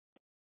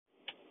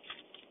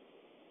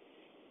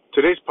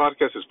Today's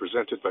podcast is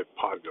presented by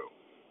Podgo.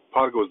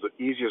 Podgo is the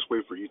easiest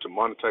way for you to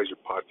monetize your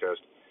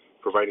podcast,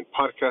 providing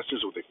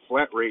podcasters with a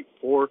flat rate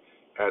for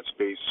ad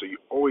space so you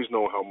always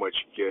know how much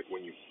you get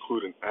when you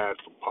include an ad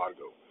from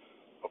Podgo.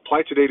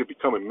 Apply today to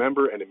become a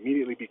member and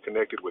immediately be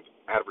connected with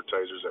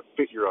advertisers that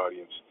fit your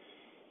audience.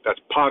 That's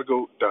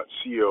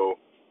podgo.co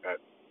at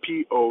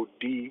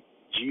podgo.co.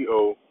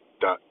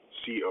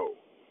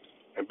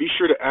 And be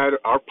sure to add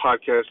our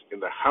podcast in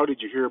the How Did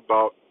You Hear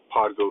About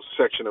Podgo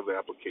section of the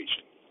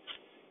application.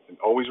 And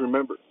always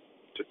remember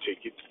to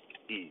take it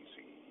easy.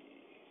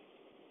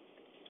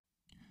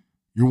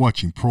 You're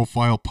watching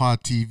Profile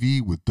Pod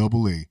TV with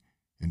Double A.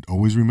 And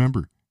always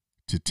remember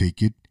to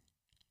take it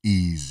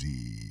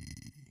easy.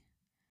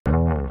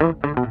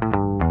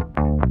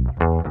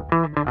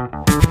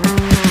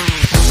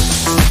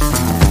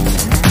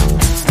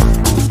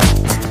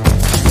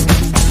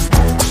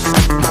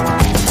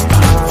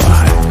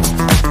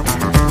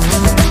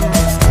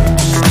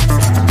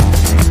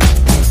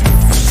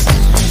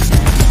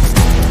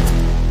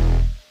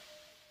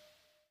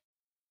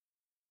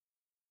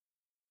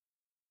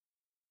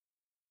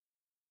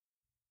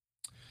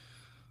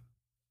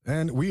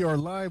 And we are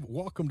live.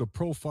 Welcome to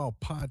Profile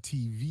Pod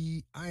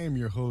TV. I am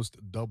your host,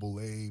 Double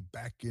A,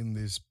 back in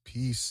this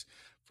piece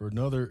for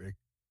another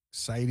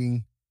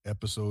exciting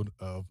episode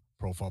of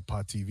Profile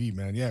Pod TV,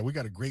 man. Yeah, we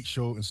got a great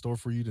show in store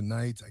for you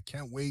tonight. I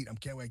can't wait. I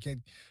can't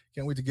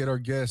wait to get our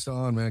guest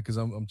on, man, because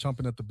I'm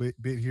chomping at the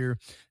bit here.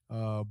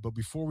 But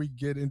before we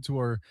get into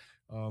our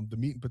the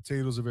meat and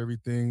potatoes of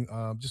everything,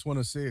 just want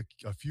to say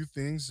a few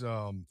things.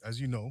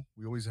 As you know,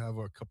 we always have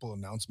a couple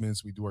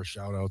announcements. We do our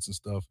shout outs and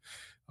stuff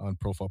on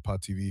Profile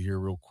Pod TV here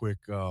real quick.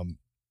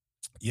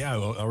 Yeah,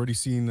 already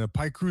seen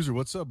Pie Cruiser.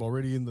 What's up?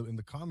 Already in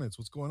the comments.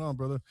 What's going on,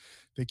 brother?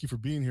 Thank you for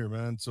being here,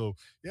 man. So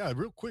yeah,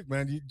 real quick,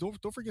 man. You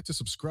don't forget to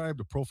subscribe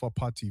to Profile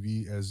Pod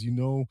TV. As you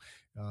know,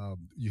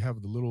 you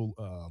have the little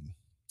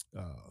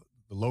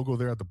the logo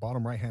there at the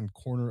bottom right hand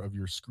corner of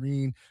your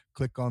screen.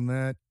 Click on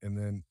that, and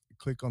then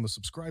click on the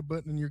subscribe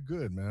button, and you're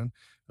good, man.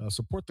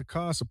 Support the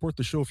cause, support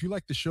the show. If you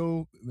like the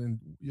show, then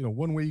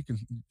one way you can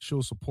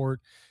show support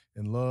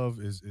and love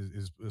is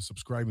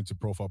subscribing to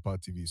Profile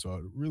Pod TV. So I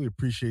really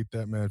appreciate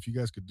that, man. If you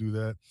guys could do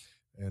that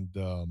and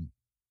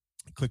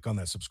click on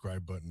that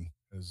subscribe button,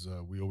 as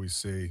we always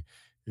say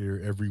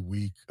here every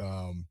week.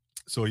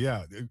 So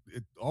yeah,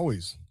 it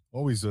always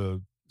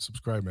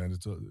subscribe, man.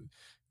 It's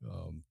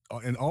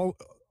and all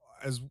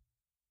as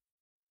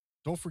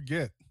don't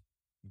forget.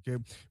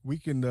 Okay, we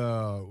can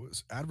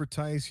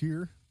advertise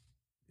here.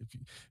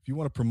 If you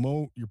want to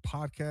promote your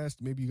podcast,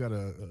 maybe you got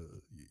a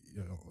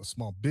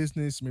small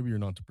business, maybe you're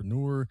an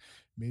entrepreneur,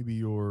 maybe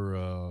you're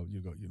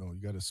you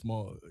got a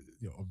small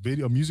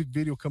a music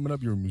video coming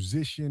up, you're a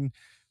musician,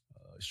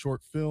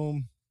 short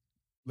film.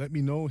 Let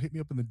me know. Hit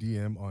me up in the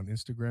DM on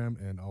Instagram,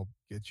 and I'll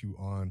get you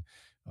on.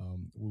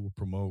 We will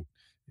promote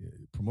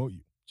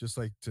you. Just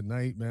like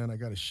tonight, man. I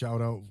got a shout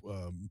out.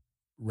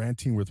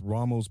 Ranting with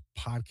Ramos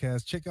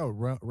podcast. Check out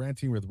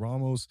Ranting with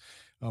Ramos.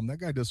 That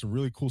guy does some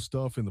really cool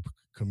stuff in the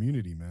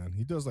community, man.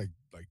 He does like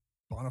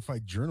bona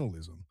fide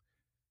journalism.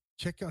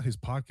 Check out his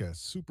podcast.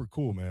 Super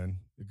cool, man.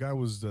 The guy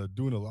was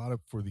doing a lot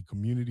for the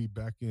community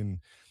back in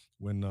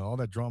when all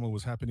that drama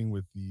was happening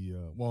with the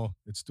well,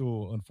 it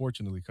still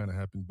unfortunately kind of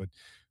happened, but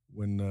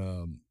when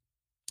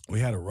we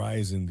had a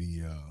rise in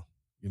the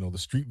the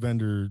street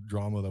vendor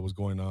drama that was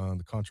going on,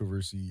 the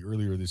controversy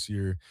earlier this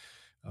year.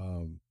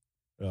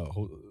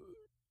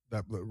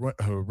 That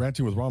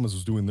Ranting with Ramos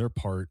was doing their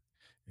part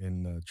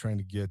in trying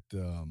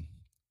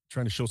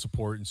to show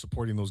support and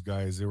supporting those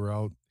guys. They were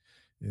out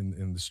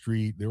in the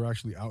street. They were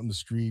actually out in the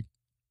street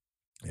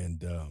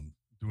and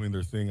doing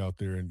their thing out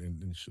there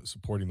and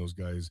supporting those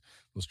guys,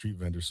 those street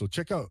vendors. So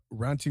check out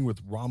Ranting with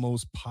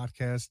Ramos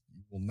podcast.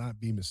 You will not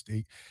be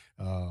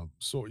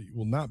so you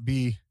will not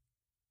be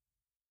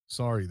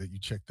sorry that you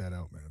checked that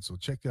out, man. So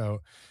check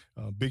out,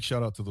 big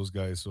shout out to those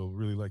guys. So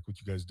really like what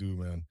you guys do,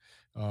 man.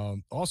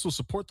 Also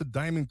support the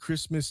Diamond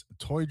Christmas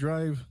Toy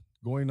Drive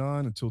going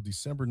on until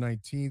December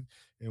 19th.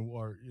 And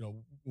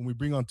when we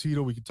bring on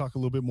Tito, we can talk a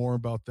little bit more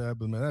about that.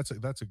 But man,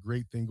 that's a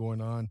great thing going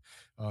on.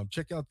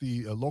 Check out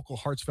the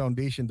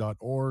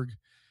localheartsfoundation.org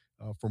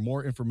for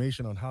more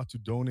information on how to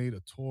donate a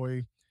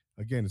toy.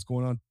 Again, it's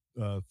going on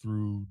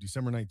through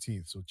December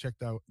 19th. So check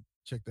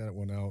that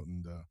one out.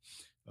 And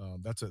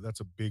that's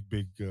a big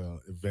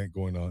event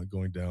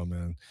going down,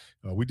 man.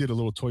 We did a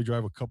little toy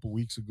drive a couple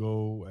weeks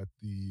ago at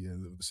the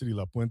city of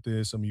La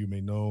Puente. Some of you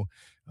may know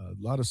a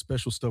lot of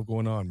special stuff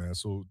going on, man.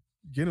 So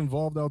get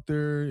involved out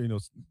there.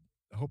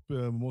 I hope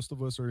most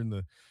of us are in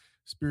the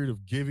spirit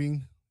of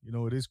giving.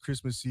 It is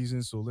Christmas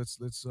season, so let's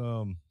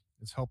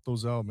help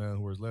those out, man,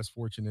 who are less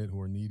fortunate,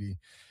 who are needy,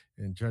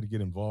 and try to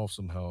get involved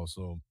somehow.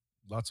 So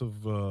lots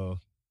of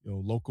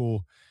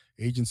local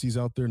agencies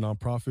out there,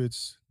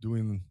 nonprofits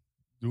doing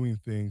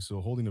things,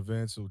 so holding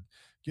events. So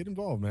get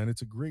involved, man.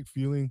 It's a great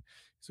feeling.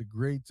 It's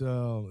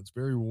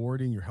very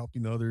rewarding. You're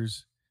helping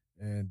others,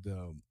 and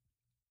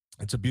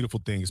it's a beautiful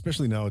thing,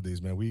 especially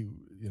nowadays, man. We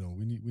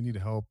need to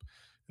help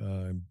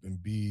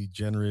and be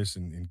generous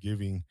and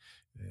giving.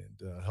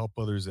 and help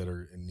others that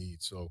are in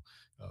need. So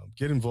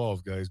get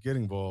involved, guys. Get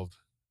involved.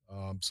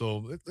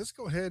 So let's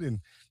go ahead and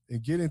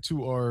get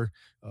into our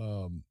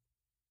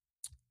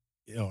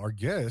our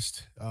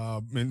guest.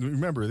 And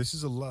remember, this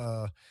is a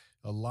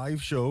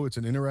live show. It's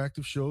an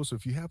interactive show. So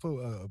if you have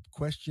a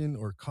question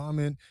or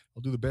comment,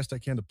 I'll do the best I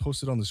can to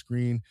post it on the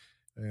screen,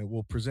 and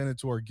we'll present it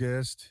to our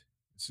guest,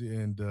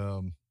 and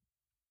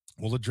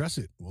we'll address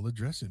it. We'll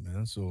address it,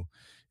 man. So,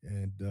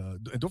 and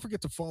don't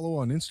forget to follow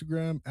on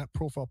Instagram at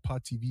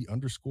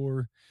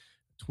ProfilePodTV_,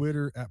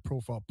 Twitter at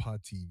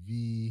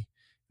ProfilePodTV.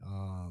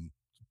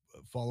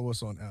 Follow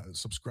us on,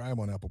 subscribe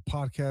on Apple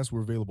Podcasts.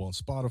 We're available on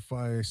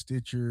Spotify,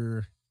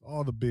 Stitcher,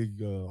 all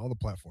the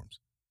platforms.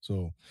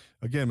 So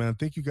again, man,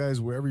 thank you guys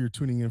wherever you're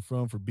tuning in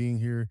from for being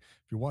here.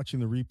 If you're watching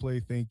the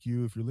replay, thank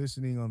you. If you're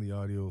listening on the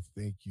audio,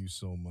 thank you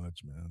so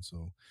much, man.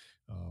 So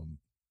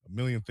a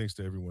million thanks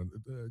to everyone.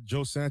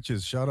 Joe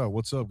Sanchez, shout out.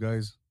 What's up,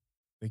 guys?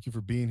 Thank you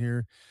for being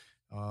here.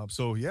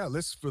 So yeah,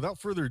 without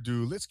further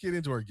ado, let's get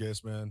into our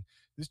guest, man.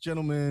 This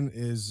gentleman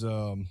is,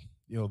 the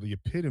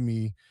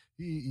epitome.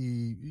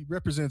 He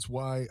represents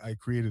why I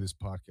created this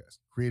podcast,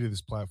 created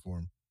this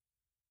platform,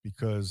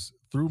 because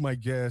through my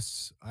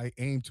guests, I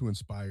aim to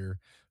inspire,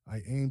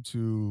 I aim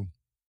to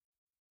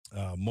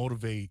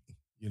motivate,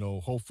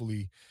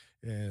 hopefully,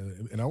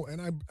 and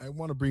I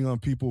want to bring on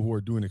people who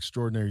are doing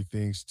extraordinary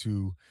things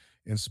to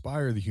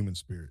inspire the human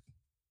spirit.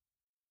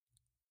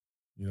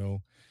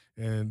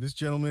 And this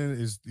gentleman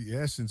is the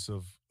essence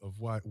of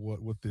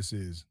what this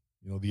is.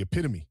 The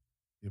epitome.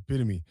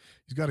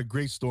 He's got a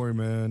great story,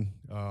 man.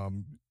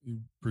 He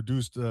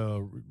produced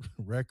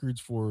records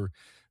for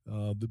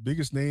the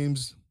biggest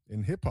names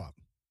in hip hop.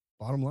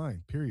 Bottom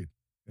line, period.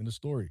 End of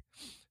story.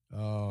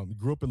 He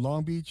grew up in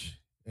Long Beach,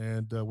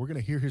 and we're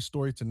gonna hear his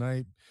story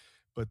tonight.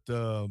 But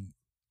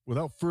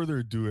without further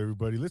ado,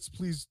 everybody, let's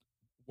please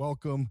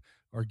welcome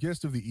our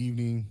guest of the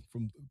evening,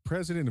 from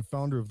president and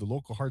founder of the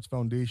Local Hearts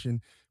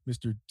Foundation,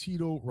 Mr.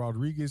 Tito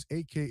Rodriguez,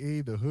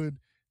 aka the Hood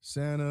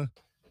Santa.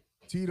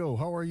 Tito,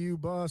 how are you,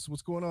 boss?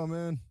 What's going on,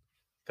 man?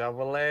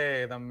 Double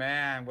A, the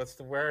man. What's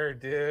the word,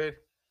 dude?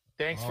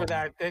 Thanks for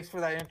that. Thanks for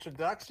that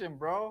introduction,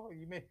 bro.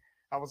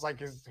 I was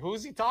like,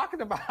 who's he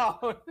talking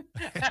about?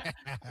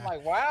 I'm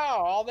like,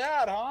 wow, all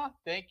that, huh?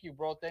 Thank you,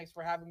 bro. Thanks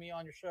for having me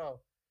on your show.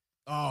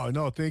 Oh,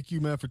 no, thank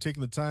you, man, for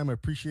taking the time. I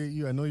appreciate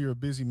you. I know you're a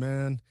busy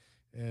man,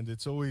 and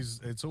it's always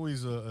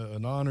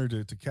an honor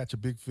to catch a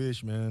big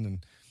fish, man.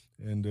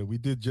 And we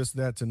did just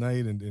that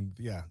tonight. And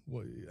yeah,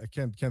 well, I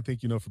can't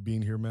thank you enough for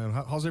being here, man.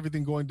 How's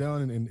everything going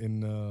down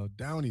in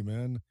Downey,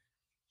 man?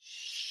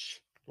 Shh,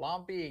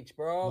 Long Beach,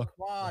 bro.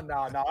 Come on,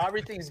 no,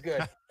 everything's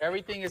good.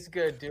 Everything is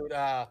good, dude.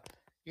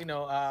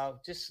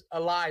 Just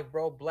alive,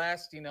 bro.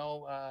 Blessed,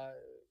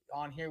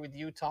 on here with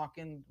you,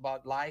 talking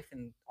about life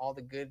and all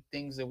the good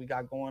things that we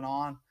got going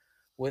on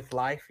with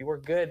life. We're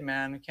good,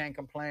 man. We can't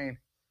complain.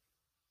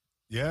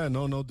 Yeah,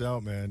 no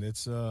doubt, man.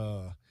 It's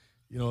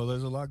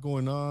there's a lot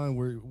going on.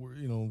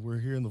 We're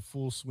here in the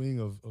full swing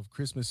of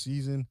Christmas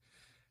season,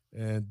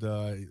 and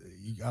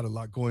you got a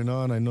lot going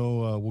on. I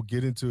know we'll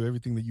get into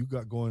everything that you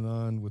got going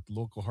on with the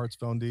Local Hearts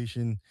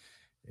Foundation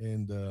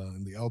and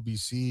the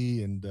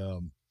LBC,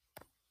 and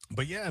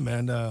but yeah,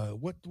 man.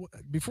 What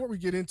before we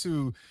get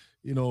into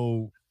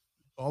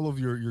all of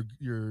your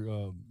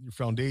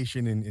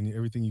foundation and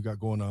everything you got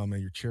going on,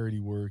 man, your charity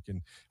work,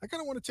 and I kind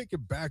of want to take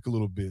it back a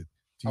little bit,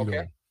 Tito.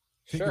 Okay.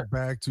 Take it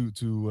back to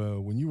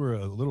when you were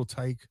a little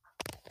tyke,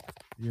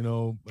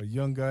 a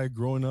young guy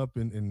growing up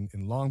in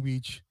Long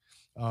Beach.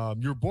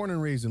 You were born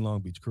and raised in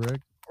Long Beach,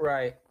 correct?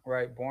 Right.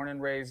 Born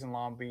and raised in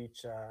Long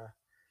Beach.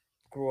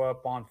 Grew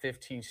up on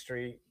 15th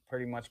Street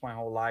pretty much my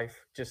whole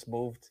life. Just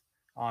moved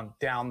on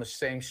down the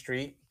same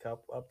street,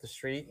 up the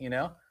street,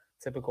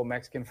 typical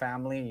Mexican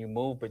family. You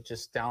move, but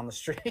just down the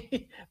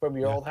street from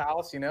your old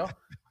house,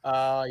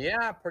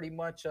 Yeah, pretty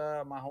much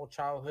my whole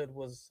childhood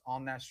was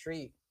on that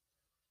street.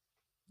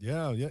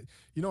 Yeah.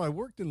 I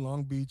worked in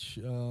Long Beach,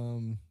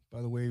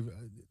 by the way,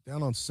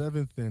 down on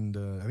 7th and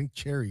I think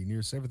Cherry,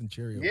 near 7th and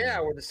Cherry. Yeah,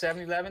 where the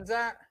 7-Eleven's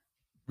at.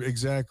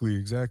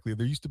 Exactly.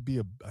 There used to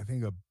be I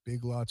think a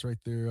Big Lots right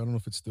there. I don't know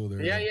if it's still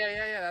there.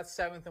 Yeah. That's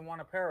 7th and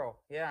 1 Apparel.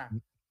 Yeah.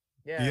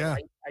 I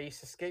used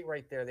to skate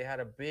right there. They had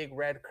a big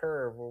red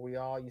curve where we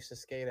all used to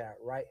skate at,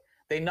 right?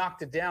 They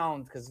knocked it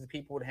down because the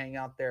people would hang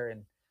out there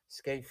and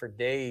skate for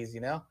days,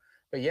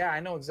 But yeah, I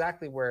know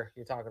exactly where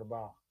you're talking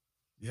about.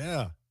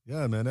 Yeah,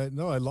 man. I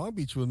Long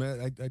Beach was, man.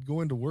 I'd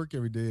go into work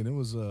every day, and it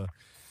was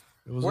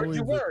Where'd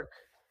you work?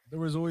 There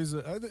was always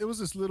it was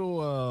this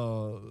little.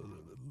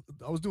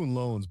 I was doing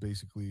loans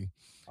basically.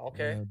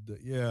 Okay. And,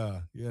 yeah.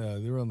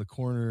 They were on the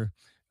corner.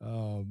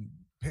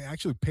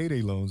 Actually,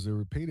 payday loans. They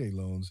were payday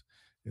loans,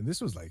 and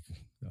this was like,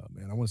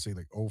 man, I want to say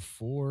like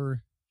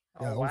 04.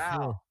 Yeah,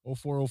 wow.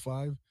 04,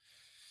 05.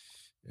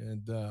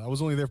 And I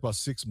was only there for about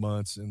 6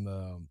 months, and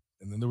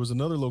then there was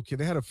another location.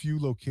 They had a few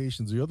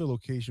locations. The other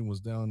location was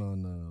down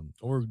on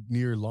or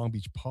near Long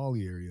Beach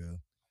Poly area.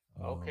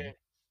 Okay.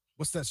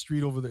 What's that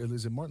street over there?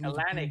 Is it Martin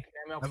Luther King?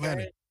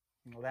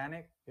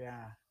 Atlantic.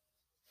 Yeah.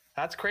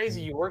 That's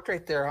crazy. You worked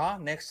right there, huh?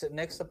 Next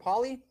to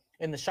Poly?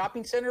 In the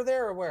shopping center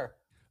there, or where?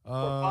 Where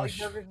Uh, Polly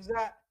Burgers is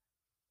at?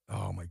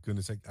 oh my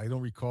goodness, I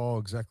don't recall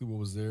exactly what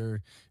was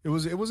there. It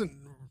wasn't. It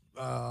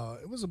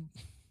was a.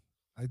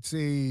 I'd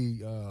say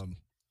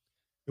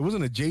it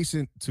wasn't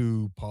adjacent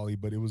to Poly,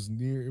 but it was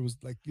near. It was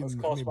like It was in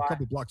close maybe a by.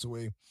 couple blocks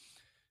away.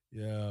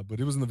 Yeah, but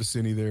it was in the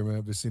vicinity there,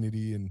 man.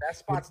 Vicinity and That but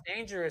spot's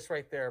dangerous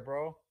right there,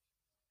 bro.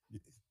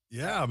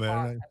 yeah,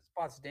 man. That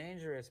spot's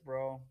dangerous,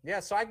 bro. Yeah,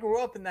 so I grew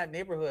up in that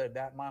neighborhood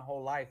that my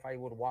whole life. I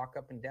would walk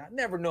up and down.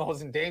 Never know I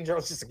was in danger. I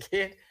was just a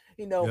kid,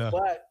 Yeah,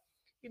 but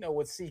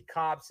would see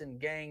cops and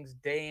gangs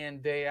day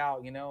in, day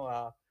out,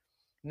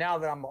 now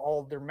that I'm an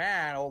old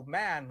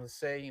man, let's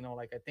say,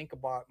 like I think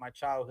about my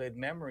childhood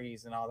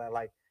memories and all that.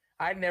 Like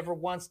I never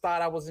once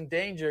thought I was in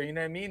danger. You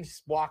know what I mean?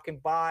 Just walking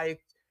by,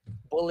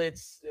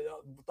 bullets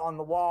on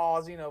the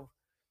walls.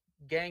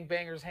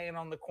 Gangbangers hanging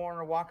on the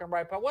corner, walking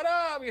right by. What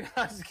up?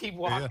 I just keep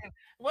walking. yeah,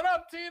 What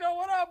up, Tito?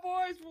 What up,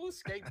 boys? We'll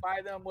skate by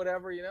them,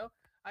 whatever.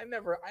 I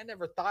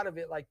never thought of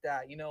it like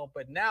that.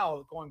 But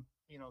now going,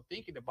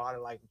 thinking about it,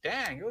 like,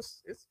 dang,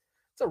 it's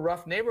a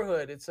rough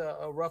neighborhood. It's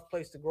a rough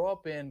place to grow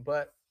up in,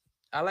 but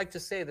I like to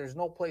say there's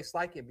no place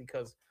like it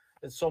because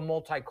it's so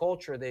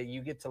multicultural that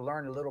you get to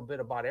learn a little bit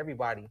about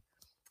everybody.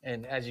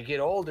 And as you get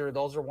older,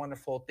 those are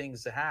wonderful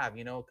things to have,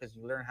 because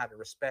you learn how to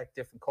respect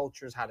different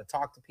cultures, how to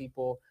talk to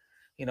people,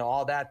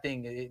 all that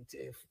thing.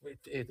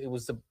 It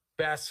was the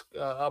best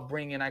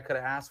upbringing I could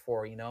have asked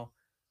for.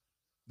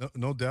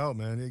 no doubt,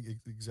 man.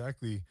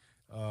 Exactly.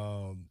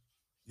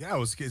 Yeah,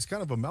 it's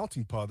kind of a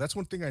melting pot. That's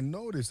one thing I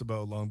noticed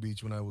about Long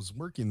Beach when I was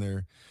working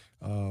there.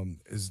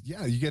 Is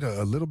yeah, you get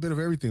a little bit of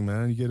everything,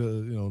 man. You get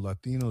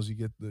Latinos, you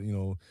get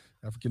the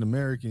African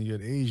American, you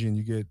get Asian,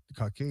 you get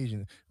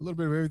Caucasian, a little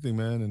bit of everything,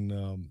 man.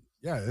 And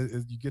yeah,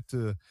 you get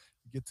to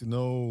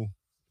know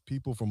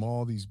people from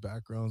all these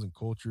backgrounds and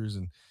cultures,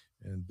 and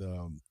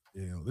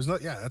there's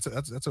not yeah,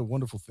 that's a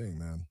wonderful thing,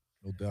 man.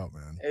 No doubt,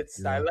 man. I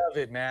Yeah, love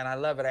it, man. I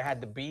love it. I had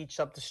the beach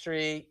up the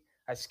street.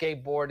 I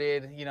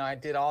skateboarded. I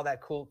did all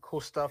that cool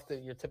stuff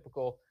that your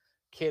typical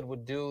kid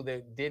would do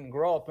that didn't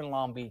grow up in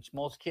Long Beach.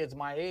 Most kids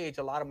my age,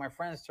 a lot of my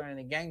friends turned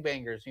into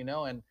gangbangers,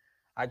 and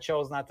I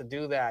chose not to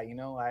do that.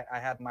 I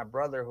had my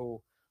brother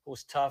who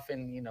was tough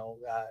and,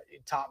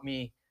 it taught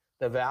me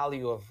the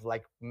value of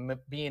like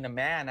being a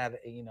man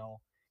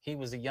he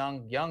was a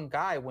young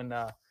guy when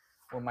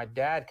my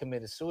dad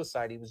committed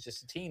suicide. He was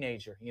just a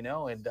teenager,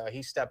 and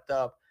he stepped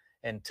up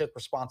and took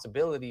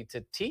responsibility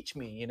to teach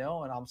me, and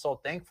I'm so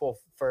thankful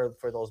for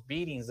those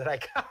beatings that I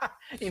got.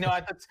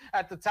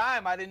 At the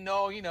time I didn't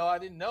know,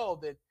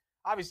 that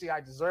obviously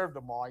I deserved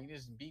them all. You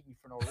just beat me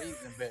for no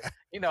reason, but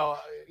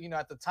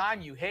at the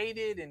time you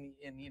hated and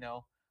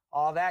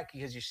all that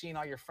because you're seeing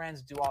all your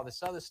friends do all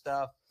this other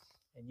stuff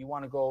and you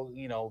want to go,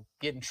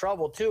 get in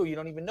trouble too. You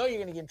don't even know you're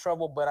going to get in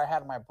trouble, but I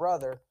had my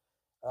brother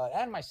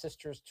and my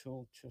sisters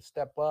to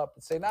step up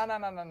and say, no,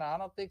 I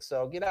don't think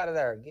so. Get out of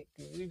there.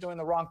 You're doing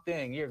the wrong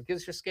thing. Get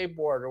your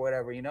skateboard or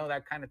whatever,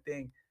 that kind of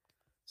thing.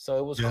 So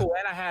it was cool.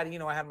 And I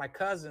had my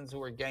cousins who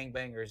were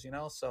gangbangers,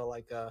 so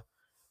like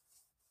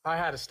I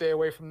had to stay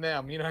away from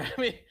them. You know what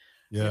I mean?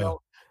 yeah,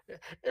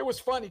 It was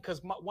funny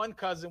because one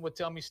cousin would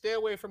tell me, stay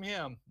away from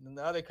him. And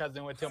the other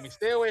cousin would tell me,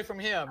 stay away from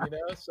him,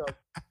 So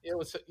it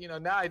was,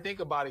 now I think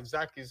about it,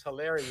 exactly. It's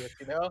hilarious,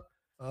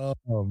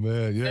 Oh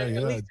man, yeah,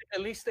 yeah,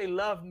 At least they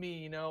loved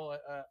me,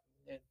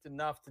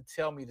 enough to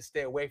tell me to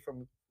stay away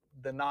from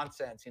the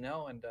nonsense, and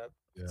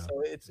yeah,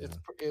 so yeah.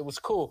 it was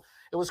cool.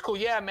 It was cool,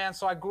 yeah, man.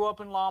 So I grew up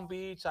in Long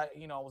Beach. I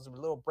was a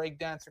little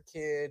breakdancer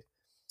kid.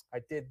 I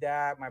did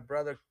that. My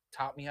brother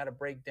taught me how to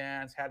break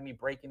dance, had me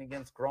breaking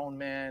against grown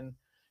men,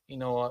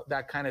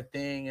 that kind of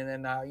thing. And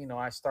then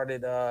I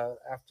started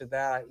after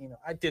that.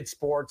 I did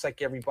sports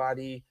like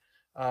everybody.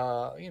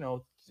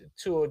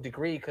 To a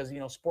degree because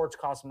sports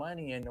cost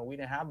money and we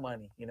didn't have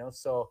money,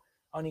 so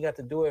I only got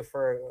to do it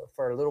for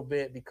a little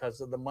bit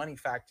because of the money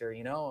factor.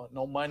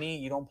 No money,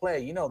 you don't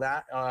play,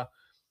 that.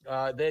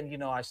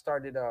 Then I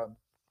started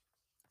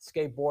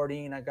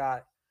skateboarding. I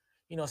got,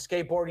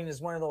 skateboarding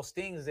is one of those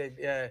things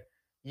that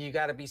you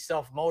got to be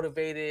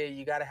self-motivated.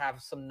 You got to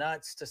have some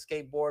nuts to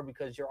skateboard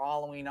because you're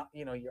olling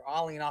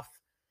off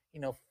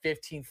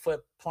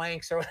 15-foot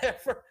planks or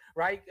whatever,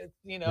 right?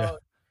 Yeah.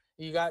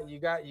 You got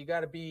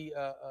to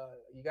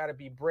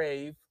be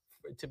brave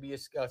to be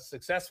a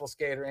successful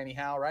skater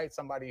anyhow, right?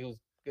 Somebody who's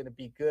going to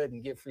be good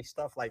and get free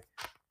stuff like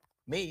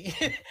me,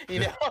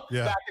 Yeah.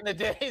 back in the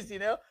days,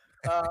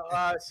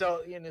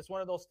 so it's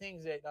one of those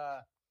things that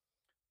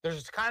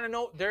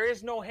there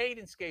is no hate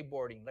in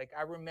skateboarding. Like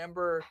I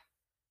remember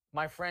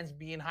my friends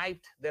being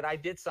hyped that I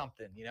did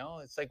something,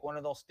 it's like one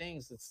of those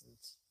things. It's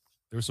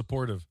They were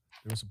supportive.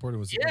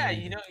 yeah,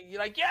 you're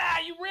like, yeah,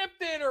 you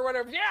ripped it or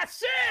whatever. Yeah,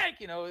 sick.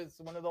 It's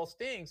one of those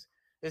things.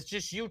 It's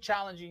just you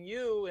challenging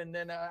you, and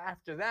then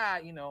after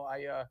that,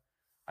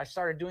 I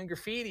started doing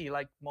graffiti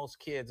like most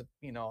kids,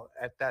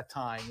 at that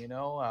time.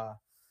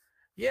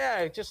 Yeah,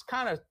 it just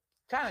kind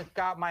of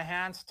got my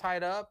hands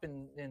tied up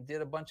and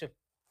did a bunch of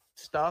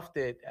stuff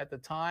that at the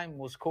time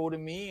was cool to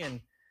me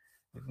and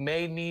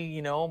made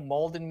me,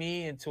 molded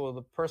me into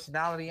the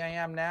personality I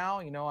am now.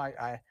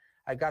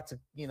 I got to,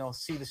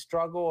 see the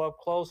struggle up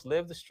close,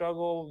 live the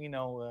struggle, and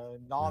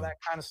all that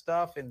kind of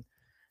stuff. And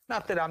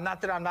not that I'm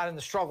not in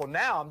the struggle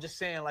now. I'm just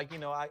saying, like,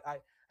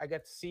 I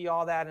got to see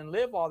all that and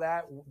live all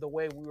that the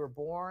way we were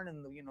born.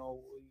 And,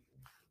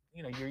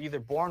 you're either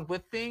born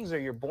with things or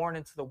you're born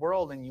into the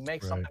world and you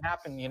make something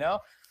happen,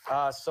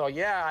 So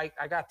yeah,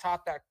 I got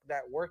taught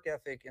that work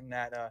ethic and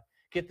that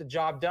get the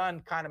job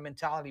done kind of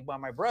mentality by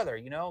my brother,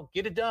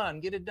 get it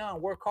done,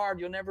 work hard,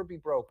 you'll never be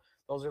broke.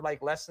 Those are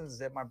like lessons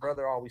that my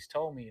brother always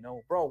told me,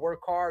 bro,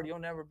 work hard, you'll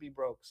never be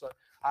broke. So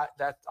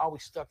that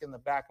always stuck in the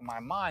back of my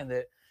mind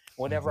that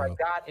whenever I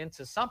got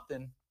into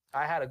something,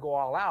 I had to go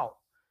all out.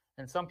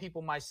 And some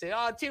people might say,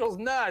 oh, Tito's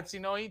nuts. He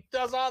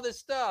does all this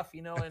stuff,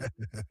 and,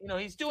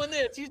 he's doing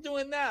this, he's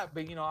doing that.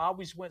 But, I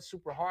always went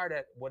super hard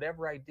at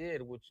whatever I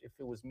did, which if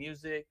it was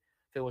music,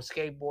 if it was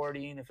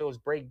skateboarding, if it was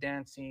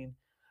breakdancing,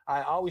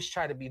 I always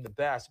try to be the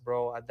best,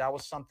 bro. That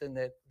was something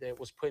that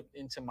was put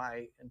into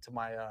my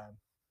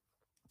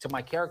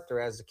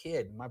character as a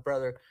kid. My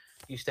brother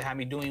used to have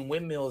me doing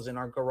windmills in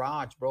our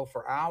garage, bro,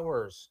 for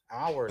hours.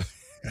 I would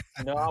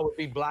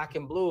be black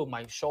and blue,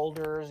 my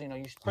shoulders,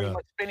 you're pretty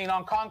much spinning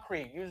on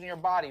concrete, using your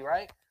body,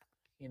 right?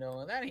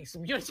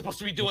 And you're supposed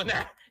to be doing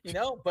that,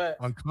 but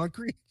on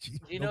concrete,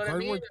 you know what I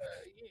mean?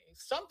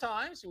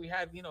 Sometimes we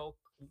have,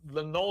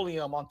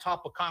 linoleum on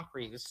top of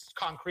concrete. It's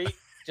concrete,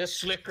 just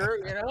slicker,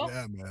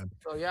 Yeah, man.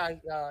 So yeah,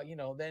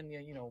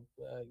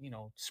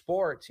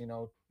 sports,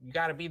 you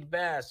got to be the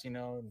best, you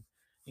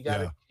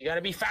got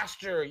to be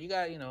faster. You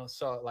got,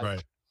 so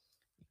like,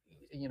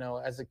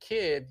 as a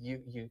kid,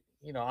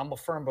 I'm a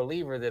firm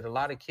believer that a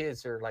lot of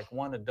kids are like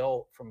one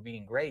adult from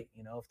being great.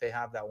 If they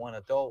have that one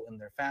adult in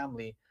their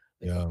family,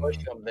 they can push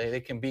them. They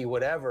can be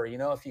whatever.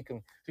 If you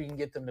can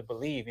get them to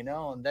believe.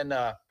 And then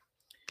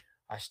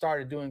I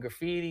started doing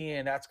graffiti,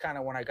 and that's kind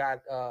of when I got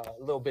a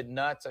little bit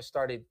nuts. I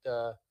started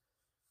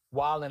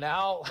wilding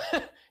out.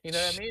 You know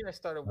what I mean? I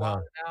started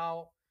wilding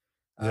out.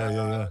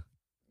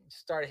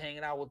 Started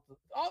hanging out with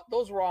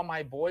those were all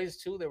my boys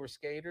too. They were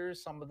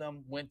skaters. Some of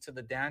them went to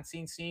the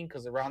dancing scene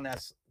because around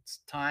that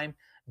time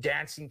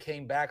dancing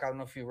came back. I don't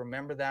know if you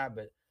remember that,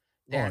 but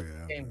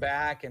dancing came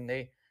back, and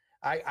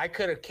I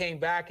could have came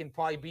back and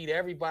probably beat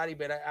everybody,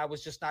 but I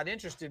was just not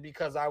interested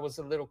because I was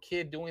a little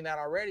kid doing that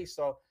already.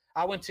 So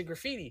I went to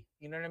graffiti.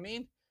 You know what I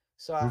mean?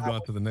 So moved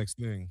on to the next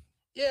thing.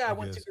 Yeah, I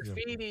went to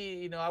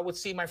graffiti. I would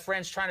see my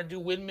friends trying to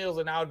do windmills,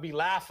 and I would be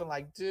laughing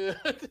like, dude,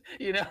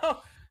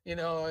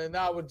 and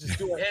I would just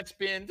do a head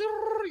spin,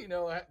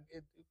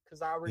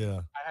 because I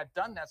had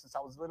done that since I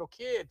was a little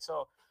kid.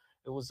 So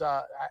it was,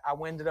 I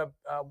ended up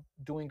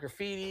doing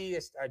graffiti.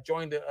 I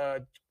joined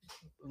a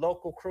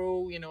local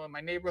crew, in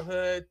my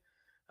neighborhood,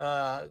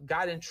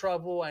 got in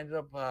trouble. I ended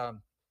up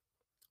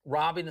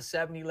robbing a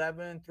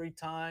 7-Eleven 3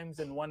 times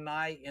in one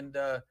night and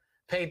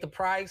paid the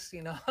price,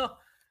 paid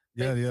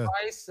the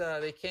price.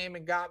 They came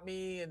and got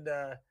me and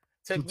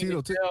took me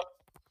to jail.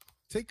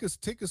 Take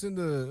us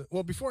into,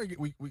 well, before I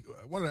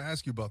wanted to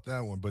ask you about that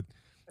one, but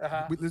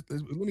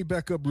let me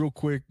back up real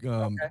quick.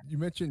 You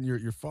mentioned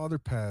your father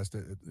passed.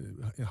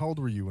 How old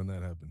were you when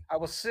that happened? I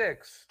was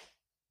 6.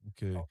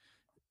 Okay.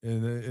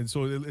 And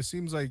so it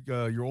seems like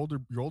your older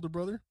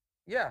brother?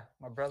 Yeah,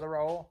 my brother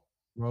Raul.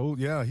 Raul,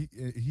 yeah,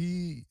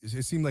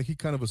 it seemed like he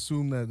kind of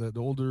assumed that the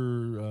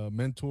older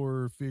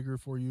mentor figure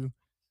for you.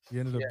 He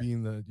ended up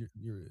being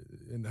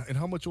and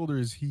how much older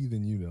is he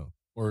than you now?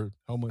 Or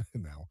how much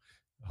now?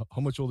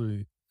 How much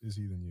older is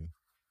he than you?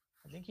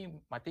 I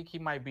think he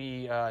might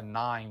be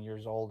 9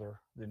 years older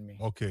than me.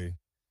 Okay,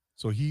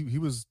 so he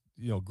was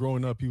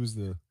growing up. He was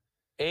the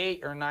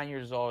 8 or 9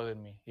 years older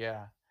than me.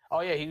 Yeah.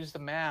 Oh yeah, he was the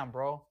man,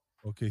 bro.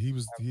 Okay,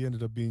 he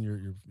ended up being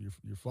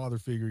your father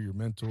figure, your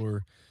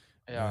mentor.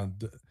 Yeah.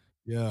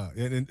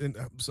 And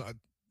so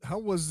how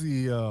was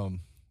the?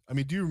 I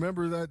mean, do you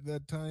remember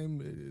that time?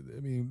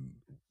 I mean,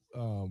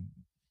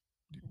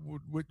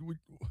 what do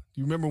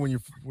you remember when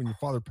your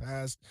father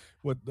passed?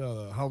 What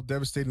how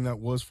devastating that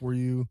was for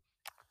you?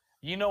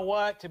 You know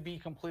what? To be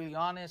completely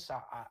honest,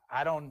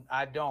 I don't.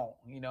 I don't.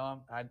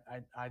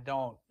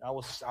 I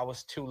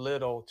was too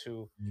little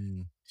to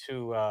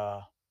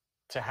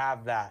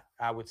have that.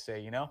 I would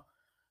say.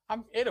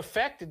 It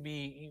affected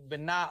me, but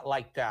not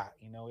like that.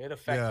 It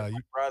affected my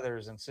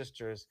brothers and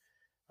sisters.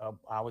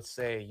 I would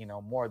say,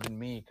 more than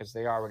me because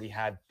they already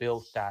had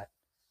built that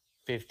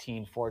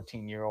 15,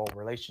 14-year-old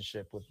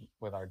relationship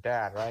with our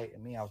dad, right?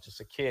 And me, I was just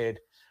a kid.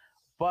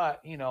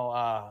 But,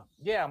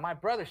 my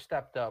brother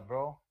stepped up,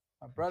 bro.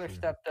 My brother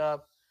stepped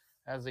up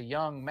as a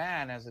young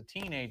man, as a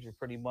teenager,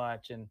 pretty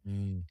much,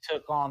 and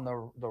took on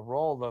the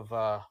role of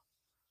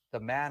the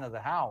man of the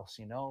house,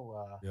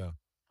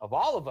 of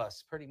all of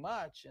us, pretty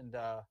much. And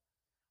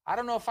I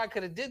don't know if I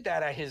could have did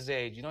that at his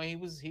age.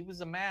 He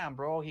was a man,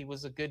 bro. He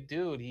was a good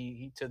dude.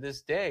 He to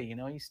this day,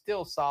 he's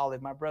still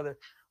solid. My brother's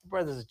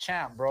a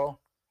champ, bro.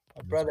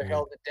 My brother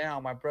held it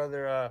down. My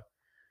brother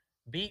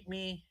beat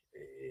me.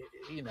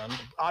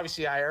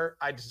 Obviously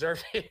I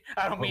deserved it.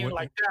 I don't mean it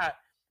like that,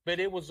 but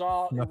it was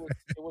all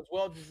it was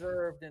well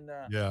deserved, and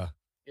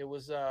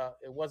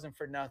it wasn't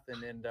for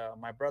nothing. And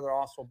my brother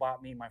also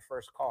bought me my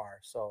first car,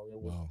 so it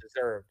was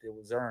deserved. It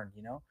was earned.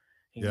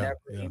 He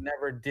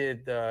never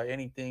did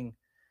anything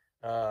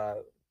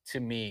to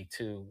me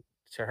to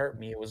hurt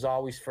me. It was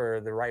always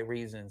for the right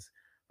reasons.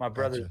 My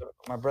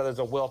brother's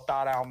a well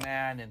thought out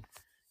man, and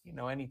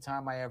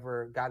anytime I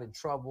ever got in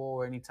trouble,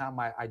 or anytime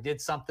I did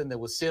something that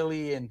was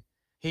silly, and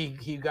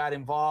he got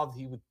involved,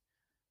 he would,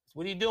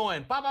 what are you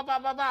doing? Ba ba ba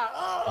ba ba.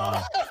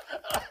 Oh!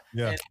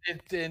 Yeah.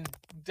 And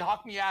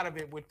talk me out of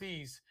it with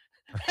these,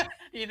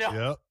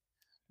 Yep.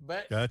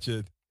 But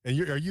gotcha.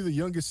 And are you the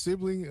youngest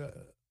sibling?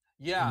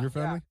 Yeah. In your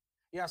family?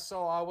 Yeah.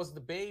 So I was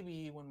the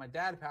baby when my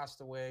dad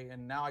passed away,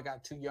 and now I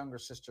got two younger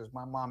sisters.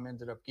 My mom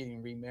ended up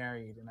getting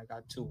remarried, and I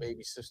got two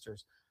baby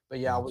sisters. But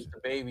yeah, I was the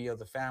baby of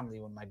the family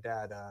when my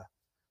dad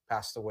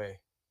passed away.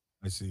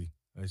 I see,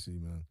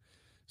 man.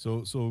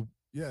 So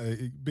yeah,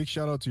 big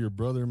shout out to your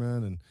brother,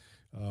 man.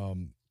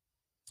 And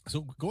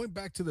so going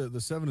back to the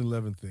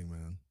 7-Eleven thing,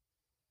 man.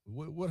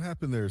 What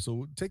happened there?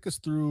 So take us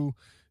through.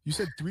 You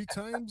said 3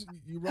 times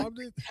you robbed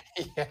it?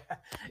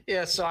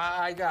 Yeah. So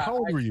I got. How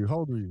old were you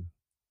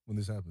when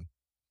this happened?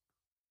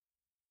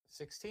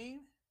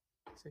 16.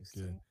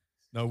 Okay.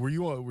 Now, were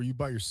you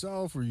by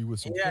yourself? Were you with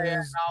some friends? Yeah. No,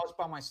 I was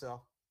by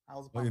myself.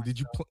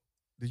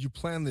 Did you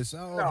plan this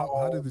out? No,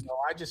 how did no,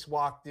 I just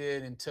walked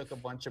in and took a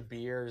bunch of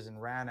beers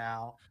and ran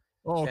out.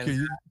 Oh, okay.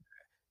 You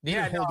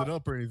didn't hold it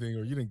up or anything,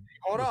 or you didn't.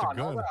 Hold on.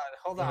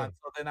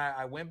 So then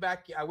I went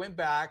back.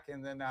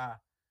 And then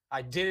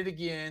I did it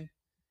again.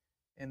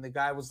 And the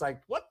guy was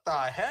like, "What the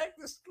heck?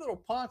 This little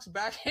punk's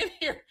back in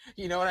here."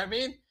 You know what I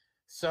mean?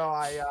 So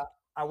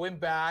I went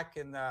back,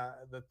 and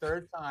the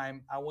third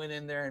time I went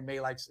in there and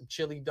made like some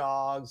chili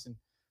dogs and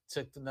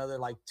took another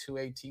like 2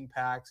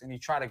 18-packs, and he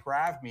tried to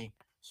grab me.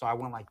 So I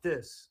went like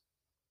this,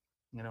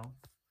 Yeah.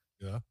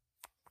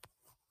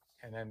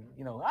 And then,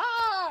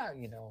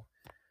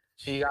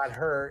 he got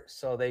hurt.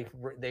 So they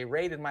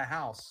raided my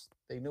house.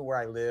 They knew where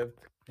I lived.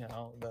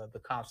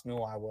 The cops knew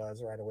who I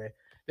was right away.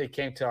 They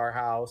came to our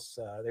house.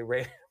 They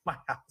raided my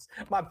house.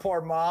 My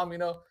poor mom,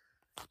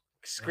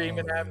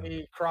 screaming at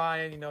me,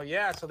 crying,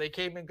 Yeah. So they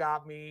came and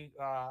got me.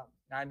 I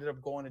ended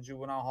up going to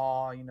juvenile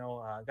hall,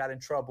 got in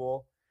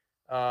trouble.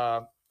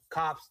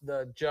 Cops,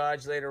 the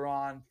judge later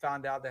on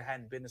found out that I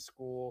hadn't been to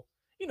school.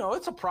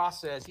 It's a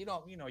process. You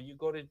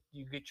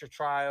get your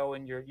trial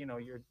and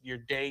your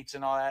dates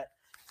and all that.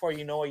 Before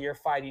you know it, you're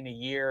fighting a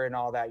year and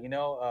all that,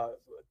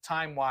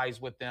 time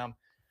wise with them.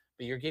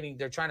 But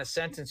they're trying to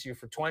sentence you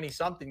for 20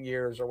 something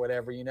years or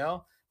whatever,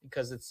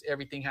 because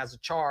everything has a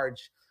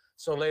charge.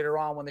 So later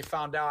on, when they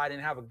found out I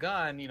didn't have a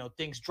gun,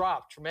 things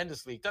dropped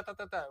tremendously.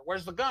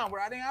 Where's the gun?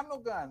 I didn't have no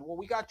gun. Well,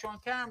 we got you on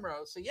camera.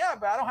 So yeah,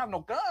 but I don't have no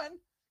gun.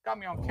 Got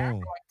me on camera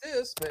like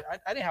this, but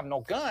I didn't have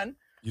no gun.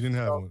 You didn't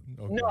have one?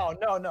 Okay.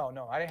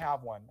 No. I didn't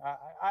have one.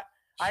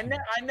 I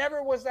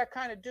never was that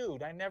kind of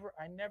dude. I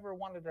never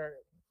wanted to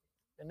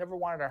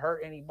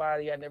hurt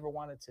anybody. I never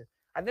wanted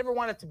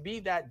to be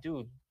that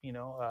dude,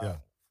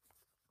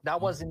 That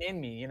wasn't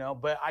in me,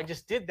 but I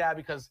just did that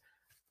because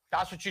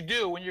that's what you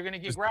do when you're going to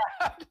get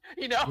grabbed,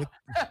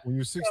 When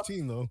you're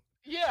 16 though.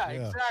 Yeah,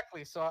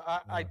 exactly. So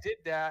I did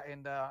that,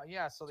 and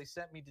so they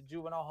sent me to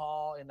juvenile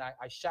hall, and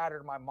I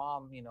shattered my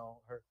mom.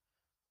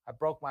 I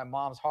broke my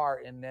mom's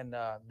heart, and then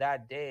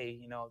that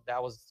day,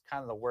 that was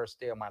kind of the worst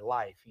day of my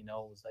life. It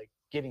was like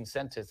getting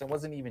sentenced. It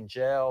wasn't even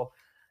jail.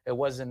 It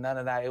wasn't none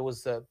of that. It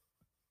was the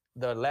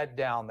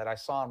letdown that I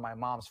saw in my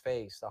mom's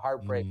face, the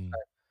heartbreak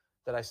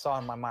that I saw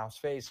in my mom's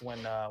face when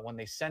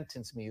they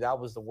sentenced me. That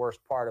was the worst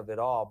part of it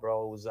all,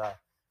 bro. It was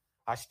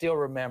I still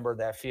remember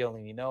that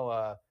feeling,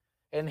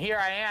 And here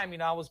I am,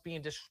 I was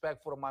being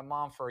disrespectful to my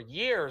mom for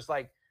years.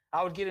 Like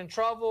I would get in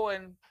trouble,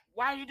 and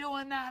why are you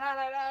doing that?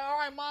 All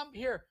right, mom,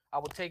 here. I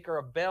would take her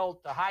a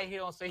belt, a high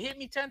heel, and say, hit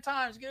me 10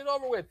 times, get it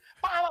over with.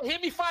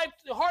 Hit me 5,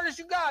 the hardest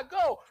you got,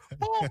 go.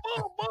 Boom,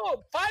 boom,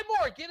 boom. 5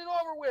 more, get it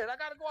over with. I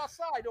got to go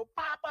outside.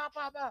 Pop, pop,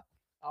 pop, pop.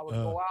 I would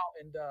go out,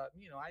 and,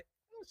 I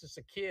was just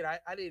a kid. I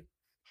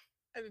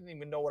didn't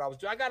even know what I was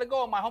doing. I got to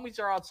go. My homies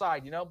are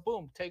outside,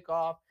 boom, take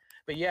off.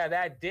 But yeah,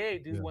 that day,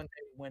 dude,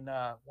 when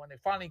it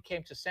finally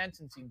came to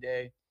sentencing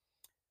day,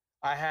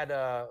 I had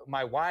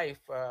my wife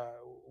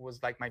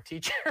was like my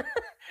teacher.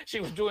 She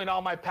was doing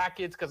all my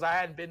packets because I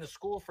hadn't been to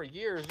school for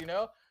years,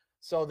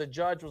 So the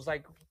judge was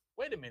like,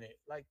 "Wait a minute,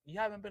 like you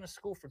haven't been to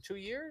school for 2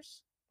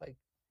 years? Like,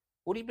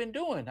 what have you been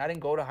doing?" I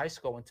didn't go to high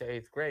school until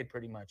 8th grade,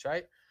 pretty much,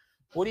 right?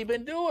 What have you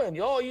been doing?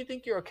 Oh, you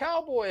think you're a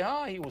cowboy,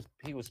 huh? He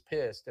was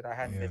pissed that I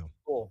hadn't been to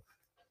school,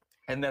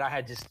 and that I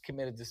had just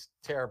committed this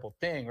terrible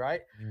thing,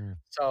 right?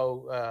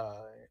 So,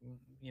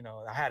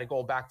 I had to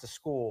go back to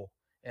school,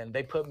 and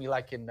they put me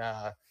like in.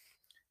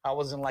 I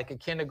was in like a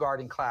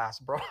kindergarten class,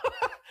 bro.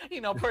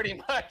 Pretty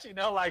much,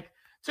 like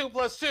 2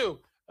 + 2,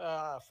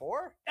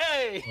 4.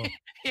 Hey,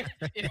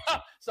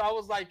 So I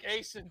was like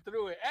acing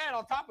through it, and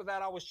on top of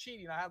that, I was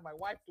cheating. I had my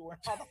wife doing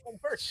all the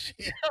homework.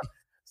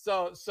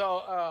 So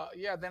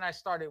then I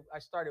started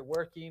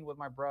working with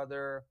my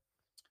brother,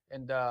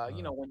 and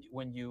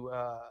when you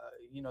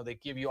they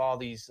give you all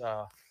these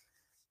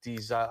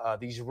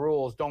these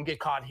rules. Don't get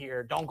caught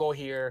here. Don't go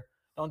here.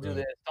 Don't do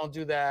this. Don't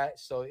do that.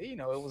 So, you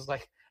know, it was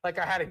like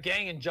I had a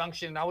gang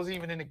injunction. I wasn't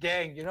even in a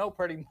gang, you know,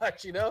 pretty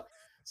much, you know.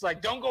 It's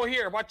like, don't go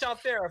here. Watch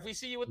out there. If we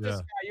see you with this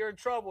guy, you're in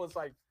trouble. It's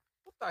like,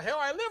 what the hell?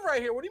 I live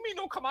right here. What do you mean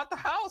don't come out the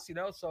house? You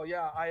know? So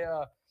yeah,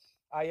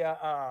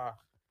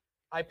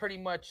 I pretty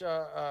much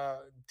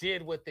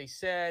did what they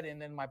said,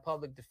 and then my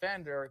public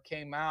defender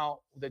came out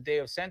the day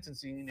of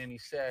sentencing, and he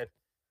said,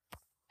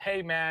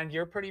 "Hey man,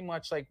 you're pretty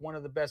much like one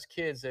of the best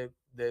kids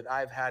that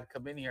I've had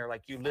come in here.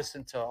 Like you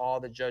listen to all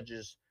the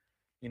judges,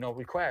 you know,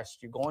 requests.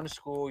 You're going to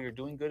school. You're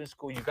doing good in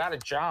school. You got a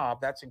job.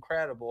 That's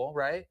incredible,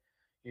 right?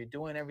 You're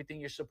doing everything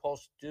you're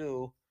supposed to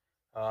do.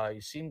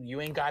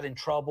 You ain't got in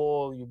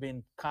trouble. You've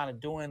been kind of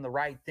doing the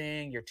right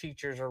thing. Your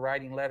teachers are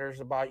writing letters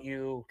about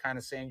you, kind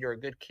of saying you're a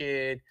good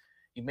kid.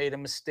 You made a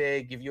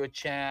mistake. Give you a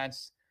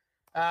chance.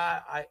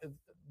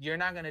 You're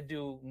not gonna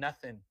do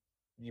nothing.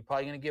 You're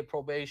probably gonna get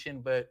probation,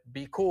 but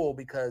be cool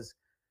because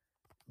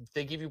if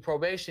they give you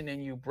probation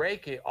and you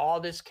break it, all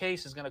this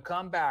case is gonna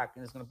come back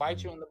and it's gonna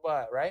bite you in the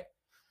butt, right?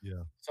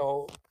 Yeah.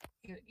 So,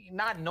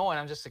 not knowing,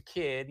 I'm just a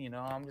kid, you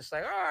know. I'm just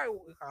like, all right,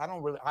 I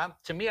don't really.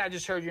 To me, I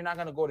just heard you're not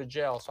gonna go to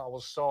jail, so I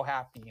was so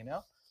happy, you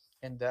know.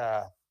 And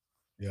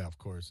yeah, of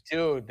course,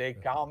 dude, they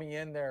call me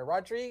in there,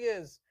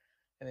 Rodriguez,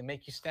 and they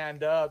make you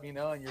stand up, you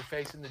know, and you're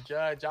facing the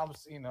judge. I'm,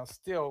 you know,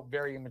 still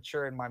very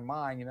immature in my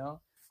mind, you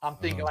know. I'm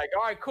thinking like,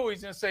 all right, cool.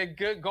 He's gonna say,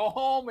 good, go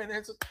home, and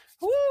it's,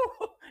 whoo,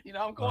 you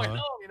know, I'm going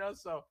home, you know.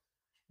 So,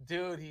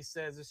 dude, he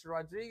says, Mr.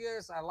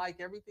 Rodriguez, I like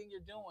everything you're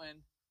doing.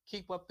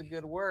 Keep up the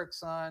good work,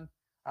 son.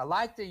 I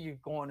like that you're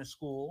going to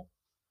school.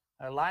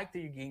 I like that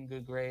you're getting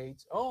good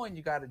grades. Oh, and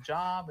you got a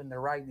job, and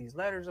they're writing these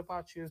letters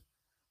about you.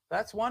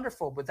 That's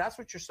wonderful, but that's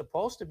what you're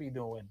supposed to be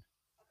doing.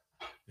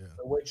 Yeah.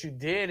 But what you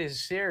did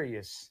is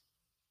serious.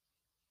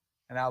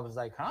 And I was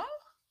like, huh?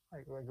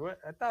 Like what?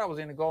 I thought I was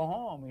going to go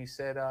home. He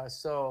said,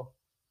 so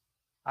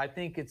I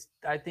think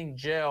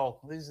jail.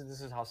 This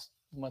is how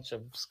much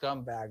of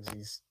scumbags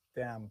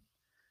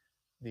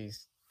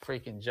these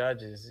freaking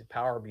judges,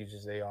 power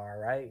abusers they are,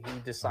 right? He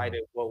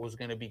decided what was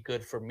going to be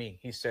good for me.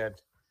 He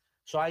said,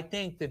 so I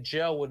think the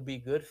jail would be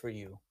good for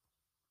you.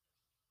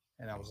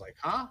 And I was like,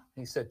 huh?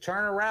 He said,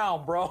 turn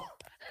around, bro.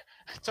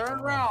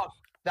 Turn around.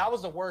 That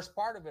was the worst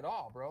part of it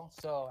all, bro.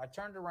 So I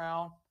turned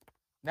around.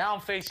 Now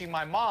I'm facing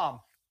my mom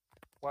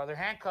while they're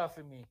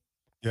handcuffing me.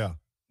 Yeah.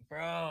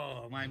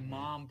 Bro, my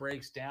mom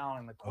breaks down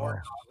in the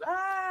courthouse.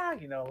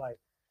 You know, like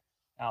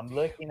I'm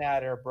looking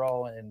at her,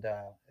 bro, and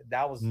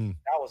that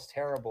was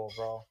terrible,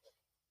 bro.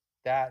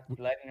 That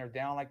letting her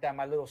down like that.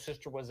 My little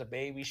sister was a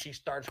baby. She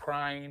starts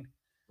crying.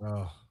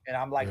 And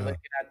I'm like looking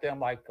at them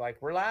like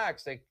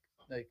relax, like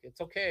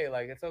it's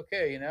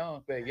okay, you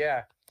know. But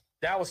yeah,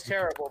 that was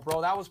terrible,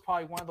 bro. That was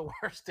probably one of the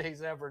worst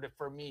days ever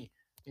for me,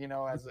 you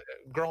know, as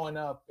growing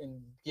up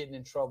and getting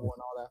in trouble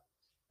and all that.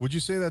 Would you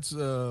say that's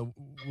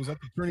was that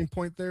the turning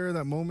point there,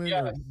 that moment,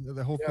 or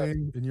the whole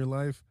thing in your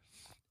life?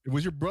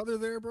 Was your brother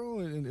there, bro?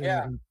 In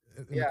the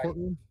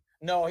courtroom?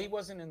 No, he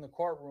wasn't in the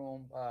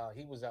courtroom.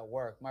 He was at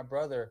work. My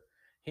brother,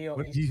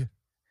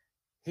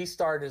 he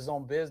started his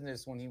own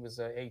business when he was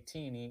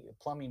 18. A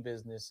plumbing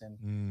business,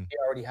 and he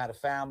already had a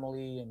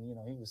family, and you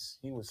know he was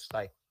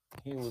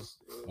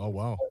oh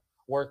wow,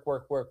 work.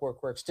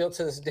 Still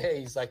to this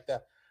day, he's like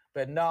that.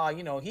 But no,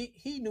 you know,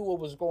 he knew what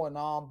was going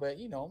on, but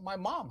you know, my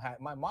mom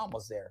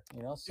was there,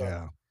 you know,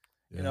 so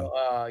you know,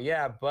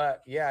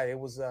 it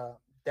was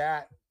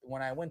that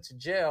when I went to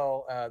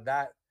jail,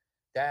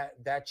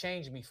 that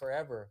changed me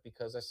forever,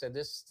 because I said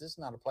this is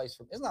not a place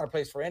for, it's not a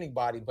place for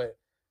anybody, but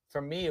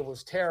for me it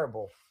was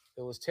terrible.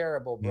 It was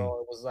terrible,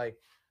 bro. It was like,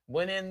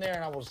 went in there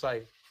and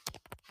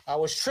I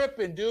was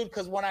tripping, dude,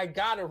 because when I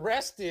got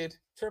arrested,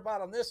 trip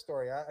out on this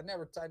story. I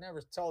never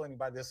tell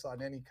anybody this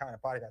on any kind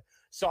of podcast.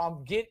 So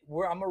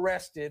I'm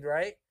arrested,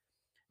 right?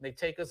 And they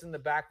take us in the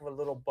back of a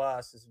little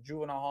bus. It's a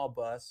juvenile hall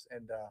bus,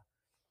 and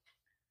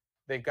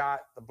they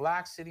got the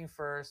blacks sitting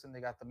first, and they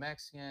got the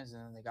Mexicans,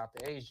 and then they got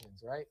the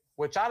Asians, right?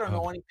 Which I don't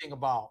know anything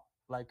about.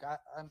 Like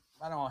I'm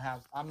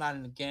not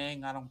in the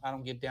gang. I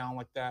don't get down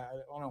like that.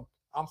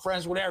 I'm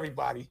friends with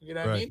everybody. You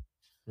know what I mean?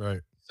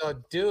 Right.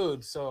 So,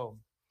 dude,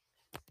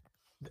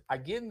 I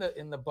get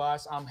in the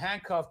bus. I'm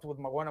handcuffed with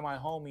one of my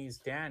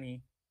homies,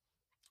 Danny,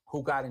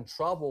 who got in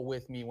trouble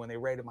with me when they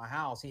raided my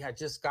house. He had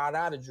just got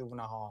out of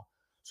juvenile hall.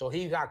 So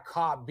he got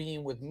caught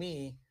being with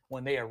me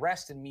when they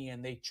arrested me,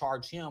 and they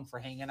charged him for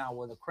hanging out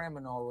with a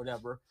criminal or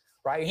whatever,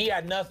 right? He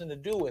had nothing to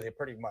do with it,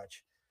 pretty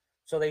much.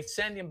 So they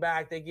send him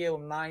back. They gave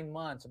him 9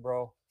 months,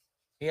 bro.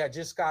 He had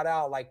just got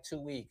out like 2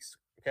 weeks,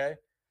 okay?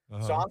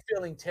 So I'm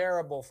feeling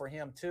terrible for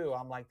him too.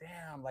 I'm like,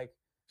 damn, like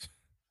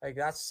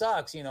that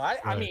sucks, you know.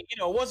 I mean, you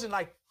know, it wasn't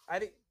like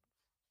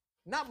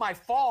not my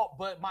fault,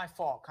 but my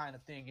fault kind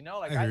of thing, you know.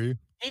 Like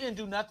he didn't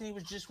do nothing. He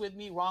was just with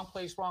me, wrong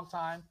place, wrong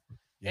time.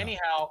 Yeah.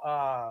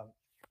 Anyhow,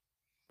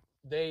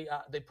 they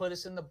put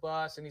us in the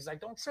bus, and he's like,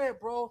 "Don't trip,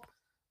 bro.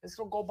 This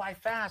will go by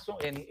fast."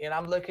 And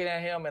I'm looking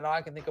at him, and all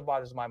I can think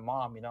about is my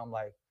mom. You know, I'm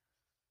like,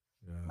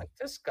 like,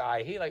 this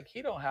guy,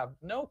 he don't have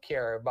no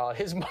care about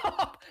his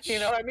mom. You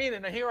know what I mean?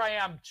 And here I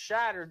am,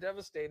 shattered,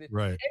 devastated.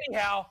 Right.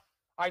 Anyhow,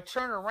 I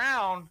turn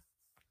around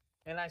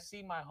and I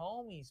see my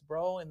homies,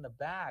 bro, in the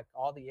back,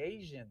 all the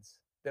Asians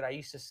that I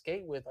used to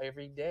skate with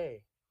every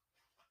day.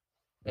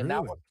 And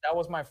Really? that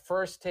was my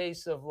first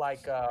taste of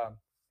like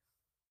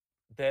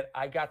that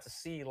I got to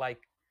see.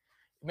 Like,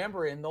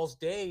 remember in those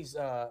days,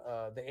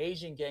 the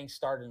Asian gangs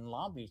started in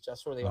Long Beach.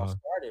 That's where they all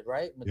started,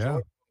 right?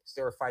 Majority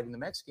they were fighting the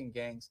Mexican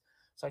gangs.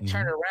 So I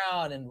turned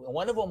around, and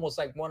one of them was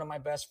like one of my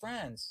best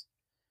friends.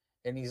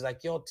 And he's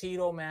like, "Yo,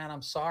 Tito, man,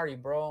 I'm sorry,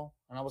 bro."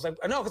 And I was like,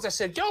 "No," because I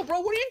said, "Yo, bro,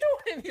 what are you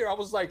doing in here?" I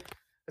was like,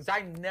 because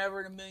I never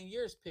in a million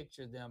years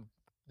pictured them.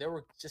 They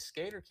were just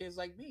skater kids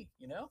like me,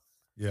 you know?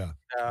 Yeah.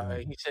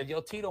 He said,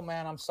 "Yo, Tito,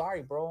 man, I'm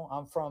sorry, bro.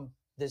 I'm from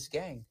this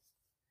gang."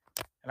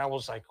 And I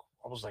was like,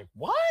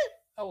 "What?"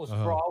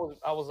 Bro,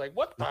 I was like,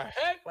 "What the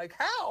heck? Like,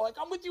 how? Like,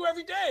 I'm with you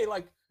every day.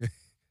 Like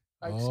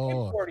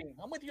skateboarding.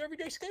 I'm with you every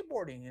day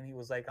skateboarding." And he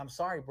was like, "I'm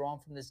sorry, bro. I'm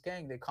from this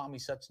gang. They call me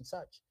such and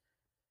such."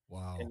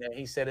 Wow. And then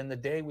he said, "In the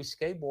day we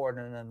skateboard,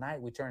 and in the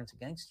night we turn into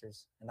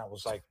gangsters." And I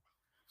was like,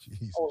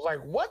 Jeez.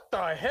 "What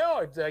the hell?"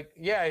 It's like,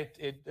 yeah,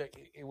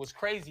 it was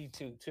crazy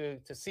to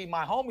see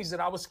my homies that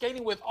I was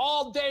skating with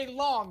all day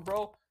long,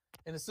 bro.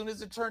 And as soon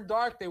as it turned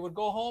dark, they would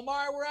go home. "All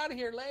right, we're out of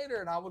here later,"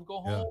 and I would go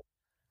home.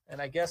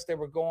 And I guess they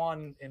would go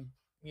on and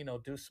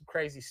do some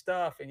crazy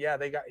stuff. And yeah,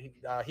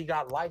 he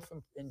got life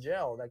in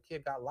jail. That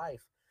kid got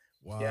life.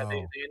 Wow. Yeah,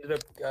 they ended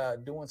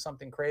up doing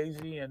something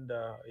crazy, and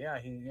he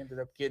ended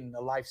up getting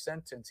a life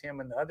sentence. Him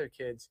and the other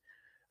kids,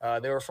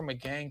 they were from a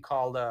gang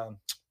called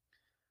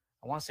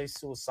I want to say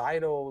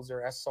Suicidals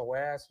or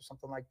SOS or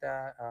something like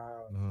that.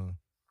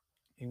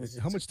 He was.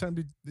 How much time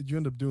did you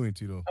end up doing,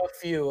 Tito? A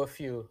few.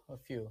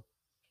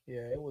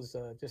 Yeah, it was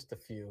just a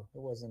few. It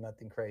wasn't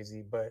nothing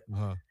crazy, but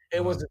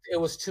it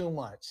was too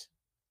much.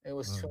 It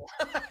was too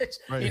much.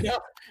 Right. You know,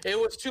 it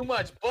was too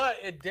much. But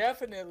it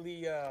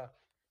definitely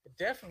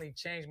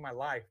changed my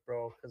life,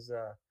 bro. Because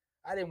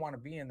I didn't want to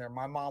be in there.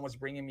 My mom was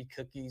bringing me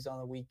cookies on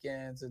the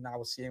weekends, and I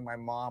was seeing my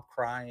mom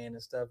crying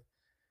and stuff.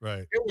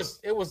 Right.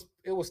 It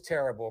was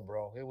terrible,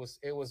 bro. It was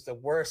the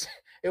worst.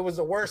 It was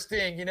the worst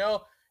thing, you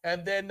know.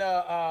 And then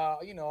I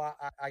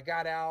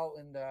got out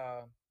and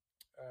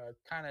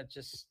kind of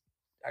just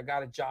I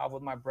got a job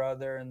with my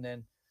brother, and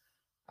then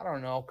I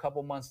don't know, a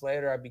couple months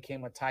later I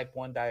became a type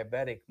 1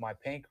 diabetic. My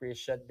pancreas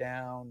shut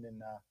down,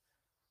 and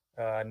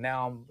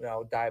now I'm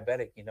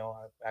diabetic. You know,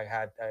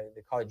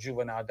 they call it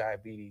juvenile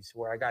diabetes,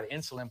 where I got an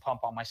insulin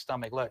pump on my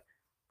stomach. Look.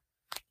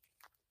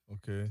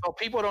 Okay. So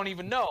people don't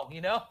even know,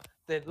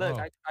 that look,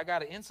 I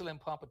got an insulin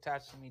pump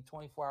attached to me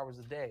 24 hours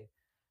a day.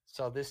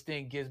 So this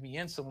thing gives me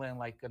insulin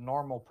like a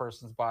normal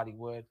person's body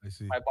would. I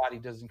see. My body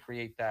doesn't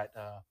create that,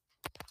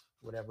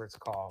 whatever it's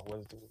called,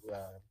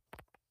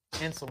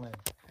 insulin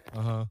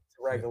to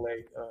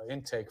regulate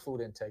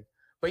food intake.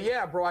 But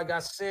yeah, bro, I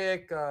got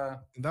sick. And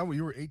that when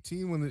you were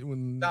 18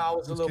 when No, I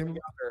was a little bit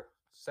younger.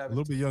 17, a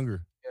little bit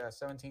younger. Yeah,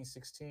 17,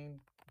 16.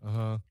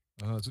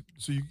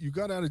 So you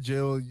got out of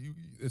jail.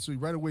 So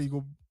right away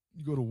you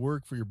go to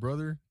work for your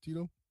brother,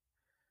 Tito?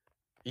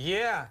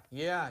 Yeah.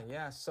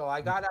 So I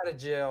got out of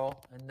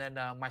jail, and then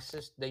my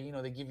sister, they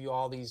give you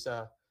all these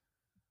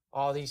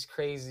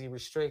crazy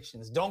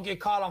restrictions. Don't get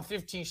caught on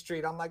 15th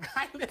Street. I'm like,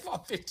 I live on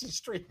 15th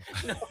Street.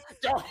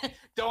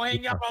 Don't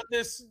hang up on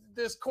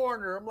this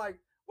corner. I'm like,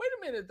 wait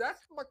a minute,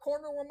 that's my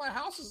corner where my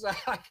house is at.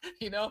 Like,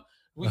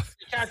 we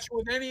catch you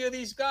with any of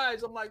these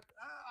guys. I'm like,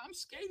 I'm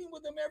skating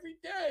with them every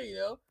day,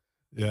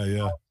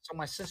 Yeah. So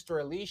my sister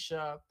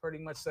Alicia pretty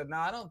much said, "No,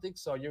 I don't think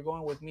so. You're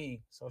going with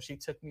me." So she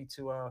took me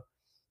to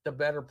the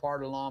better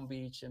part of Long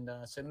Beach and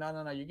said, No,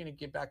 you're gonna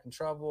get back in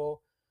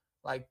trouble.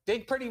 Like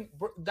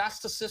that's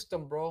the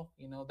system, bro.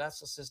 That's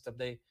the system.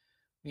 They,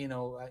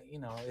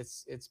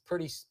 it's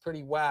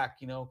pretty whack,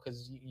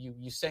 because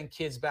you send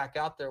kids back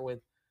out there with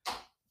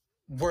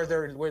where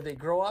they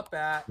grow up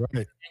at, right.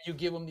 And you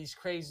give them these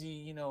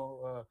crazy,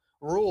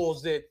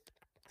 rules that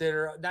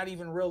are not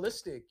even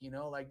realistic,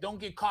 like don't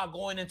get caught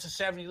going into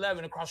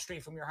 7-Eleven across the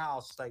street from your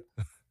house. Like,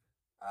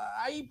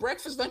 I eat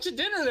breakfast, lunch, and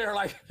dinner there.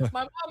 Like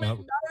my mom, I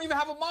don't even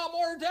have a mom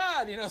or a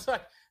dad, it's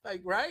like,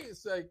 right.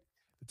 It's like,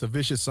 it's a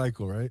vicious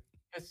cycle, right?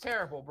 It's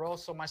terrible, bro.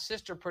 So my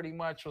sister pretty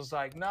much was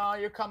like, "No,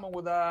 you're coming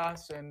with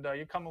us, and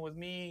you're coming with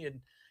me." And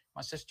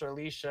my sister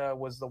Alicia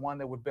was the one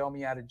that would bail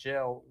me out of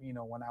jail,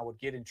 when I would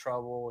get in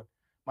trouble.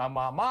 My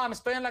mom,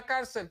 estoy en la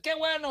cárcel. Qué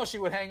bueno. She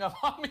would hang up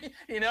on me,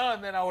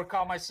 and then I would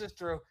call my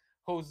sister,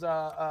 whose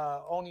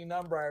only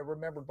number I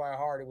remembered by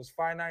heart. It was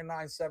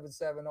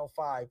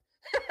 599-7705.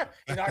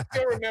 I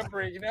still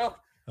remember it.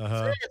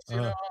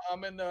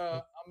 I'm in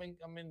the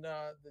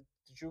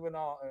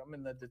juvenile. I'm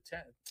in the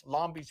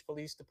Long Beach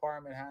Police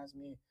Department has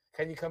me.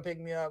 Can you come pick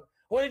me up?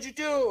 What did you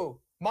do?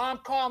 Mom,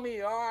 call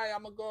me. All right,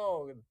 I'm gonna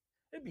go. And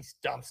it'd be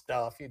dumb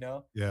stuff,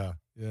 Yeah.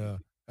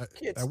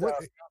 Kid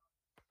stuff.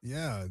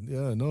 Yeah.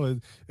 No.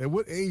 At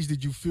what age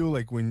did you feel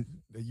like when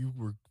you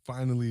were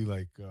finally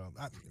like,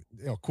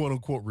 quote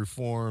unquote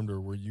reformed,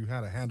 or where you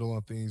had a handle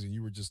on things and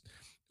you were just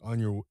on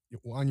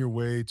your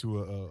way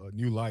to a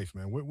new life,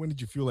 man? When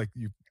did you feel like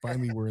you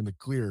finally were in the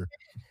clear?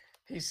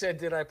 He said,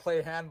 "Did I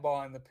play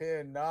handball in the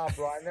pin?" Nah,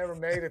 bro, I never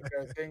made it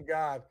there. Thank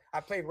God. I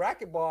played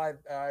racquetball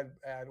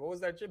at what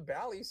was that, Jim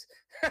Bally's,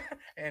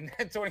 and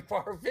 24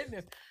 Hour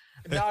Fitness.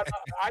 No,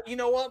 you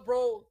know what,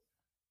 bro?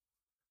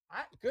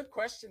 Good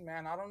question,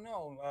 man. I don't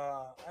know.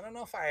 I don't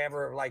know if I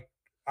ever like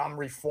I'm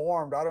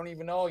reformed. I don't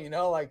even know.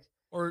 Like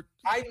Or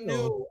I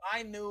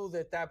knew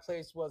that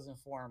place wasn't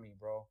for me,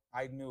 bro.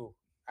 I knew.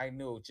 I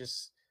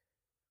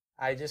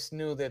just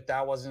knew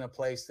that wasn't a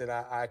place that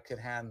I could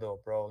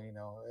handle, bro.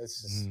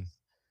 It's just.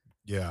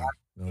 Yeah.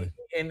 Really.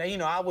 And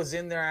I was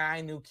in there.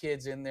 I knew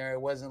kids in there.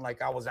 It wasn't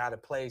like I was out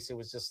of place. It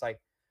was just like,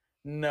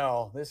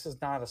 no, this is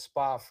not a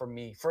spot for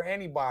me, for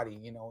anybody,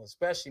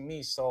 especially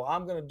me. So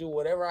I'm gonna do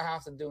whatever I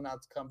have to do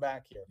not to come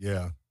back here.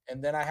 Yeah.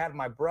 And then I had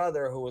my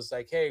brother who was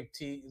like, "Hey,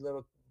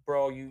 little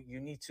bro, you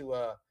need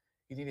to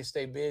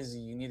stay busy.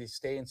 You need to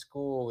stay in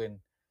school. And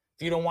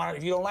if you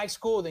don't like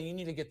school, then you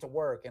need to get to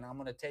work. And I'm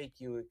gonna take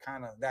you,"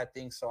 kind of that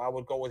thing. So I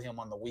would go with him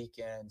on the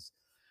weekends.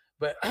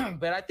 But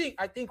but I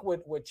think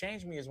what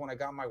changed me is when I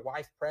got my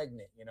wife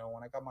pregnant.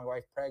 When I got my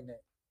wife pregnant.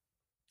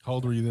 How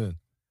old were you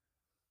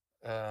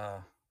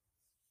then?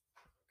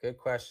 Good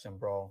question,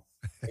 bro.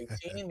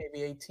 18,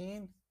 maybe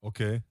 18.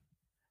 Okay.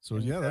 So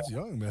yeah, that's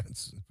young, man.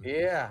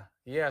 Yeah.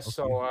 Okay.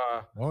 So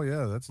oh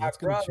yeah, that's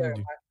gonna change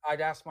you.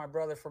 I'd ask my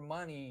brother for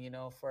money,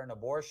 for an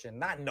abortion,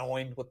 not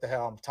knowing what the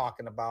hell I'm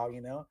talking about,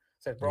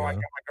 Said, "Bro, I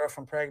got my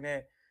girlfriend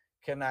pregnant.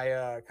 Can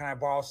I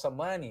borrow some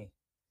money?"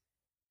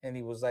 And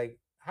he was like,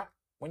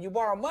 "When you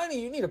borrow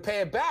money, you need to pay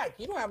it back.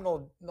 You don't have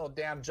no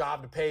damn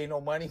job to pay no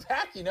money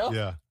back,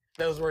 Yeah.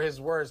 Those were his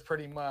words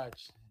pretty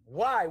much.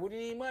 "Why? What do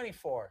you need money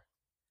for?"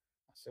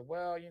 I said,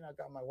 "Well, I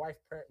got my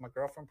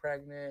girlfriend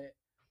pregnant,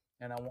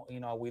 and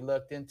we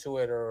looked into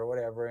it or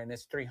whatever, and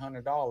it's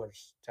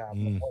 $300 to have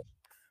an abortion."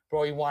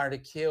 Bro, he wanted to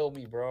kill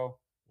me, bro.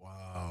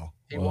 Wow.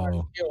 He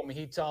wanted to kill me.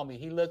 He told me,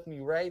 he looked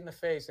me right in the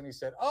face and he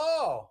said,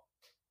 "Oh,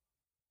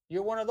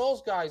 you're one of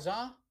those guys,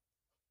 huh?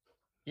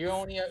 He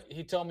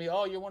told me,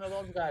 "Oh, you're one of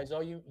those guys.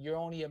 Oh, you're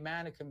only a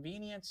man of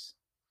convenience."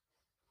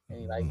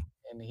 And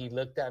he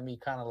looked at me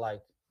kind of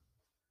like,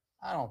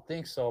 "I don't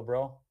think so,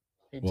 bro."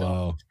 He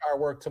told me to start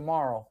work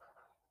tomorrow.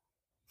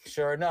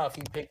 Sure enough,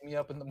 he picked me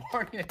up in the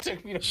morning and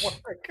took me to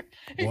work.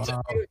 He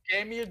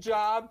gave me a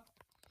job,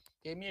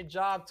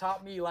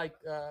 taught me like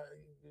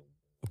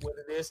what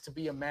it is to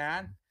be a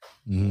man.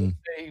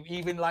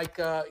 Even like,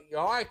 "All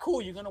right,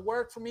 cool, you're gonna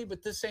work for me,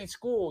 but this ain't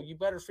school. You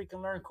better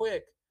freaking learn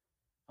quick.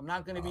 I'm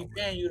not gonna be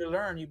paying you to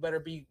learn. You better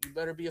be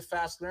a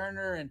fast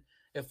learner. And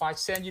if I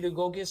send you to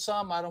go get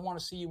some, I don't want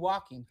to see you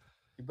walking.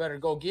 You better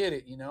go get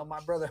it."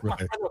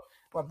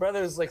 My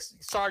brother is like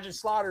Sergeant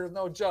Slaughter is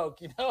no joke.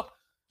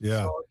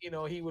 Yeah. So,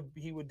 he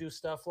would do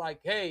stuff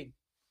like, "Hey,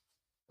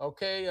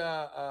 okay,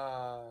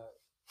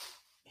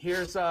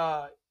 here's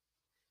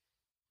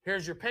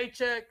your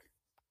paycheck,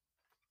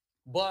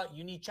 but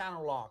you need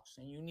channel locks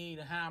and you need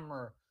a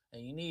hammer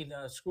and you need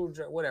a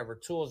screwdriver, whatever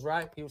tools,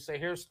 right?" He would say,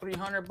 "Here's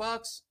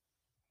 $300.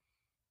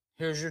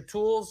 Here's your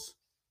tools.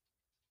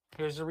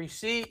 Here's the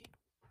receipt.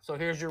 So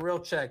here's your real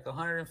check,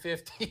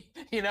 150."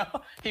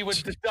 He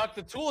would deduct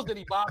the tools that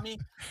he bought me.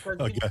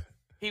 Okay.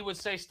 He would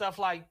say stuff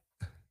like,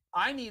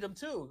 "I need them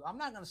too. I'm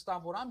not going to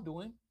stop what I'm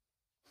doing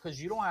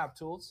because you don't have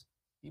tools.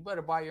 You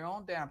better buy your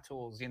own damn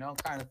tools,"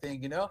 kind of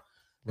thing,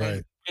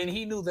 Right. And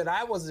he knew that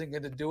I wasn't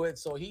going to do it.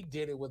 So he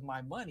did it with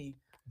my money.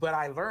 But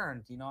I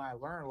learned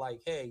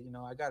like, hey,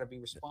 I got to be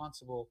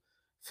responsible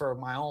for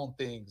my own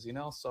things,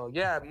 So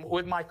yeah,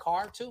 with my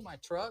car too, my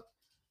truck,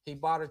 he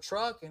bought a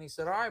truck and he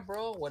said, "All right,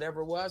 bro,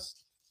 whatever it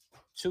was,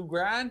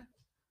 $2,000.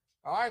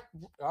 All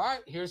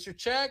right, here's your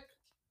check.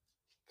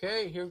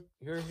 Okay,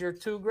 here's your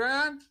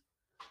 $2,000.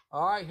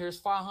 All right, here's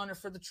 500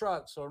 for the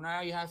truck. So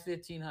now you have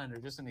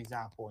 1,500. Just an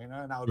example, And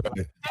I would be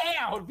like,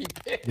 damn, I would be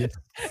pissed. Yeah.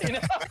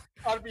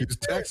 I would be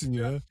pissed, taxing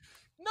you, huh?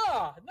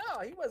 No,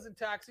 he wasn't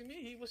taxing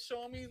me. He was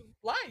showing me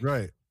life.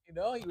 Right. He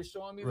was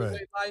showing me the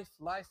way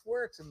life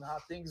works and how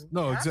things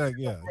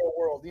exactly. Yeah. In the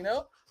world,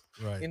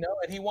 Right. And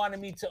he wanted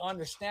me to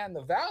understand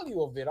the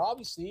value of it,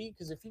 obviously,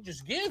 because if he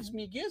just gives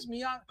me,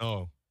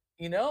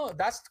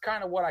 that's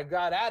kind of what I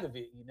got out of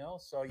it,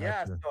 So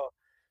yeah, Gotcha.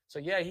 so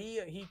yeah,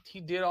 he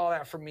did all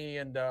that for me,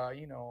 and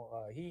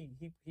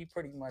he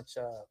pretty much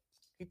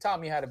he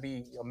taught me how to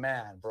be a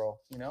man, bro.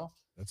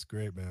 That's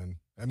great, man.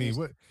 I mean,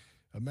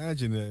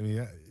 imagine that. I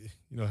mean,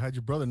 had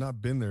your brother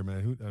not been there,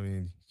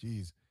 man,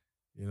 geez,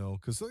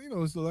 because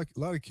it's like a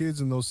lot of kids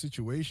in those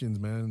situations,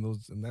 man,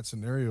 in that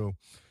scenario,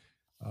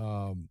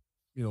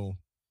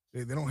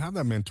 they don't have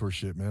that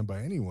mentorship, man,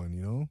 by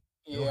anyone,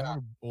 They don't have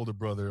an older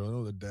brother or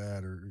older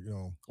dad or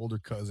older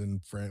cousin,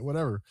 friend,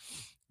 whatever.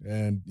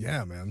 And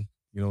yeah, man,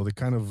 they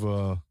kind of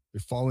they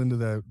fall into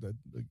that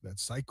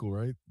cycle,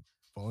 right?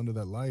 Fall into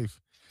that life.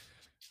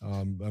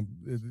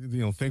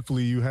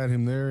 Thankfully you had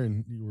him there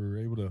and you were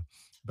able to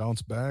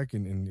bounce back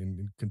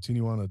and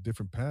continue on a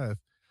different path.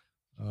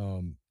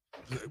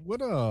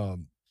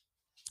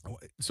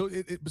 So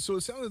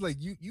it sounded like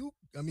you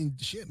I mean,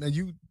 shit, man,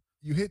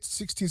 you hit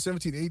 16,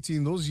 17,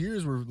 18. Those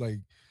years were like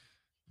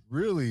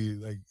really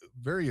like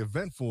very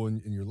eventful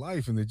in your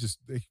life, and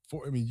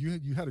I mean,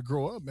 you had to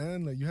grow up,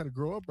 man. Like you had to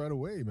grow up right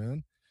away,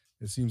 man.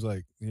 It seems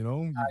like, did.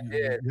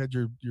 you had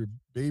your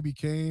baby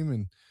came,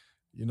 and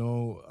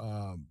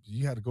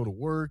you had to go to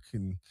work,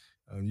 and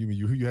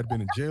you had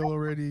been in jail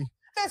already.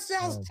 That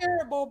sounds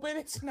terrible, but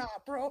it's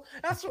not, bro.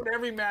 That's what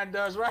every man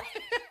does, right?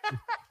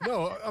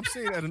 No, I'm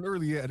saying at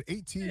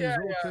 18 years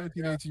old,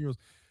 17, 18 years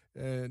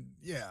old. And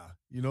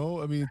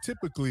I mean,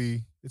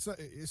 typically it's not,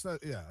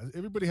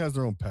 everybody has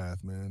their own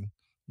path, man.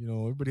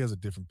 Everybody has a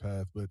different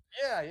path, but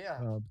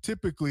yeah.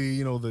 typically,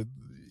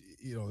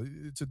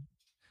 it's a,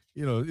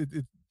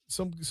 it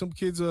some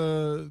kids,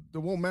 they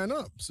won't man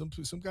up.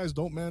 Some guys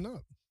don't man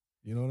up.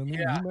 You know what I mean?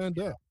 You manned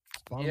up.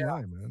 It's bottom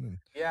line, man. And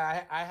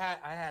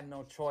I had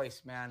no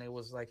choice, man. It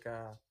was like,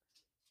 I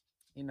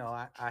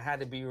had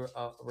to be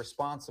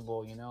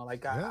responsible,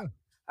 like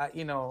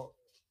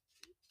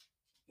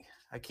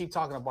I keep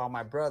talking about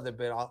my brother,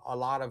 but a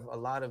lot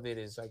of it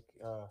is like,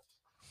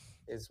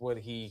 is what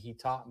he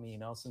taught me,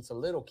 since a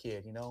little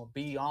kid,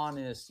 be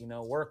honest,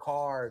 work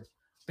hard,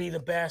 be the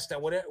best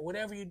at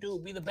whatever you do,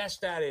 be the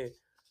best at it.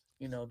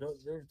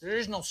 There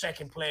is no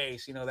second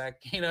place, that,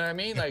 you know what I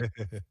mean? Like,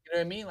 you know what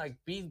I mean? Like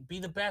be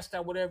the best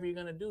at whatever you're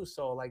going to do.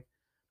 So like,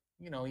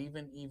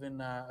 even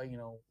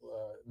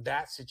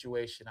that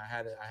situation, I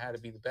had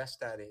to be the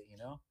best at it,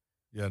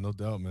 Yeah, no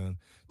doubt, man.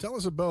 Tell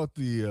us about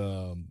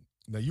the,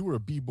 now you were a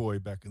B-boy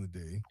back in the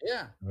day.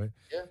 Yeah. Right.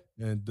 Yeah.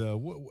 And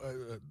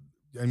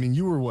I mean,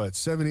 you were what,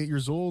 7, 8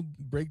 years old,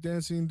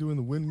 breakdancing, doing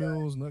the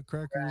windmills,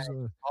 nutcrackers,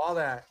 all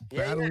that.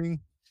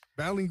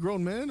 Battling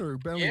grown men or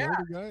battling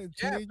older guys,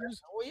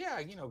 teenagers?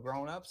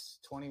 Grown-ups,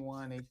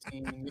 21,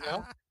 18,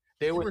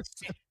 they would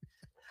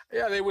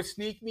they would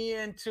sneak me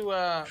into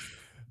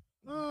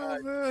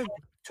man.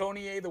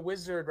 Tony A the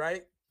Wizard,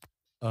 right?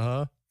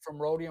 Uh-huh. From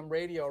Rhodium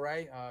Radio,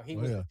 right? He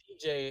was a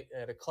DJ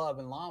at a club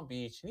in Long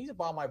Beach, and he's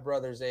about my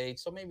brother's age,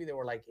 so maybe they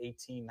were like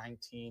 18,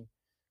 19.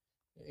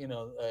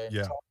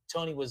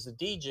 Tony was the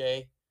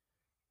DJ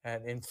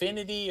at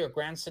Infinity or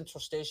Grand Central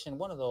Station,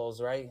 one of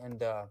those, right?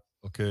 And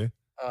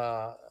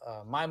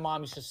my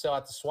mom used to sell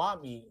at the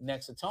swap meet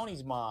next to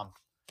Tony's mom.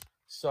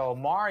 So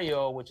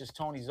Mario, which is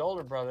Tony's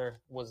older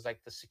brother, was like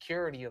the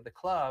security of the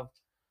club.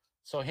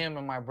 So him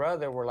and my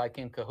brother were like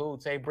in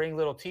cahoots. Hey, bring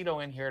little Tito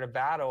in here to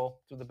battle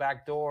through the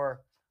back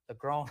door, the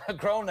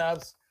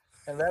grown-ups,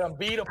 and let them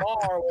beat them all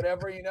or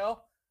whatever,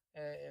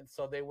 And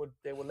so they would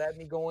let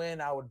me go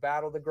in. I would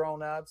battle the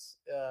grown-ups,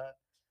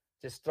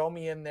 just throw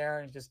me in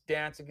there and just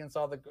dance against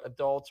all the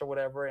adults or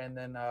whatever, and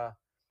then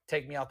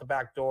take me out the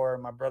back door.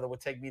 My brother would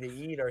take me to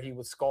eat, or he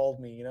would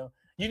scold me, You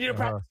need to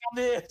practice on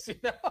this,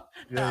 Yeah.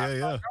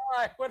 Like, all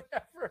right,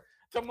 whatever.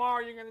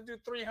 Tomorrow you're going to do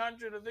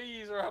 300 of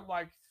these. Or I'm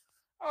like,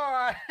 all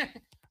right.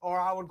 Or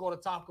I would go to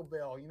Taco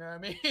Bell, you know what I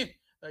mean?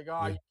 Like,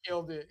 you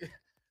killed it.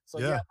 So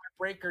my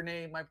breaker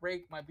name, my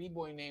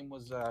B-boy name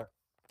was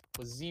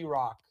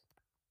Z-Rock.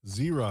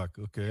 Z-Rock,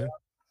 okay. Yeah.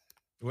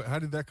 How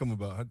did that come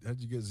about? How did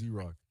you get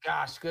Z-Rock?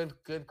 Gosh,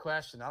 good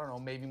question. I don't know.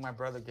 Maybe my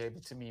brother gave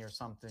it to me or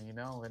something,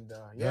 And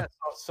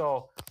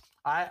so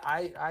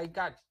I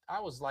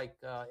was like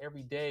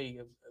every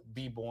day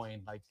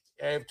B-boying, like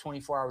every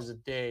 24 hours a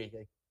day.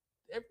 Like,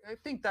 I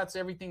think that's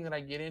everything that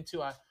I get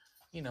into. I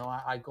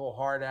go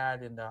hard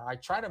at, and I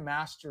try to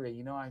master it.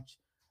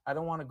 I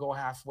don't want to go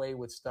halfway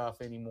with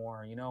stuff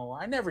anymore.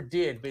 I never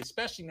did, but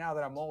especially now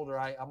that I'm older,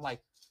 I'm like,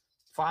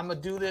 if I'm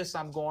gonna do this,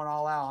 I'm going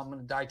all out. I'm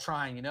gonna die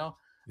trying. Yeah.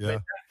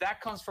 But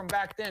that comes from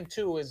back then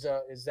too. Is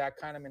that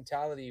kind of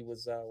mentality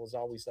was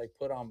always like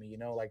put on me.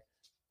 Like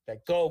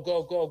go,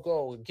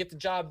 get the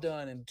job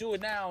done and do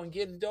it now and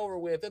get it over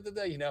with.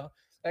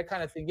 That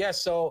kind of thing.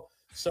 Yes. Yeah,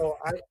 so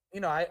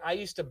I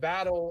used to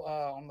battle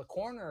on the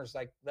corners,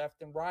 like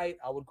left and right.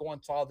 I would go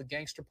into all the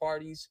gangster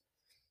parties.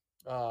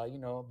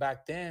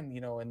 Back then,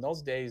 in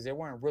those days, they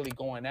weren't really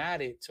going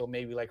at it till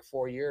maybe like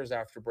 4 years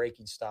after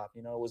breaking stopped.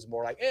 It was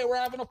more like, hey, we're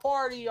having a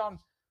party on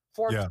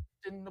 4th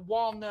and the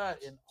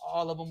Walnut, and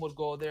all of them would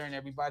go there and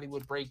everybody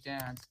would break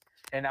dance.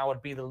 And I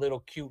would be the little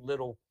cute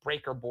little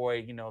breaker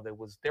boy,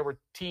 there were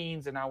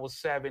teens and I was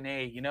 7,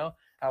 8,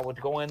 I would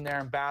go in there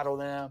and battle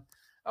them.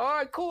 All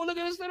right, cool. Look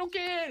at this little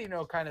kid,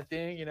 kind of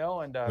thing,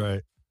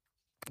 and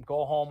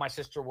go home. My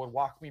sister would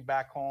walk me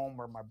back home,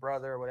 or my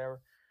brother or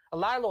whatever. A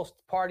lot of those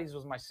parties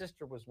was my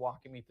sister was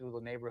walking me through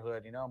the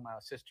neighborhood. My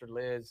sister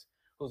Liz,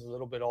 who's a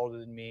little bit older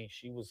than me,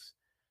 she was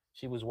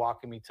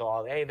walking me to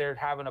all. Hey, they're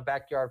having a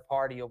backyard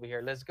party over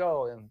here. Let's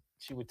go. And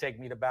she would take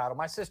me to battle.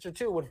 My sister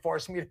too would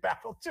force me to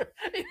battle too.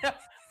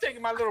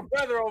 Taking my little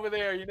brother over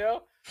there.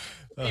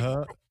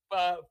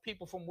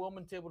 People from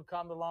Wilmington would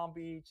come to Long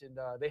Beach, and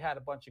they had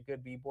a bunch of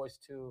good B-boys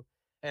too.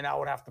 And I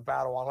would have to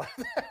battle all of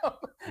them.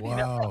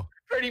 Wow.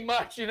 Pretty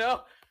much,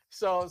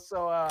 So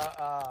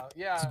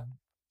yeah.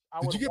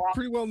 Did you get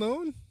pretty well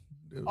known?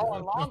 Oh,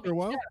 in Long Beach,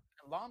 while? Yeah.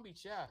 In Long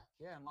Beach, yeah.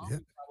 In Long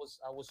Beach,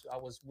 I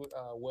was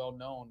well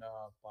known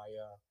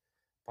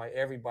by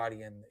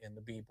everybody in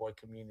the B-boy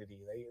community.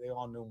 They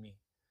all knew me.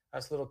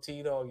 That's little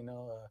Tito,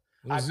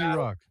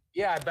 Z-Rock.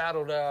 Yeah, I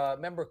battled.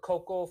 Remember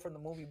Coco from the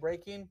movie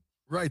Breaking?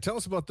 Right. Tell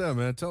us about that,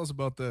 man. Tell us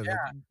about that. Yeah.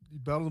 Like, you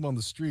battled him on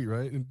the street,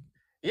 right? And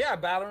Yeah, I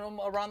battled him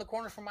around the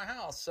corner from my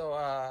house.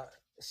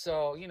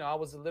 So you know, I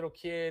was a little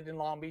kid in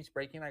Long Beach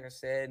Breaking, like I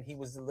said, and he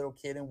was a little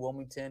kid in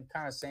Wilmington,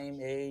 kind of same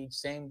age,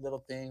 same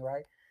little thing,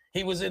 right?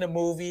 He was in a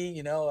movie,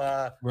 you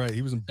know. Right.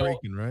 He was in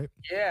Breaking, right?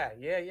 Yeah.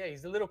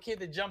 He's the little kid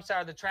that jumps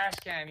out of the trash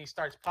can and he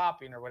starts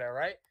popping or whatever,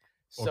 right?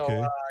 So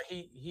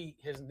Okay.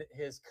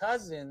 his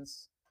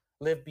cousins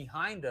lived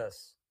behind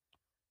us,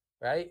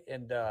 right?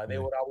 And they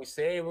would always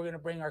say, "Hey, we're gonna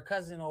bring our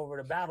cousin over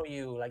to battle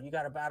you. Like, you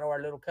got to battle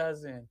our little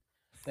cousin."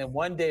 Then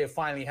one day it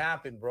finally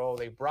happened, bro.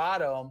 They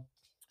brought him,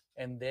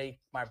 and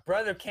my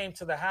brother came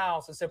to the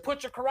house and said,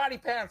 "Put your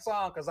karate pants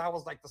on," because I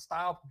was like the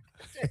style.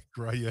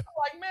 Right. Yeah. I'm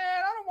like,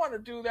 man, I don't want to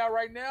do that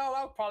right now.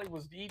 I probably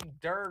was eating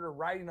dirt or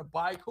riding a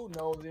bike. Who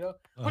knows? You know,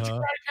 put your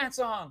karate pants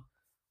on. I'm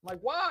like,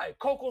 why?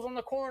 Coco's on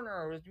the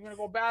corner. You're gonna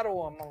go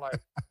battle him. I'm like,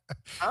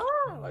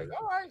 huh? Like,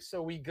 all right.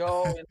 So we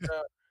go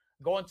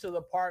into the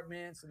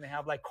apartments, and they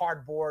have like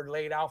cardboard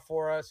laid out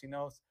for us. You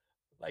know,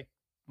 like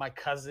my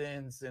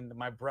cousins and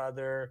my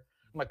brother.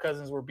 My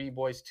cousins were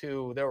b-boys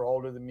too. They were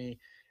older than me,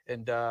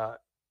 and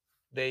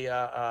they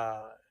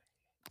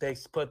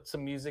put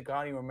some music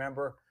on. You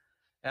remember?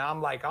 And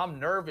I'm like, I'm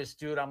nervous,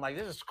 dude. I'm like,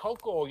 this is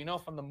Coco, you know,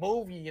 from the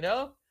movie, you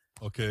know?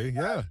 Okay.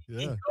 Yeah.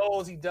 Yeah.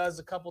 He does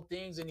a couple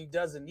things, and he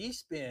does a knee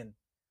spin.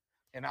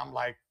 And I'm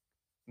like,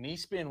 knee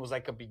spin was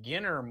like a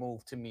beginner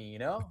move to me, you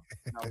know?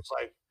 And I was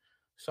like,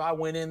 so I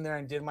went in there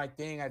and did my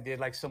thing. I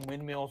did like some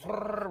windmills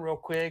real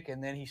quick,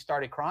 and then he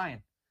started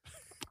crying.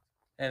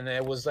 And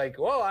it was like,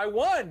 whoa, I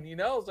won, you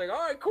know? It's like,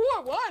 all right, cool,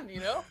 I won, you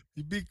know?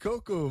 You beat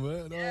Coco,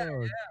 man. Yeah,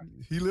 oh,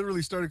 he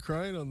literally started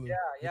crying on the.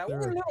 Yeah. We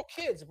were little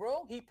kids,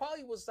 bro. He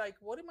probably was like,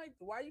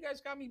 why you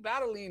guys got me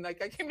battling?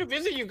 Like, I came to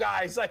visit you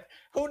guys. Like,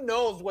 who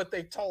knows what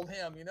they told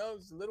him, you know?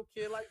 He's a little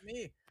kid like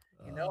me,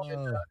 you know?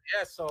 And,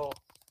 so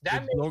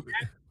that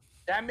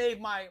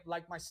made my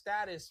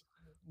status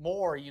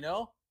more, you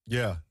know?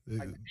 Yeah.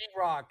 Like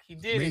Z-Rock, he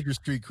did major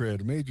street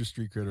cred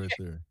right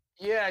there.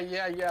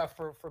 Yeah,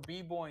 for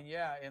b-boying,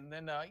 yeah. And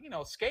then you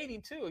know,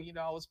 skating too, you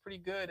know, I was pretty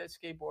good at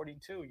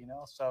skateboarding too, you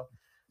know. So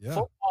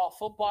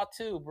football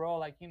too, bro.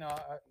 Like, you know,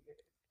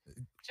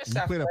 just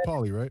you played at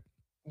Poly, right?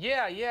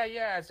 Yeah.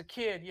 As a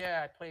kid,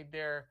 yeah, I played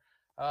there.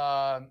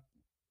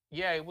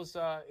 Yeah, it was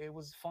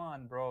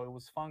fun, bro. It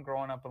was fun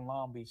growing up in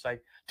Long Beach.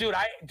 Like, dude,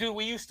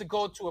 we used to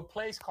go to a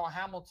place called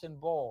Hamilton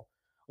Bowl.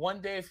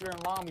 One day, if you're in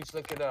Long Beach,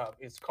 look it up.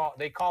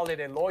 They call it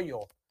El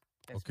Hoyo.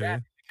 It's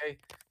bad. Okay,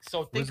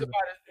 so think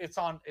about it. It's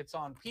on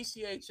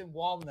PCH and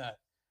Walnut.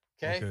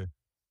 Okay.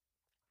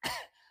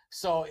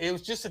 So it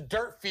was just a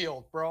dirt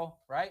field, bro,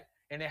 right?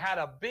 And it had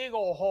a big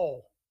old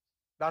hole.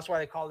 That's why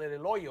they call it El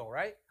Hoyo,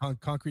 right?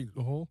 Concrete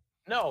hole?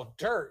 No,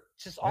 dirt.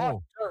 Just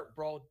all dirt,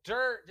 bro.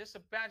 Dirt. Just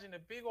imagine a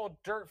big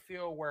old dirt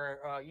field where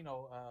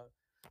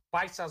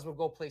Bite-Size would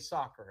go play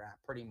soccer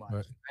at, pretty much.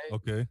 Right.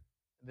 Okay.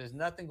 There's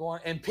nothing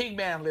going. And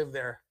Pigman lived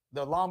there.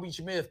 The Long Beach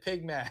Myth,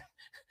 Pigman.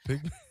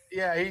 Pigman.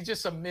 Yeah, he's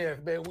just a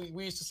myth, man.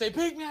 We used to say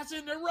Pigman's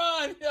in the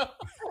run.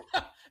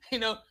 You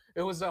know,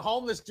 it was a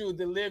homeless dude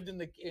that lived in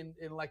the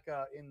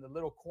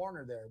little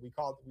corner there.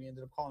 We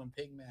ended up calling him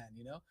Pigman.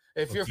 You know,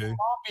 if you're from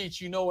Long Beach,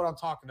 you know what I'm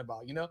talking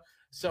about. You know,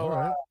 so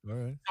all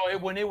right. So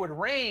when it would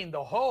rain,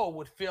 the hole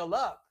would fill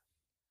up.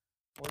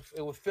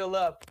 It would fill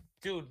up,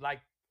 dude, like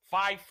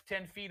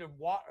 5-10 feet of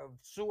water, of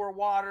sewer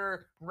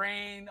water,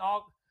 rain,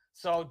 all.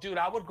 So, dude,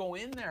 I would go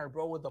in there,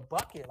 bro, with a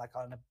bucket, like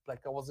I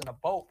was in a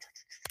boat,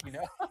 you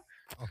know.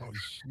 Oh,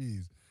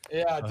 jeez.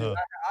 Yeah, dude,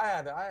 I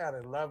had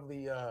a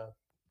lovely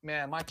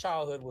man. My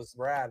childhood was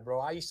rad,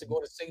 bro. I used to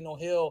go to Signal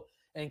Hill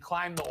and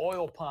climb the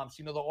oil pumps.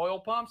 You know the oil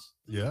pumps?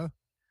 Yeah.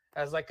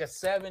 As like a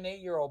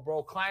 7-8-year-old,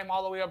 bro, climb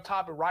all the way up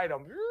top and ride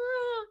them.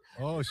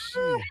 Oh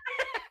shit.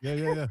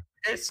 Yeah.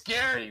 It's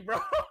scary,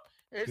 bro.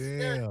 It's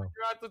scary. When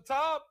you're at the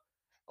top,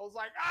 I was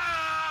like,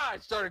 I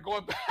started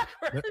going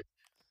backwards.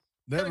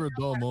 Never a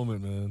dull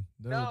moment, man.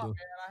 Man,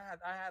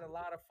 I had a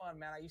lot of fun,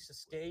 man. I used to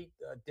skate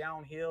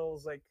down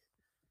hills, like,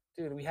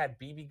 dude. We had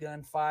BB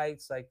gun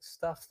fights, like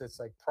stuff that's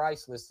like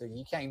priceless that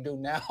you can't do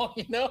now,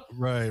 you know?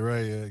 Right,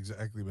 yeah,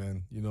 exactly,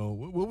 man. You know,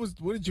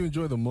 what did you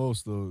enjoy the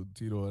most, though,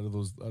 Tito? Out of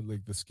those,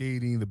 like the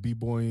skating, the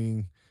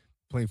b-boying,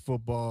 playing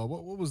football.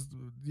 What was?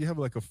 Do you have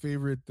like a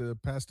favorite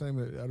pastime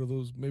out of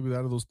those? Maybe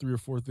out of those 3 or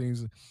 4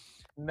 things.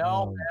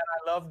 No, man,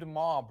 I loved them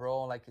all,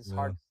 bro. Like it's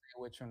hard to say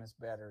which one is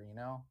better, you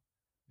know?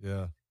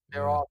 Yeah.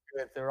 They're all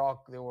good. They were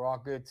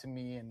all good to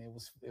me, and it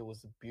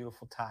was a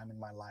beautiful time in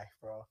my life,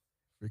 bro.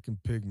 Freaking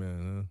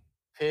Pigman, huh?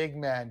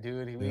 Pigman,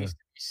 dude. We used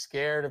to be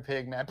scared of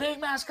Pigman.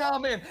 Pigman's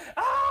coming!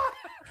 Ah!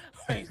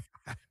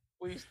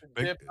 we used to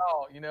dip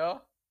out, you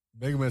know.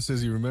 Mega Man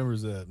says he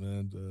remembers that,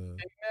 man.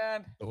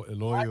 Pigman.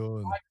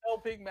 Eloyo.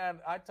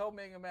 I told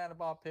Mega Man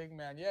about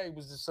Pigman. Yeah, he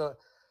was just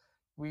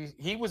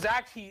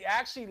he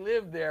actually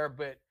lived there,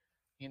 but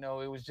you know,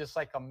 it was just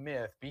like a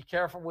myth. Be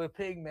careful with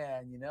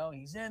Pigman, you know.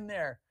 He's in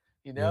there.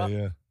 You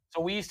know,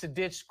 So we used to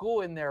ditch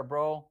school in there,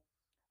 bro.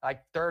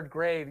 Like 3rd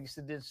grade, we used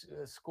to ditch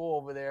school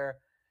over there,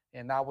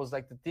 And that was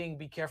like the thing,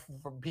 be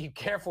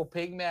careful,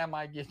 pig man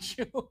might get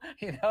you,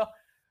 you know?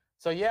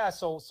 So yeah,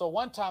 so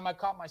one time I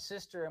caught my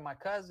sister and my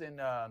cousin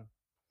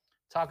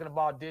talking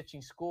about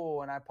ditching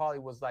school, and I probably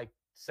was like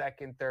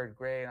second, third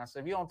grade. And I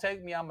said, if you don't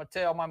take me, I'm gonna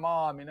tell my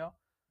mom, you know?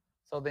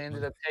 So they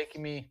ended up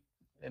taking me,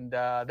 and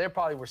they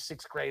probably were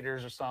sixth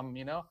graders or something,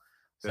 you know,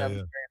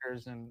 seventh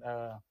graders, and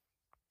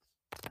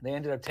they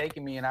ended up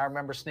taking me, and I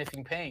remember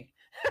sniffing paint.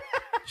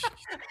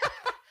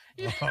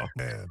 Oh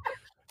man.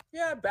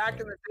 Yeah, back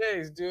in the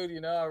days, dude.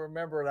 You know, I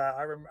remember that.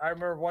 I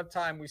remember one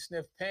time we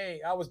sniffed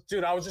paint. I was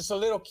just a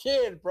little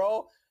kid,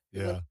 bro.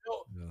 Yeah.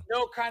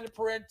 No kind of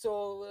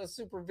parental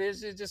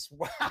supervision, just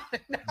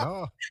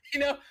No. you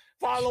know,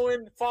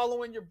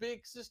 following your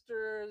big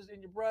sisters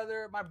and your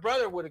brother. My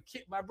brother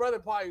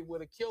probably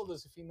would have killed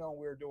us if he known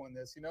we were doing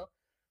this, you know.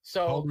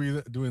 So how old were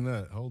you doing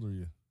that? How old were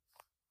you?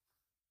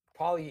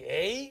 Probably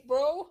 8,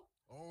 bro.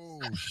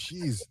 Oh,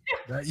 jeez.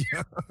 That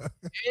young.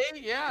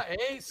 8, yeah,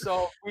 8.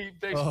 So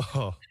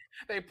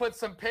they put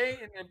some paint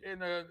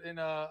in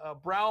a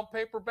brown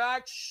paper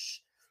bag.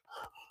 Shh.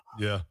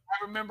 Yeah.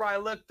 I remember I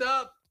looked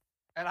up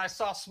and I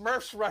saw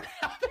Smurfs run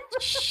out on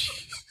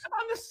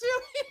the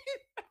ceiling.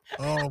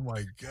 Oh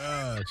my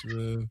gosh,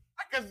 man.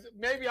 Because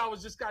maybe I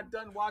was just got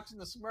done watching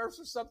the Smurfs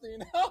or something, you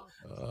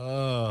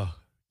know?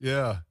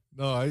 Yeah.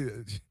 No,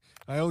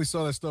 I only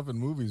saw that stuff in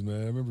movies,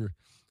 man. I remember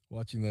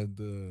watching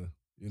that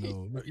you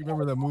know, you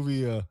remember that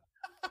movie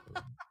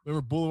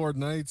remember Boulevard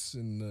Nights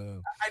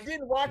and I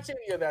didn't watch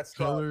any of that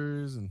stuff.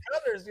 Colors,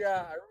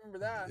 yeah, I remember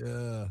that.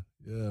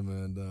 Yeah,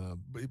 man.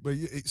 But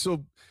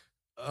so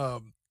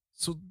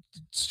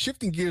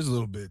shifting gears a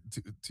little bit,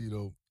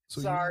 Tito. So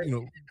sorry.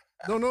 You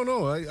know,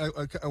 no.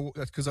 I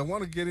because I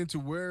want to get into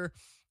where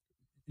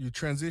you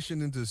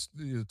transition into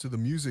to the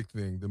music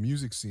thing, the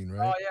music scene,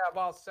 right? Oh yeah,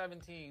 about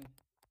 17.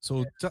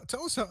 So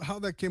tell us how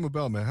that came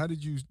about, man. How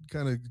did you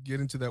kind of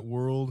get into that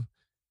world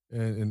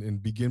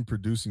and begin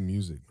producing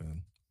music,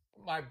 man?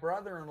 My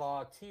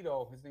brother-in-law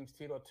Tito, his name's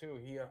Tito too.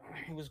 He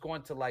was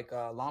going to like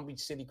Long Beach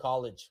City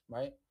College,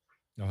 right?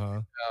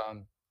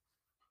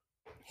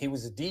 He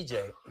was a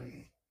DJ.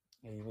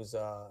 He was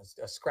a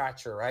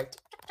scratcher, right?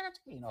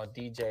 You know, a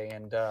DJ,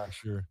 and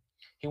sure.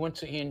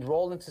 He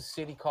enrolled into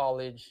City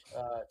College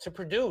to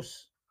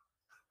produce,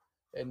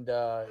 and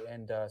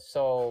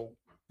so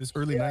this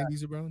early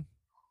 90s around.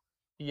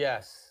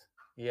 Yes.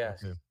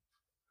 Okay.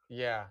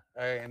 Yeah,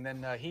 and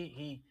then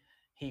he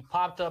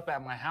popped up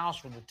at my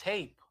house with a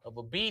tape of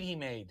a beat he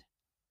made,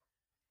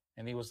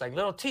 and he was like,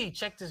 "Little T,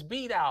 check this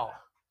beat out.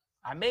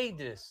 I made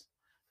this."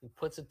 He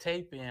puts a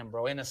tape in,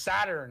 bro, in a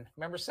Saturn.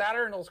 Remember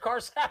Saturn? Those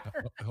cars,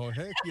 Saturn. Oh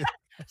heck yeah!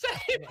 So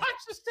he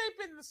puts this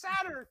tape in the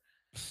Saturn,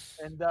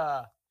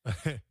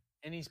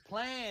 and he's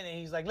playing, and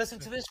he's like, "Listen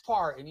to this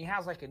part," and he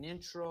has like an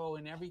intro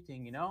and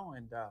everything, you know,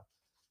 and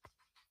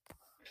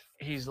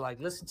he's like,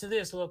 "Listen to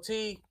this, Little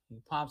T." He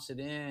pops it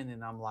in,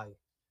 and I'm like,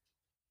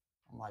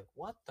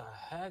 "What the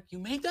heck? You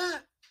made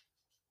that?"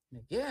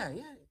 Like, yeah.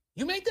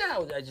 You made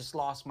that? I just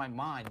lost my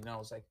mind, you know. I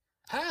was like,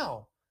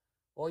 "How?"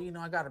 Well, you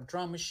know, I got a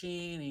drum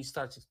machine. And he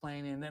starts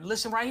explaining, and then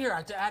listen right here.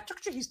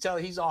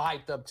 He's all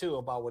hyped up too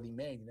about what he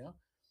made, you know.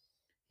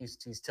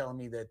 He's telling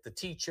me that the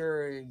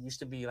teacher used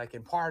to be like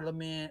in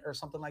Parliament or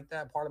something like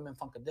that, Parliament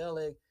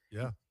Funkadelic.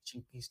 Yeah.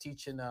 He's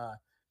teaching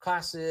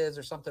classes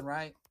or something,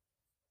 right?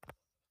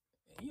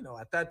 You know,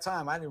 at that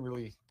time, I didn't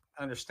really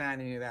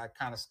understand any of that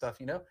kind of stuff,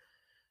 you know.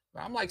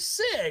 But I'm like,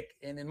 sick.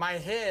 And in my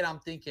head, I'm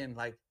thinking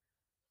like,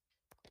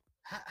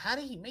 how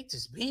did he make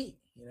this beat?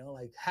 You know,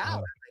 like how?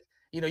 Like,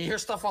 you know, you hear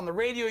stuff on the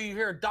radio, you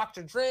hear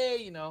Dr. Dre,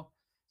 you know,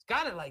 it's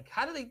got to like,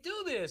 how do they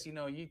do this? You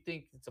know, you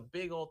think it's a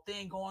big old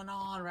thing going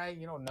on, right?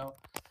 You don't know.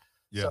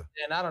 Yeah. So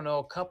then, I don't know,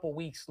 a couple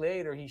weeks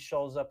later, he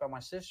shows up at my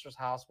sister's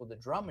house with a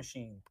drum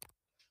machine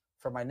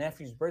for my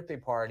nephew's birthday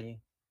party.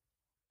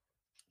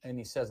 And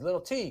he says, "Little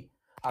T,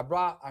 I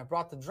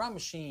brought the drum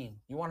machine.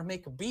 You want to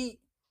make a beat?"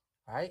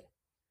 Right?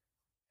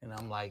 And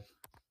I'm like,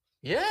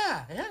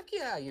 "Yeah, heck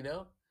yeah," you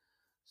know.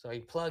 So he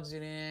plugs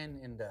it in,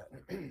 and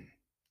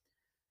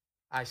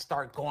I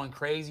start going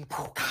crazy.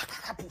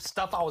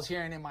 Stuff I was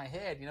hearing in my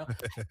head, you know,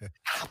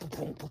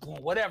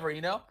 whatever,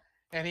 you know.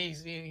 And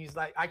he's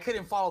like, I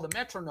couldn't follow the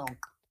metronome.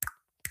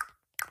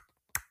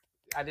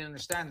 I didn't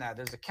understand that.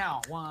 There's a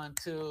count: 1,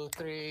 2,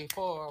 3,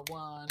 4.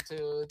 1,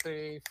 2,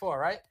 3, 4.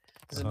 Right?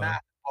 There's a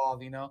math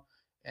involved, you know.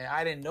 And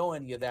I didn't know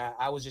any of that.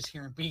 I was just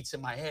hearing beats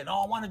in my head.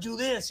 Oh, I want to do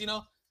this, you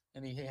know.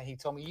 And he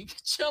told me, "You can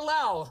chill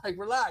out, like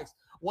relax,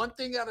 one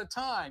thing at a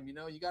time. You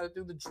know, you got to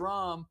do the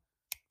drum,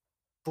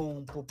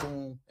 boom, boom,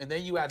 boom, and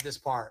then you add this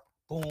part,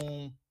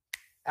 boom.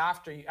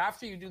 After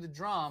you do the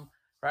drum,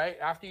 right?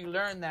 After you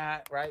learn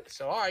that, right?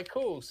 So all right,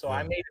 cool. So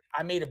I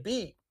made a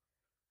beat.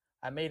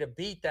 I made a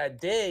beat that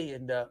day,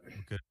 and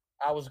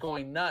I was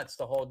going nuts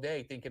the whole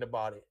day thinking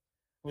about it.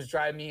 It was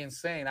driving me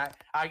insane.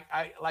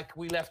 I like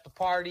we left the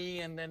party,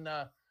 and then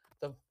the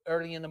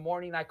early in the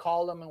morning I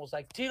called him and was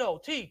like, "Tito,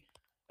 T,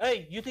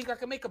 hey, you think I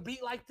can make a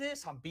beat like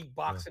this?" I'm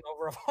beatboxing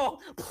over a phone.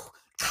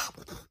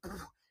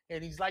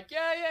 And he's like,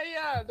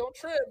 yeah, don't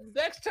trip.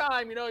 Next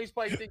time, he's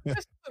probably thinking,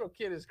 this little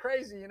kid is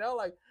crazy,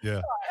 like,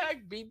 Yeah.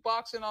 heck,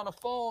 beatboxing on the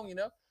phone,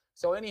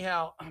 So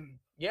anyhow,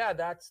 yeah,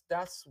 that's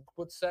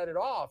what set it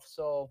off.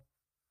 So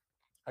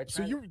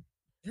So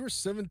you were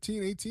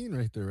 17, 18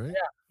 right there, right?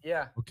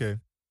 Yeah. Okay.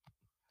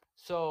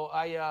 So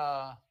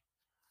I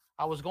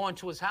was going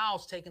to his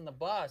house, taking the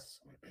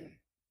bus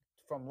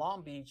from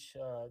Long Beach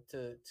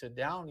to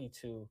Downey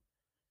to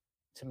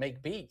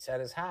make beats at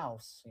his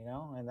house,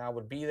 and I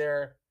would be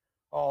there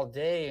all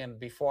day. And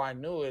before I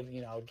knew it,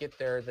 I would get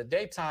there the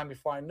daytime.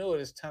 Before I knew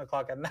it, it's 10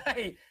 o'clock at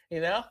night,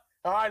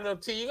 All right, little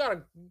T,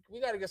 we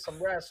gotta get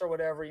some rest or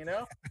whatever, like,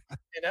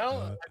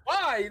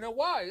 why?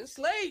 Why? It's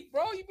late,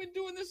 bro. You've been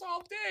doing this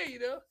all day,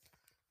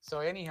 So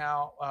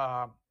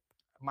anyhow,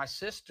 my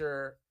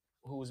sister,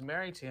 who was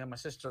married to him, my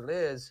sister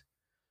Liz,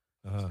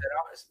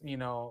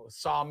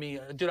 saw me.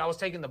 Dude, I was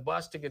taking the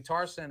bus to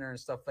Guitar Center and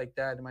stuff like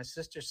that. And my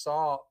sister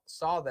saw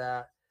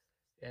that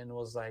and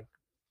was like,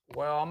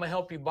 well, I'm gonna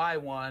help you buy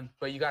one,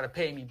 but you got to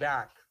pay me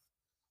back,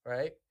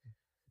 right?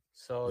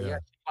 So she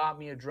bought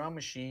me a drum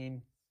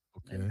machine,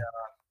 and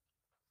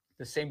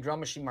the same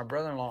drum machine my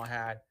brother-in-law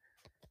had.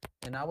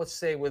 And I would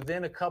say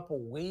within a couple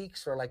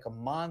weeks or like a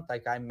month,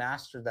 like I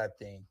mastered that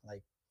thing,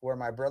 like where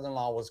my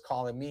brother-in-law was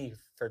calling me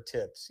for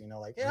tips,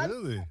 like,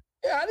 really?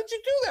 How did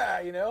you do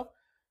that?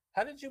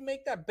 How did you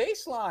make that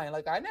bass line?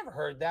 Like, I never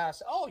heard that.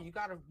 So, oh, you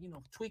got to,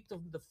 tweak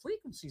the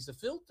frequencies, the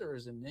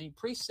filters, and then you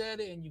preset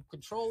it and you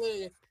control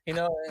it, and,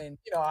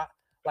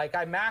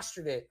 I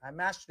mastered it. I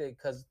mastered it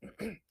because,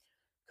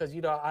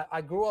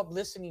 I grew up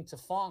listening to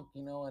funk,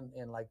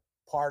 and like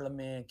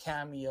Parliament,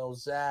 Cameo,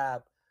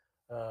 Zap,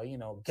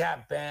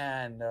 Gap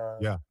Band,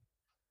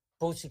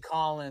 Bootsy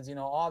Collins,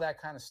 all that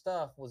kind of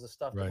stuff was the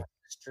stuff that my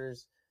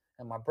sisters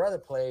and my brother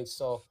played.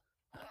 So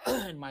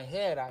in my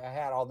head, I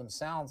had all them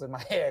sounds in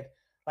my head.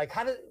 Like,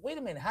 wait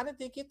a minute, how did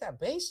they get that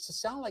bass to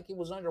sound like it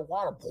was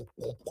underwater?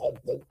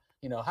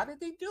 How did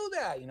they do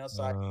that?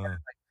 So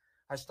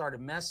I started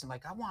messing,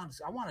 like, I want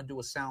to do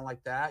a sound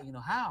like that,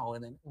 how?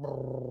 And then,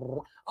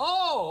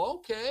 oh,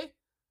 okay.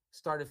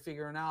 Started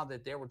figuring out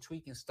that they were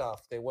tweaking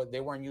stuff. They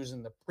weren't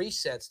using the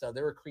preset stuff.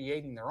 They were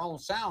creating their own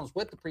sounds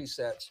with the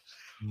presets.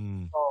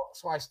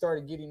 So I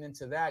started getting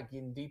into that,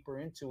 getting deeper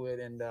into it.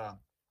 And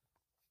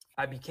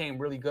I became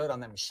really good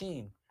on that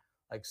machine,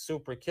 like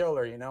super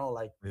killer,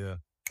 like,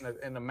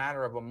 in a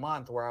matter of a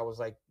month, where I was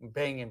like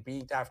banging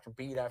beat after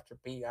beat after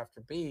beat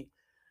after beat,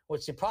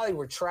 which they probably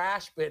were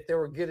trash, but they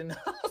were good enough,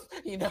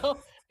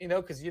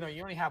 because you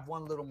only have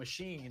one little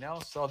machine,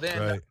 So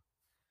then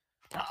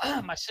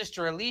my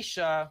sister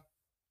Alicia,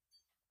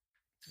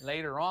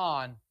 later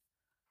on,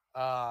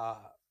 I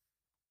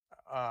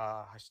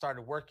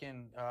started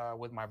working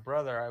with my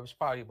brother. I was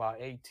probably about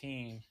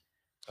 18.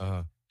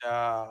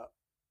 Because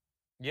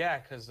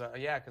I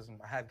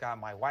had got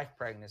my wife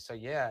pregnant. So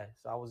I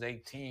was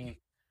 18.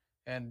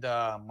 And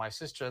my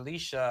sister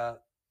Alicia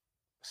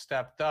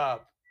stepped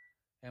up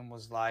and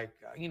was like,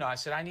 I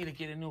said, I need to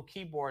get a new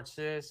keyboard,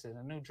 sis, and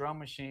a new drum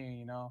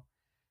machine,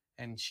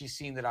 And she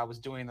seen that I was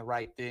doing the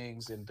right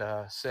things and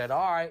said,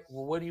 all right,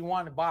 well, what do you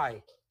want to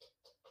buy?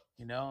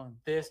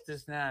 This, and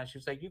that. She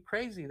was like, you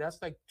crazy.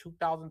 That's like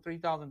 $2,000,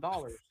 $3,000.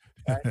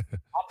 Right?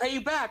 I'll pay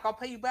you back. I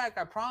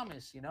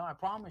promise, I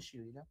promise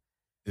you,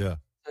 Yeah.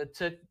 It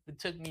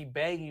took me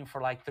begging for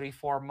like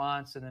 3-4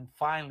 months, and then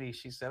finally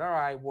she said, "All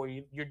right, well,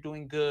 you're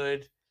doing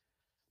good."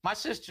 My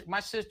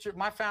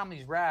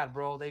family's rad,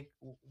 bro.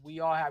 We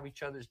all have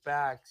each other's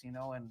backs,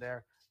 and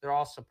they're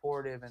all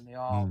supportive, and they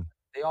all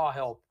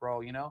help,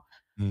 bro.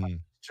 My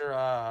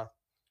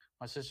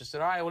sister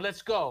said, "All right, well,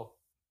 let's go."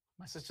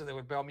 My sister, they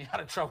would bail me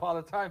out of trouble all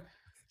the time.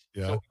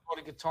 Yeah. So we go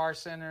to Guitar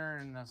Center,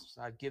 and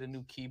I'd get a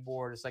new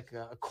keyboard. It's like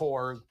a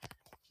Korg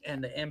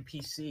and the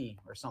MPC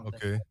or something.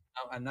 Okay.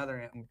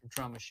 Another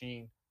drum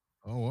machine.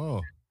 Oh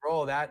wow,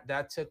 bro!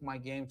 That took my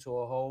game to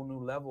a whole new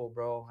level,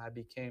 bro. I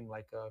became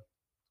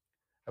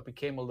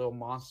a little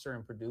monster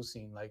in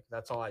producing. Like,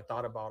 that's all I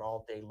thought about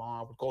all day long.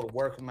 I would go to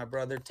work with my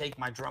brother, take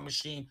my drum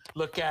machine,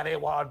 look at it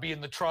while I'd be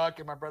in the truck,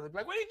 and my brother would be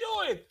like, "What are you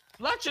doing?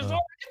 Lunch is over.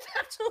 Get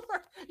that to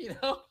her."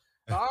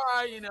 All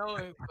right,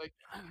 like,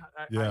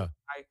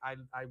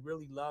 I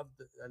really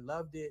loved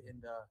it,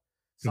 and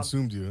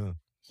consumed you, huh?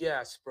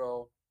 Yes,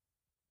 bro.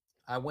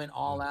 I went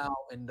all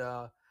out, and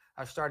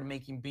I started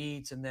making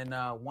beats, and then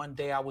one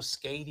day I was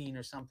skating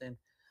or something,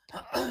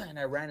 and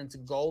I ran into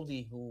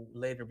Goldie, who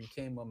later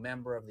became a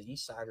member of the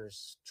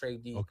Eastsiders, Trey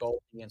D,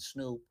 Goldie, and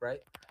Snoop, right?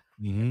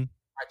 Mm-hmm.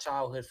 My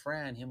childhood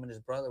friend, him and his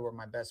brother were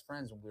my best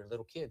friends when we were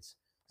little kids.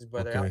 His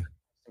brother, Albert, rest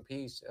in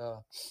peace.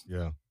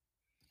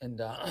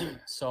 And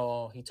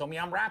so he told me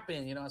I'm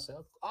rapping, I said,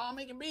 "Oh, I'm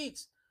making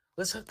beats.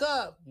 Let's hook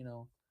up,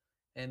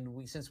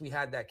 And since we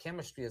had that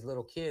chemistry as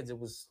little kids, it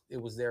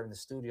was there in the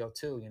studio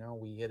too.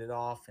 We hit it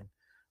off, and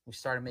we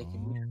started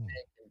making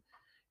music.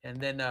 And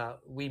then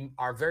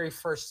our very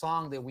first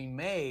song that we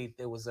made,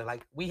 it was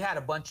like, we had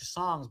a bunch of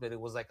songs, but it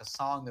was like a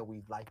song that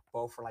we like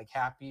both were like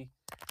happy.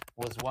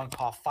 Was one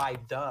called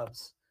 5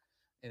 Dubs,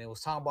 and it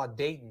was talking about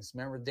Dayton's.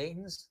 Remember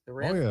Dayton's? The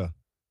rim? Oh yeah,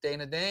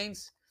 Dana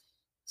Danes.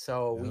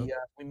 So Yep.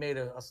 we made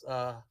a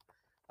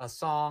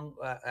song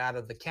out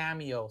of the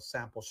Cameo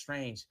sample,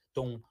 Strange.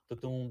 Doom, da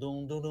doom,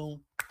 doom, doom,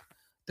 doom,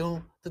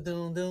 doom, da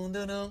doom, doom,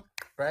 doom, doom.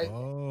 Right?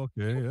 Oh,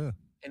 okay, yeah.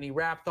 And he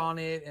rapped on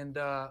it, and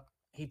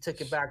he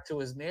took it back to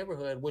his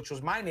neighborhood, which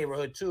was my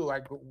neighborhood too.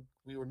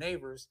 We were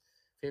neighbors,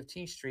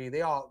 15th Street.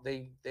 They all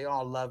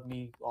loved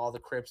me. All the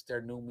Crips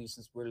there knew me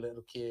since we were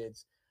little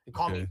kids. They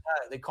call me Okay.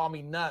 Nut. They call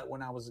me Nut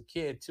when I was a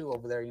kid too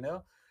over there.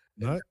 And,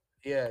 Nut?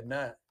 yeah,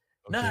 Nut.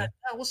 Okay. Nut,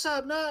 what's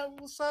up, Nut?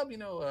 What's up?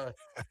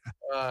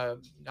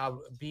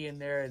 I'll be in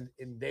there,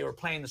 and they were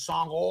playing the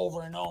song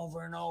over and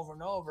over and over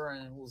and over,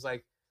 and it was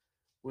like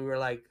we were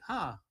like,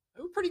 huh,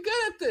 we're pretty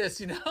good at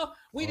this,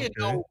 We didn't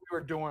know Okay. what we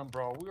were doing,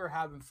 bro. We were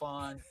having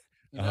fun,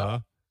 Uh-huh.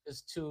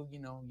 just two,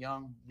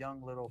 young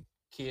little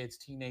kids,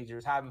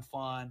 teenagers having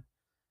fun.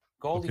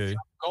 Goldie's Okay.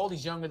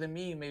 Goldie's younger than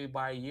me, maybe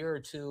by a year or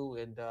two,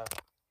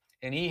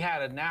 and he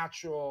had a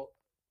natural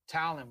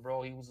talent,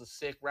 bro. He was a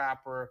sick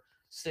rapper,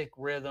 sick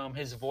rhythm.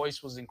 His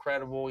voice was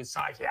incredible. It's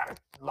like he had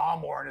a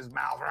lawnmower in his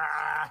mouth,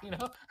 it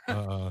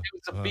Uh-uh.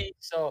 was a Uh-huh. beat.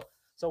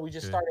 So we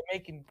just Okay. started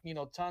making,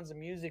 tons of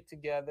music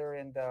together,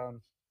 and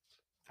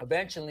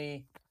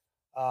eventually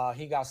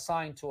he got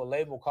signed to a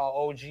label called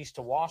OGs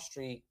to Wall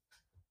Street,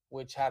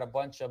 which had a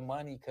bunch of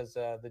money because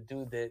the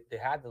dude that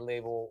had the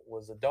label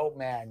was a dope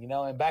man,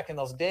 And back in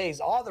those days,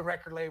 all the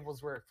record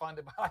labels were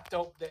funded by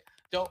dope man,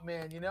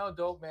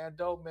 dope man,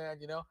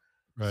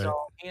 Right. So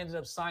he ended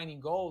up signing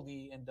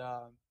Goldie, and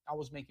I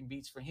was making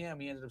beats for him.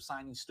 He ended up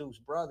signing Snoop's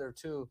brother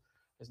too.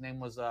 His name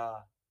was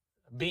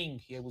Bing.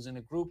 He was in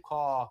a group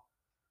called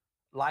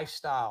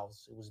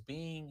Lifestyles. It was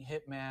Bing,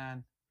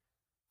 Hitman,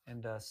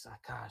 and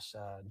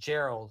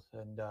Gerald,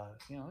 and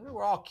they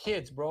were all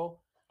kids, bro.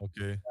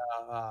 Okay.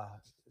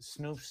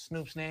 Snoop's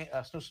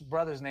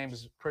brother's name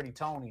is Pretty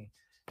Tony,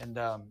 and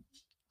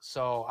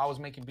so I was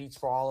making beats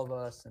for all of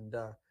us, and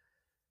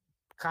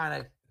kind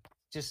of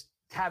just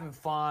having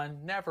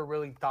fun. Never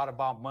really thought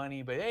about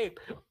money, but hey,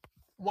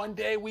 one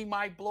day we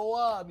might blow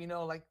up,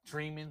 like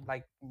dreaming,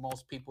 like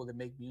most people that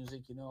make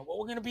music, well,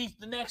 we're gonna be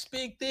the next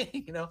big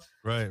thing,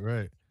 Right,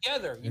 right.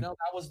 together. That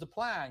was the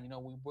plan.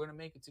 We were gonna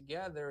make it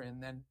together,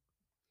 and then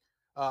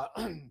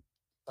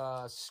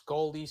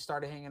Goldie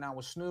started hanging out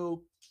with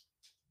Snoop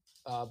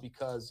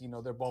because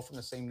they're both in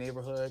the same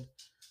neighborhood,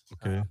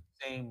 Okay.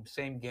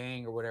 same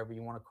gang or whatever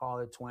you want to call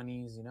it,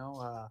 20s,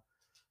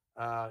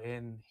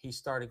 and he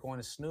started going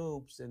to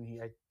Snoop's, and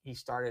he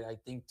started, I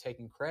think,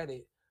 taking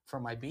credit for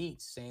my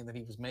beats, saying that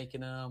he was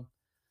making them,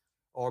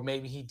 or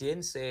maybe he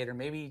didn't say it, or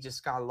maybe he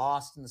just got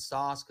lost in the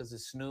sauce because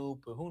it's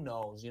Snoop, or who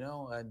knows,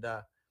 and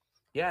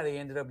yeah, they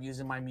ended up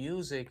using my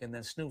music, and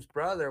then Snoop's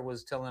brother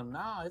was telling him,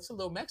 "Nah, it's a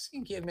little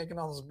Mexican kid making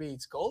all those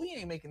beats. Goldie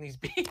ain't making these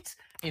beats,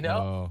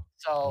 Oh,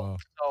 So, wow.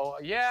 so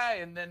yeah,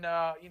 and then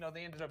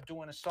they ended up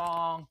doing a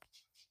song.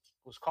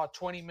 It was called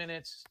 20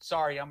 Minutes.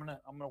 Sorry, I'm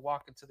gonna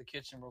walk into the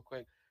kitchen real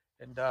quick,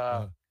 and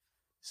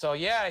so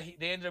yeah,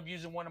 they ended up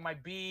using one of my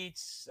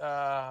beats.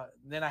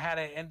 Then I had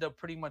to end up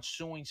pretty much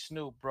suing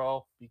Snoop,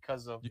 bro,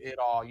 because of it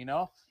all,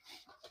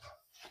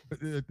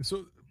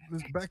 So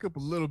let's back up a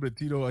little bit,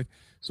 Tito. Like,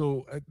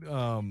 so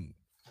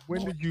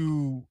when did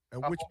you?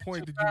 At which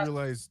point did you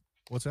realize?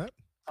 What's that?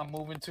 I'm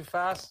moving too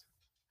fast.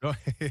 No,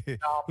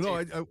 no.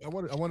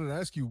 I wanted to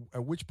ask you.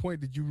 At which point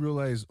did you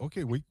realize?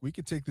 Okay, we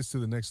could take this to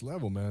the next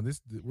level, man.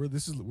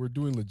 We're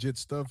doing legit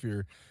stuff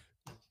here.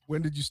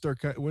 When did you start?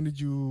 When did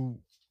you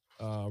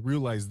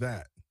realize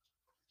that?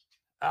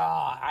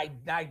 I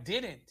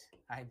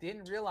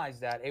didn't realize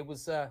that. It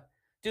was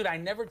dude, I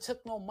never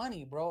took no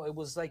money, bro. It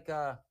was like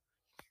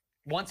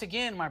once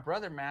again, my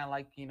brother, man,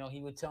 like, he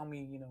would tell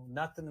me,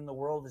 nothing in the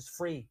world is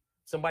free.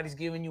 Somebody's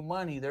giving you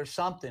money. There's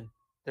something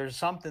they're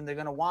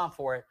going to want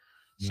for it.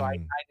 So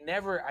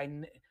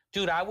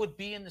dude, I would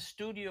be in the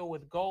studio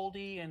with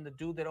Goldie and the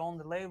dude that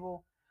owned the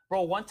label.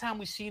 Bro, one time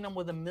we seen him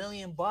with $1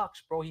 million,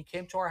 bro. He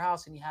came to our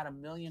house and he had $1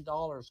 million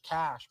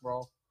cash,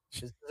 bro.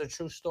 This is a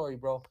true story,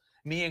 bro.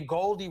 Me and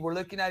Goldie were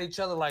looking at each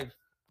other like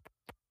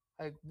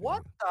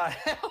what the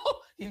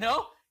hell?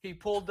 He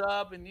pulled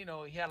up and, he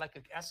had like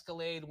an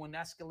Escalade when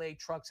Escalade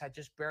trucks had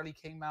just barely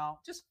came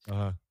out. Just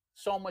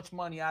so much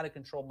money, out of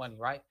control money,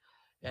 right?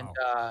 And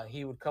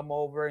he would come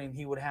over and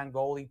he would hand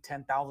Goldie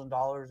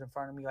 $10,000 in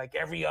front of me like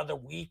every other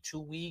week, 2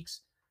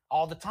 weeks,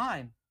 all the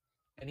time.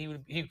 And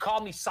he'd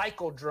call me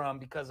Psycho Drum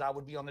because I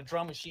would be on the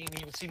drum machine. And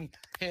he would see me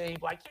and he'd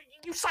be like,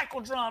 you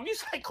Psycho Drum, you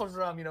Psycho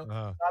Drum, I don't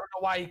know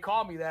why he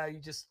called me that.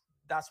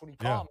 That's what he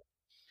called me.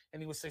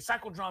 And he would say,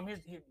 Psycho Drum, here,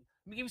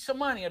 let me give you some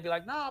money. I'd be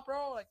like, nah,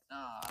 bro, like,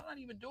 nah, I'm not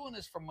even doing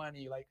this for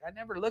money. Like, I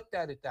never looked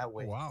at it that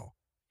way. Oh, wow.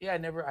 Yeah,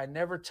 I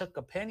never took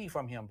a penny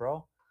from him,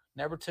 bro.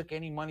 Never took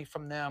any money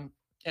from them.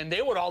 And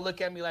they would all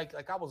look at me like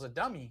I was a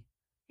dummy,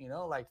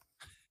 like,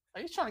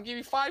 are you trying to give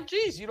me 5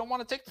 G's? You don't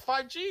want to take the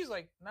 5 G's?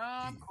 Like,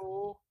 nah, I'm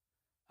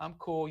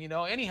cool.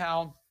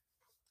 Anyhow,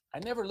 I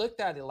never looked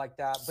at it like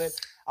that, but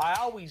I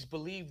always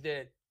believed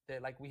that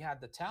like we had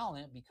the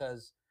talent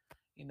because,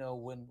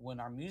 when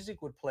our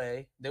music would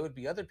play, there would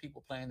be other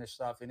people playing their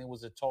stuff and it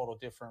was a total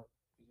different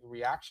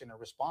reaction or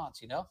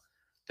response,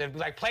 they'd be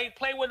like, play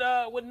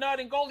what Nut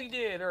and Goldie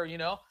did, or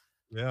Yeah.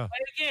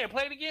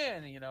 play it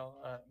again.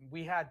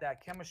 We had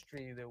that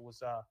chemistry that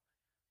was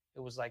it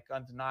was like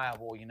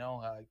undeniable.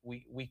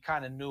 We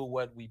kind of knew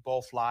what we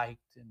both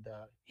liked, and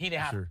he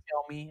didn't have to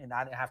tell me, and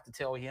I didn't have to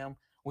tell him.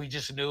 We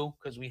just knew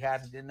because we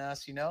had it in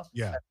us. Yeah,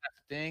 that's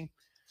the thing.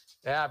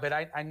 Yeah, but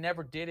I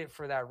never did it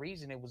for that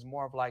reason. It was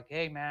more of like,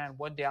 hey man,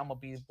 one day I'm gonna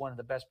be one of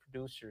the best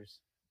producers.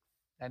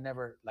 I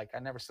never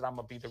said I'm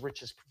gonna be the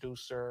richest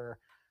producer.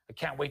 I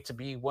can't wait to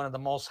be one of the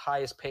most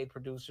highest paid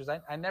producers.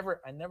 I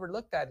never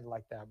looked at it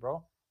like that,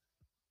 bro.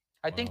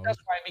 I think that's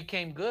why I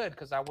became good,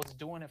 because I was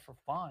doing it for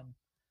fun.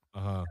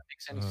 If that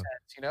makes any sense,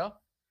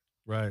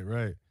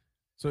 Right.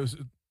 So,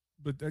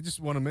 but I just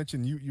want to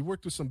mention you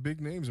worked with some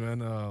big names, man.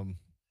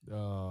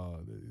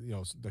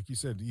 Like you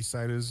said, East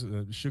Siders,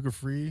 Sugar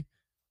Free.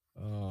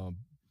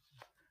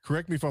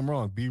 Correct me if I'm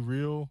wrong. Be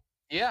Real.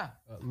 Yeah.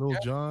 Lil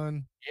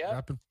Jon.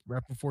 Yeah.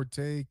 Rapping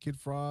Forte, Kid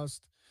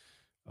Frost,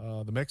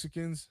 the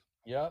Mexicans.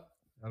 Yep.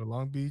 Out of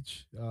Long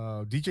Beach.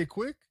 DJ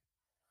Quick.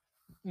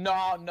 No,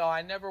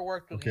 I never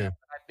worked with him.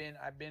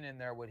 I've been in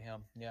there with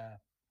him. Yeah.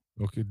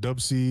 Okay,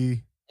 Dub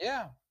C.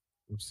 Yeah.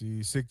 Dub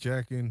C, Sick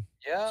Jackin.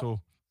 Yeah.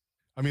 So,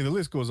 I mean, the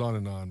list goes on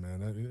and on,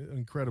 man.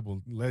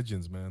 Incredible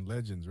legends, man.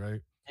 Legends,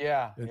 right?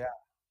 Yeah.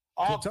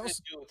 All tell good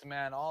us, dudes,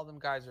 man. All them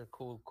guys are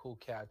cool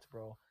cats,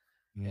 bro.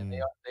 And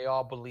Mm. they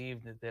all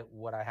believed that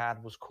what I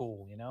had was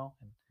cool, And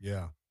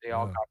Yeah. they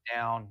all got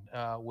down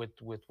with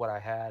what I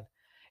had.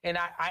 And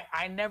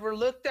I never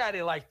looked at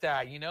it like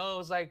that, It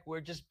was like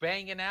we're just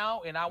banging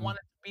out, and I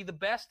wanted to be the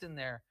best in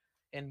there.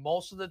 And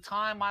most of the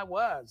time I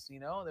was,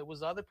 there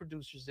was other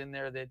producers in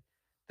there that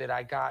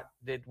I got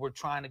that were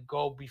trying to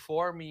go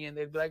before me, and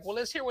they'd be like, well,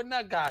 let's hear what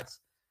Nut got.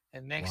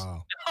 And next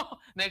I'm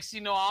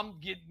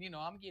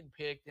getting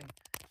picked. And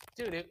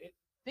dude,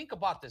 think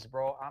about this,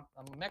 bro.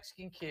 I'm a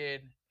Mexican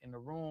kid in the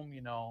room,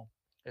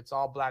 it's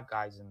all black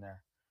guys in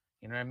there.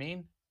 You know what I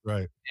mean?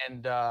 Right.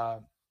 And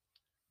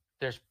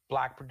there's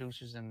black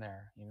producers in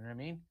there. You know what I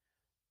mean?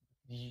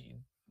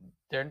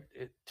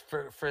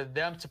 For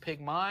them to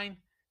pick mine,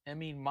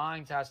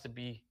 mine has to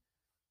be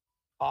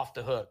off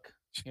the hook.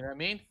 You know what I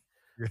mean?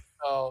 Yeah.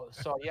 So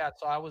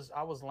I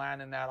was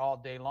landing that all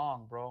day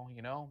long, bro.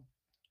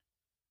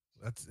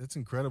 That's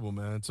incredible,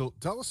 man. So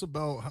tell us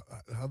about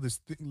how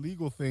this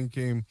legal thing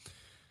came.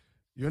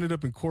 You ended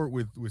up in court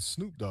with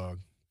Snoop Dogg,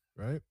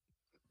 right?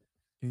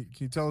 Can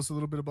you tell us a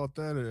little bit about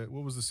that?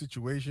 What was the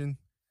situation?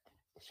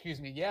 Excuse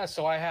me. Yeah.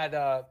 So I had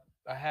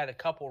a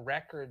couple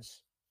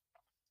records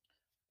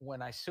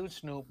when I sued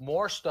Snoop.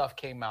 More stuff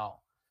came out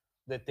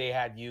that they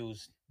had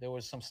used. There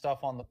was some stuff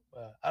on the.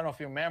 I don't know if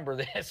you remember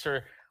this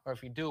or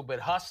if you do, but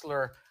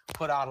Hustler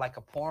put out like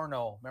a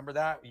porno. Remember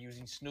that,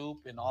 using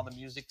Snoop and all the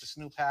music that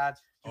Snoop had.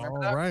 You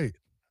remember that? Right.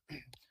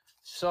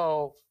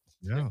 So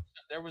yeah,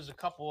 there was a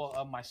couple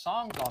of my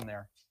songs on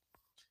there,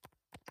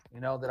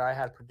 that I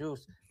had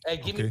produced. Hey,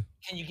 can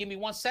you give me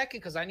 1 second?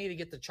 Because I need to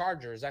get the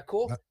charger. Is that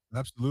cool?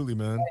 Absolutely,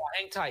 man. Oh,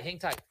 hang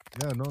tight.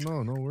 Yeah,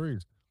 no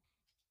worries.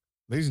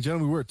 Ladies and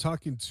gentlemen, we're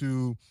talking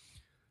to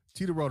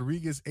Tito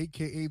Rodriguez,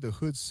 aka the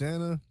Hood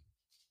Santa,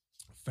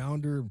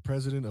 founder and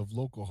president of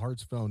Local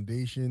Hearts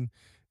Foundation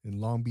in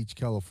Long Beach,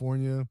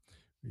 California.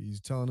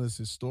 He's telling us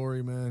his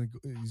story, man.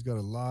 He's got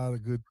a lot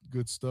of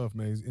good stuff,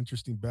 man. He's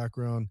interesting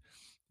background.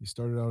 He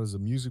started out as a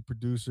music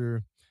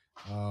producer,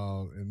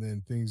 and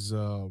then things.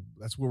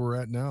 That's where we're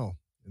at now.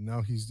 And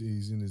now he's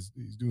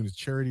doing his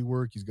charity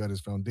work. He's got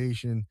his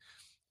foundation,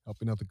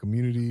 helping out the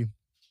community.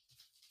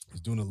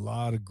 He's doing a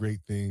lot of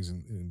great things,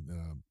 and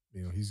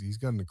he's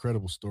got an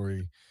incredible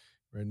story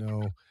right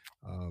now.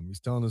 He's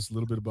telling us a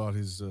little bit about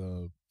his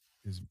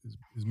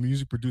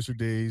music producer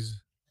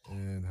days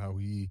and how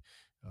he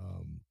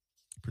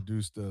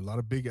produced a lot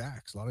of big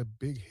acts, a lot of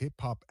big hip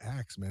hop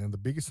acts, man. The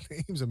biggest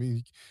names. I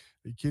mean,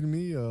 are you kidding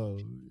me?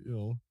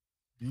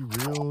 Be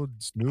Real,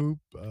 Snoop,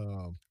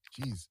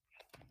 Jeez,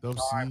 Dub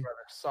C. Sorry,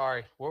 brother.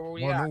 Sorry. Where were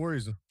we at? No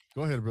worries.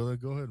 Go ahead, brother.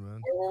 Go ahead, man.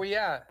 Where were we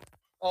at?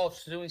 Oh,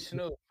 doing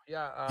Snoop.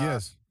 Yeah.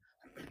 Yes.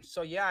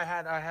 So yeah,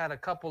 I had a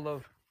couple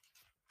of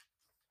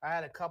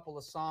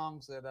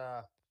songs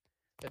that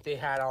they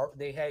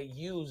had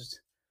used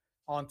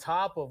on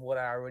top of what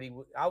I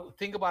would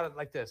think about it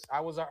like this. I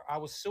was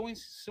suing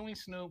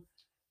Snoop,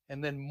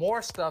 and then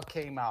more stuff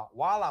came out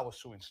while I was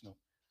suing Snoop.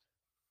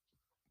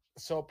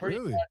 So pretty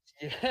Really?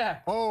 much, yeah.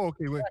 Oh,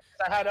 okay. Wait.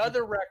 I had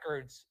other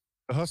records.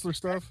 The Hustler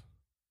stuff?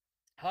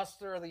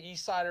 Hustler, the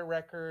East Sider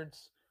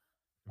records.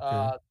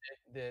 Okay.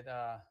 That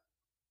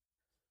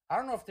I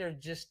don't know if they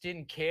just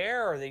didn't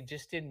care or they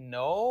just didn't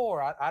know,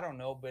 or I don't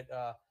know, but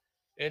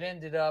it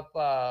ended up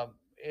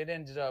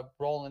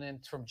rolling in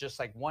from just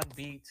like one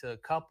beat to a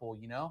couple,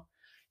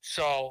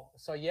 So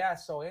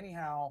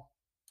anyhow,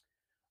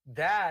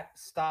 that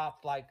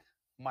stopped like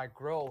my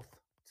growth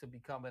to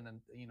becoming a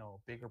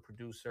bigger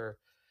producer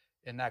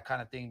and that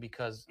kind of thing,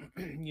 because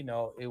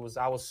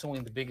I was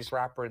suing the biggest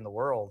rapper in the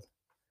world.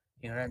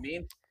 You know what I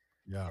mean?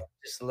 Yeah.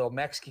 Just a little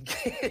Mexican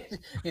kid.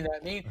 You know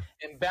what I mean?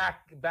 And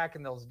back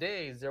in those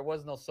days, there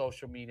was no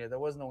social media, there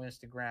was no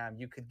Instagram.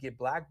 You could get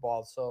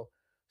blackballed. So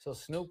So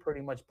Snoop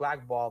pretty much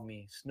blackballed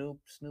me. Snoop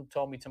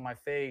told me to my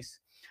face.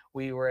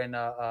 We were in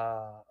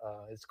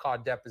it's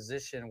called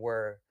deposition,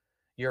 where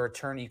your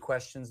attorney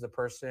questions the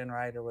person,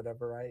 right, or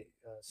whatever, right?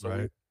 So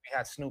Right. we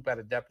had Snoop at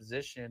a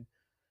deposition,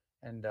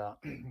 and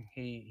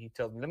he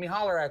told me, "Let me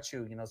holler at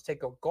you. You know,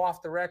 go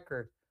off the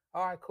record."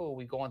 All right, cool.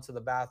 We go into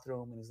the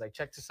bathroom, and he's like,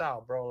 "Check this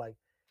out, bro. Like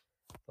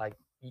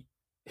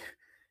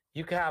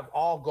you could have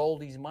all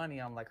Goldie's money."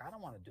 I'm like, I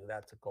don't want to do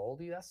that to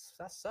Goldie. That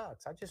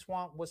sucks. I just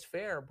want what's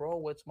fair, bro.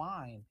 What's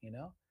mine, you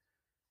know?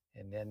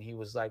 And then he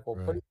was like, well,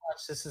 Right. pretty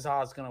much this is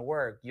how it's gonna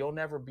work. You'll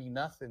never be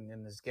nothing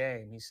in this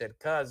game. He said,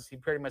 he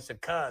pretty much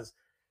said, cuz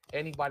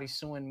anybody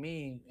suing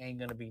me ain't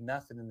gonna be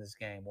nothing in this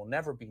game. Will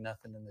never be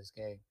nothing in this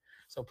game.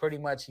 So pretty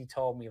much he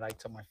told me like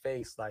to my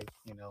face, like,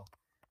 you know,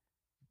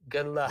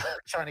 good luck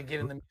trying to get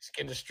in the music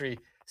industry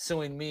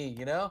suing me,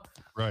 you know?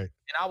 Right.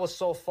 And I was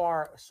so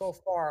far,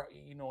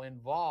 you know,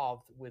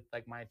 involved with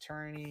like my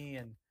attorney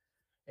and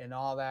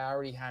all that. I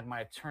already had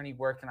my attorney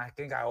working. I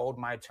think I owed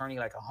my attorney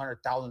like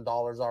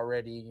 $100,000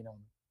 already. You know,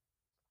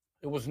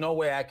 it was no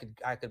way I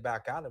could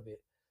back out of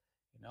it.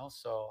 You know,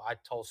 so I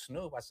told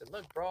Snoop, I said,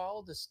 "Look, bro, I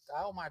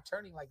owe my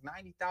attorney like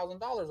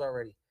 $90,000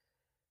 already."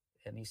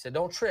 And he said,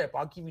 "Don't trip.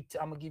 I'm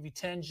gonna give you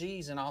 10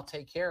 G's and I'll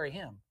take care of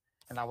him."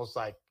 And I was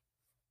like,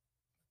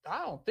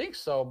 "I don't think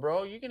so,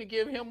 bro. You're gonna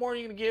give him more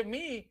than you're gonna give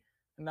me."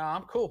 No,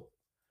 I'm cool.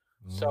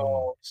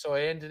 So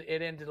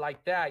it ended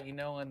like that, you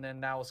know, and then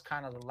that was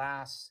kind of the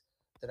last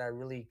that I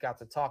really got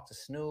to talk to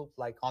Snoop,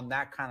 like on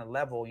that kind of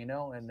level, you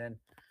know. And then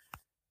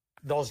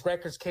those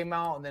records came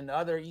out, and then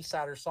other East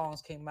Sider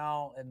songs came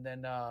out, and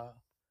then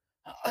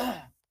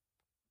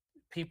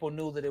people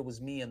knew that it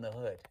was me in the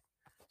hood.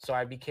 So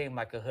I became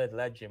like a hood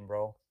legend,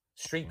 bro.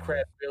 Street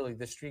credibility.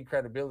 The street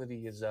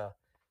credibility is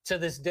to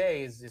this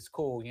day is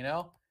cool, you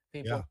know.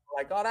 People are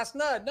like, oh, that's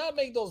not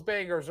make those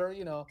bangers, or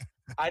you know.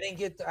 I didn't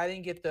get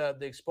the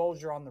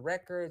exposure on the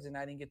records, and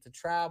I didn't get to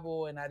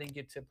travel, and I didn't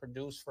get to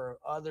produce for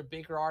other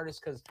bigger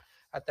artists, because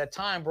at that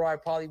time, bro, I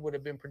probably would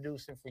have been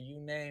producing for you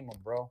name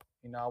them, bro.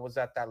 You know, I was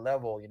at that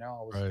level, you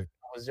know. I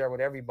was there with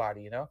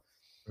everybody, you know.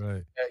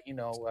 Right. You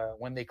know,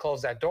 when they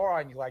close that door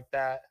on you like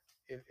that,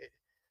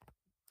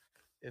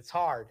 it's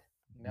hard,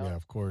 you know. Yeah,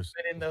 of course.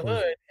 But in the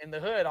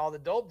hood, all the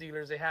dope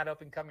dealers, they had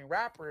up and coming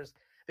rappers.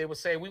 They would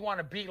say, "We want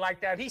to beat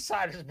like that East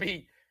Siders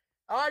beat."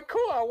 All right,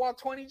 cool. I want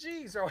 20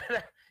 G's or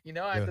whatever, you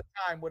know, at the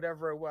time,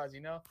 whatever it was,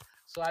 you know.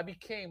 So I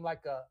became a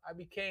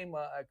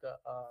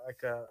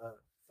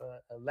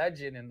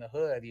legend in the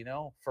hood, you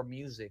know, for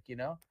music, you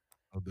know.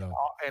 No doubt.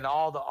 And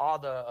all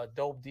the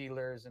dope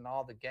dealers and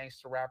all the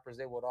gangster rappers,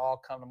 they would all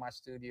come to my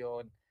studio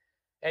and,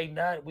 hey,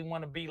 Nut, we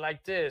want to be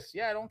like this.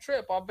 Yeah, don't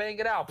trip. I'll bang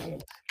it out.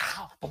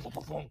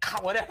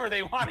 Whatever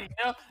they want, you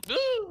know.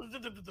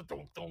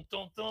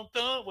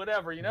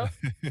 Whatever, you know.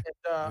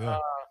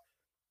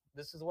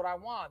 This is what I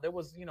want. There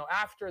was, you know,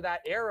 after that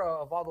era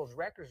of all those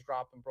records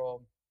dropping,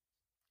 bro,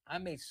 I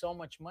made so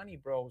much money,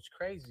 bro. It was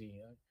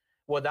crazy.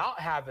 Without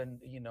having,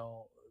 you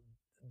know,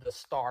 the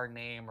star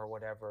name or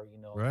whatever, you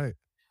know. Right.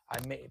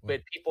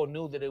 But people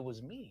knew that it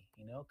was me,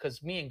 you know,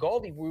 because me and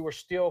Goldie, we were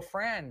still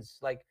friends.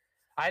 Like,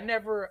 I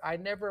never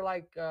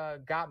like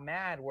got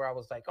mad where I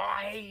was like, oh,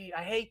 I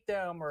hate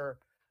them, or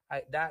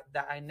that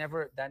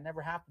never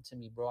happened to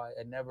me, bro.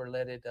 I never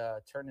let it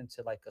turn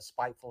into like a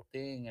spiteful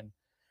thing.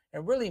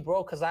 And really,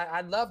 bro, because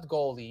I loved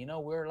Goldie, you know,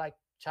 we were like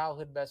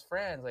childhood best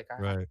friends. Like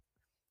I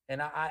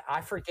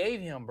forgave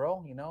him,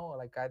 bro. You know,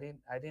 like I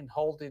didn't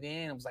hold it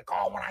in. I was like,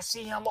 oh, when I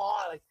see him,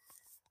 like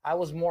I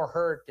was more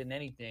hurt than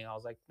anything. I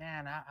was like,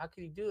 man, how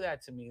could he do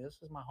that to me? This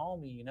was my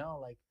homie, you know,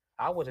 like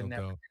I would have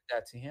never did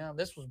that to him.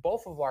 This was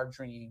both of our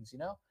dreams, you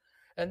know.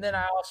 And then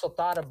I also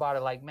thought about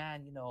it, like,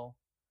 man, you know,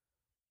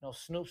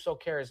 Snoop's so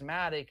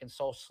charismatic and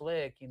so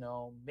slick, you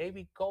know,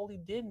 maybe Goldie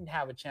didn't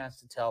have a chance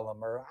to tell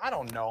him, or I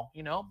don't know,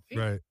 you know.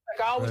 Right.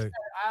 Like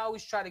I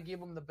always try to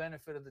give him the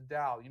benefit of the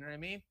doubt. You know what I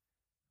mean?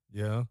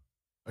 Yeah.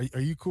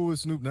 Are you cool with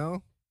Snoop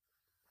now?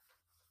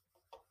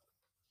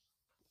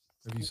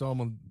 If you saw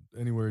him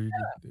anywhere, you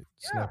could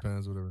slap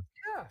hands, whatever.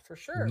 Yeah, for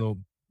sure. No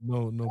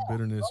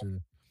bitterness or.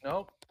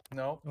 Nope.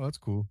 Oh, that's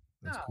cool.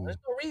 That's cool. There's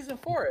no reason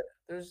for it.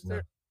 There's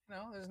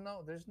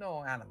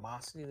no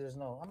animosity.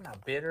 I'm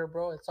not bitter,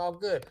 bro. It's all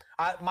good.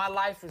 My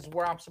life is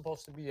where I'm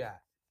supposed to be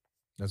at.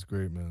 That's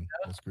great, man.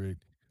 Yeah. That's great.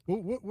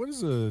 What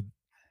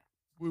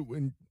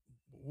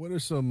are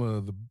some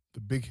of the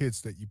big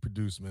hits that you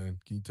produce, man?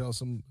 Can you tell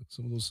some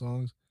of those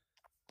songs?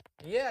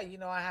 Yeah, you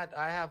know, I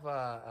have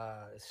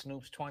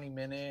Snoop's 20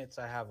 Minutes.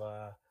 I have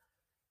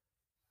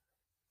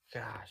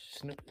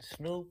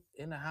Snoop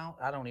in the house.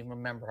 I don't even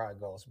remember how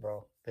it goes,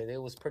 bro. But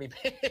it was pretty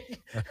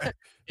big.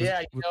 Yeah,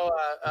 you know.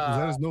 Was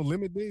that his No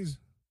Limit days?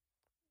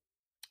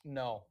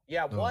 No.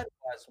 Yeah, one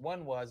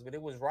was, but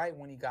it was right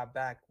when he got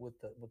back with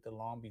the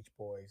Long Beach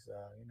Boys.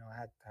 You know,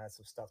 I had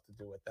some stuff to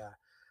do with that.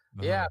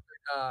 Yeah,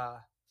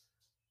 but,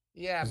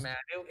 yeah, man.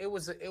 It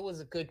was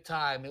a good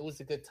time. It was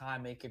a good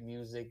time making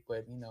music,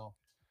 but you know,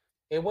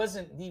 it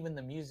wasn't even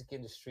the music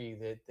industry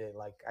that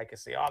like I could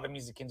say, oh, the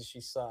music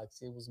industry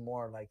sucks. It was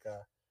more like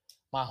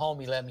my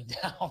homie let me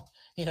down.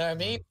 You know what I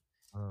mean?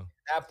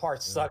 That part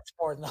yeah. sucks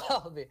more than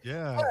all of it.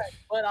 Yeah.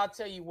 But I'll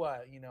tell you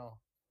what,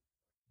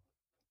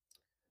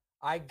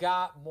 I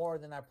got more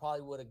than I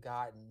probably would have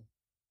gotten,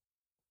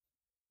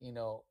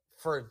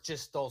 for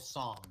just those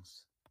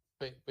songs.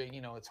 But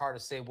it's hard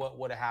to say what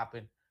would have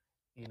happened,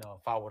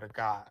 if I would have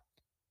got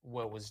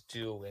what was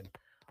due and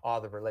all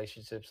the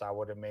relationships I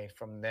would have made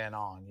from then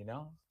on, Yeah.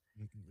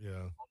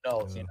 Who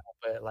knows, Yeah.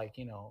 but like,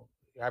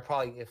 I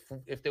probably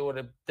if they would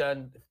have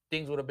done if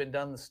things would have been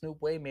done the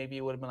Snoop way, maybe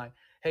it would have been like,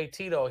 hey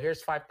Tito,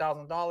 here's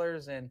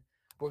 $5,000 and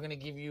we're gonna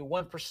give you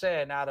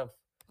 1% out of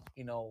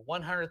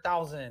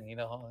 100,000.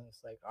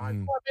 It's like, all right,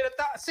 Mm. cool, I made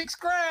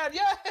 $6,000,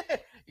 yeah.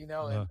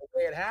 Yeah. And the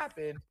way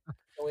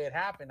it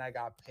happened, I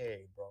got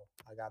paid, bro.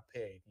 I got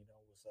paid. It was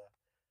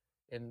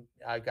and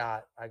I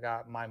got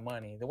my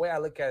money. The way I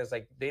look at it is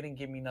like they didn't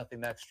give me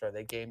nothing extra.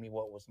 They gave me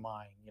what was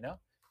mine.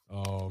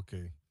 Oh,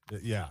 okay.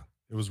 Yeah.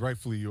 It was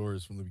rightfully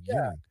yours from the Yeah.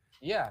 beginning.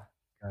 Yeah.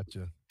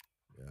 Gotcha.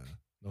 Yeah.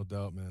 No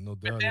doubt, man. No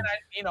But doubt.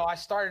 then I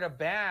started a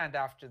band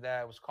after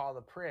that. It was called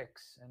The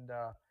Pricks. And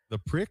The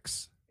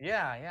Pricks?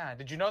 yeah.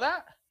 Did you know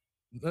that?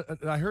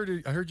 I heard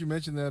it. I heard you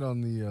mention that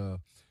on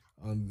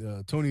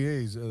Tony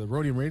A's the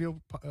Rhodium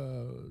Radio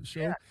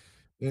show.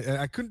 And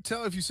I couldn't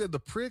tell if you said the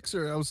Pricks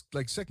or I was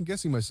like second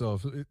guessing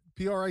myself.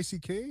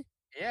 P-R-I-C-K?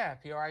 Yeah,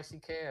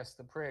 P-R-I-C-K-S,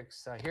 The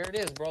Pricks. Here it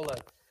is, bro.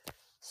 Look.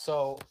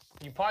 So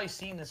you've probably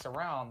seen this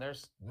around.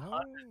 There's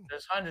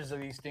hundreds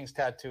of these things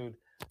tattooed.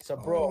 So,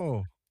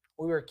 bro,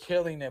 we were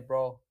killing it,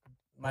 bro.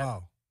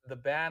 The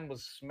band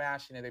was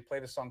smashing it. They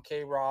played us on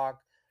K-Rock.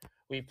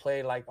 We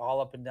played like all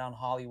up and down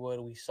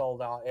Hollywood. We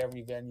sold out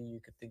every venue you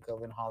could think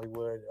of in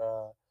Hollywood.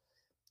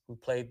 We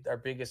played, our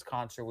biggest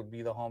concert would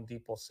be the Home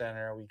Depot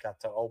Center. We got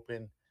to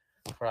open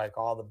for like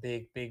all the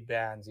big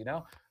bands,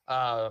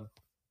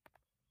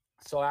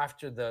 So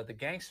after the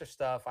gangster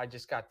stuff, I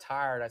just got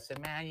tired. I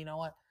said, man, you know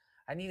what?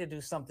 I need to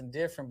do something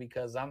different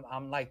because I'm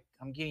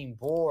getting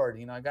bored.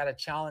 I got to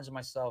challenge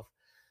myself.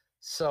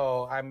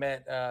 So I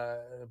met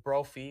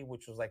Brophy,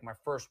 which was like my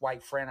first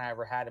white friend I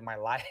ever had in my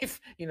life.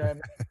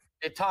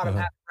 It taught him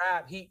how to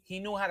rap. He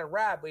knew how to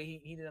rap, but he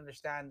didn't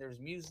understand. There's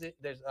music,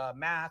 there's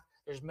math,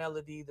 there's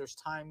melody, there's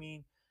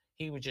timing.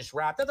 He would just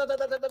rap.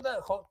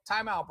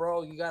 Time out,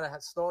 bro. You gotta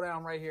slow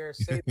down right here.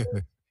 Say this.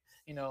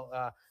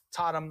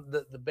 Taught him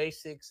the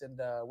basics, and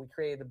we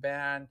created a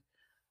band.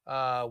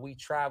 We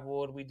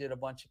traveled. We did a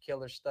bunch of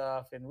killer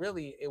stuff, and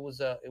really, it was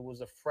a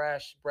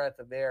fresh breath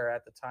of air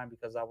at the time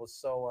because I was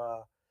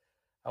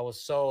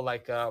so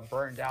like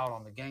burned out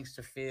on the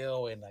gangster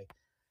feel and like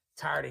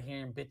tired of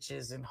hearing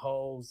bitches and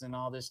hoes and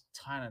all this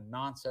kind of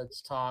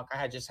nonsense talk. I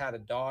had just had a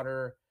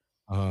daughter.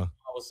 I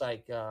was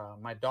like,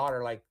 my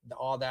daughter, like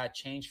all that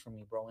changed for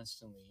me, bro,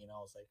 instantly. I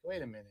was like,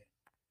 wait a minute.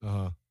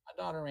 My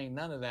daughter ain't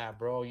none of that,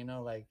 bro.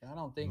 Like, I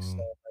don't think so.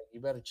 Like,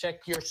 you better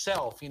check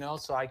yourself,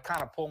 So I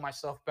kind of pulled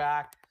myself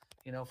back,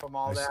 from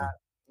all that.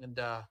 And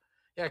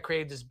I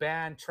created this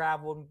band,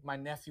 traveled. My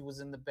nephew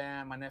was in the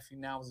band. My nephew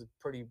now is a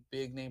pretty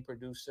big name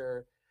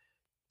producer.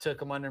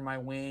 Took him under my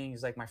wing.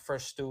 He's like my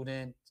first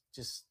student.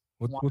 Just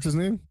what's his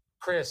name?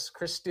 Chris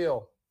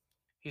Steele.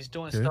 He's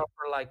doing stuff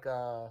for like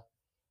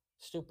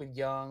Stupid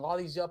Young, all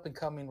these up and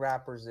coming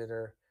rappers that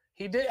are.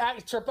 He did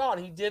trip out.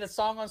 He did a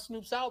song on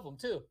Snoop's album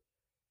too.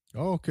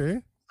 Oh,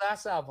 okay.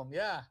 Last album,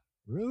 yeah.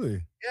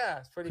 Really? Yeah,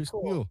 it's pretty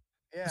cool. Steele.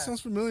 Yeah, that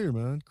sounds familiar,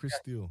 man. Chris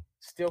Steele.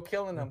 Still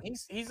killing them.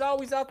 He's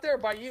always out there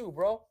by you,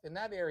 bro, in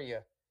that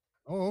area.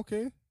 Oh,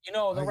 okay.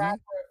 The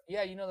rapper.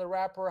 Yeah, the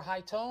rapper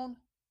High Tone.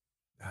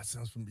 That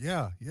sounds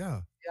familiar.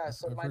 Yeah. Yeah,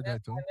 so my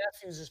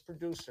nephew's his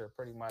producer,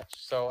 pretty much.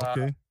 So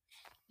okay.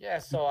 Yeah,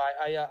 so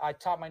I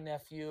taught my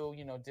nephew,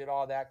 did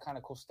all that kind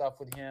of cool stuff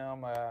with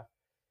him,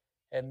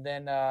 and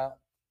then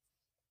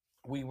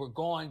we were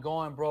going,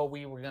 bro.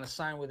 We were gonna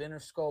sign with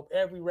Interscope.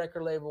 Every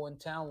record label in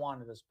town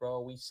wanted us,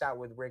 bro. We sat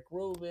with Rick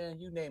Rubin,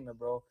 you name it,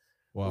 bro.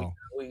 Wow.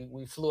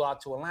 We flew out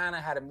to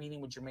Atlanta, had a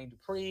meeting with Jermaine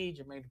Dupri.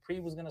 Jermaine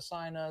Dupri was gonna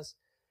sign us.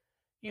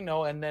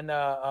 And then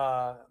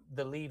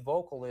the lead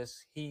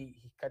vocalist, he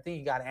I think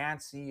he got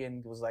antsy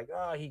and was like,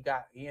 he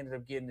ended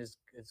up getting his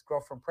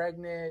girlfriend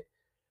pregnant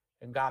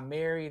and got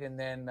married. And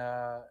then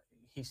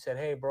he said,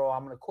 hey, bro,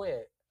 I'm going to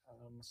quit. I'm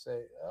going to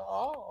say,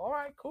 oh, all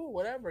right, cool,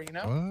 whatever,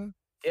 What?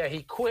 Yeah,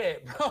 he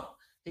quit, bro.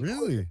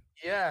 Really? Quit.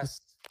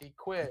 Yes, he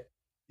quit.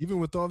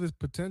 Even with all this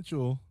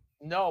potential.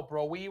 No,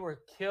 bro, we were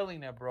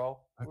killing it, bro.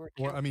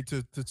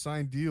 To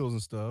sign deals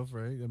and stuff,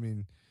 right? I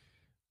mean,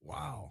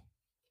 wow.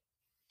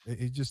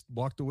 He just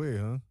walked away,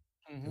 huh?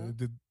 Mm-hmm.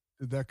 Did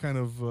that kind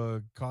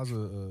of cause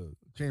a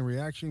chain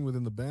reaction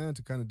within the band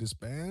to kind of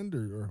disband,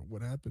 or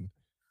what happened?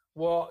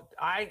 Well,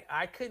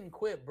 I couldn't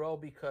quit, bro,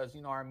 because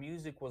our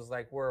music was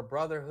like, we're a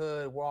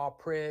brotherhood, we're all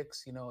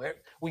pricks.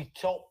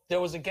 There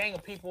was a gang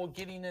of people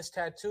getting this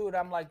tattooed.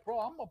 I'm like, bro,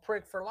 I'm a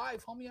prick for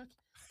life, homie. I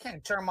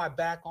can't turn my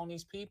back on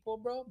these people,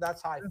 bro.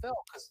 That's how I felt,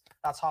 because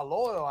that's how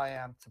loyal I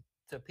am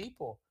to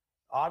people.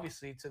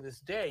 Obviously, to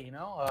this day,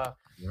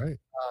 Right.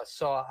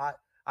 So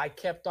I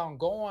kept on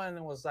going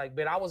and was like,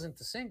 but I wasn't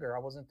the singer. I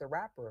wasn't the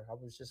rapper. I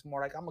was just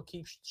more like, I'm going to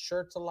keep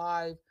shirts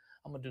alive.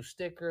 I'm gonna do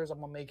stickers. I'm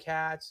gonna make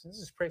hats. This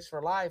is Pricks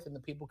for life, and the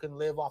people can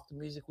live off the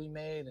music we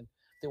made. And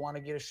if they want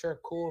to get a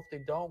shirt, cool. If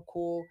they don't,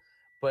 cool.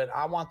 But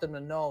I want them to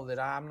know that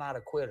I'm not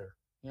a quitter.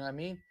 You know what I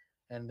mean?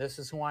 And this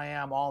is who I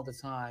am all the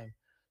time.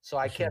 So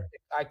I kept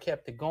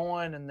it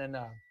going, and then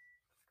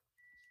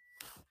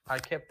I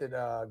kept it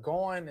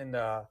going, and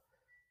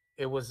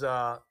it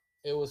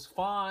was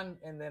fun.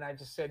 And then I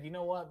just said, you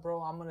know what,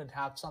 bro, I'm gonna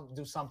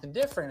do something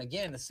different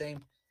again. The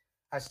same.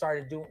 I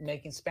started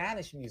making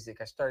Spanish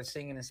music. I started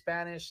singing in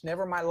Spanish.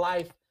 Never in my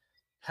life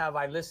have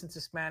I listened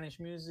to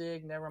Spanish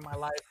music. Never in my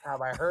life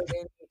have I heard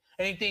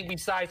anything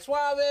besides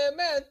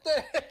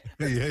Suavemente.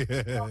 Yeah.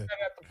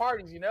 At the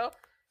parties, you know.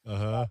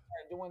 Uh-huh.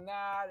 Doing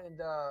that, and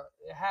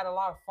it had a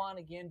lot of fun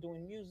again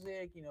doing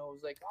music. You know, it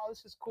was like, oh,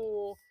 this is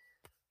cool.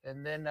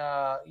 And then,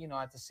 you know,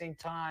 at the same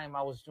time,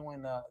 I was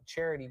doing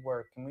charity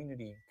work,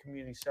 community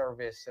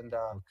service, and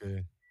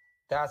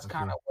that's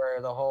kind of where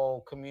the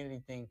whole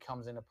community thing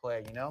comes into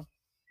play. You know.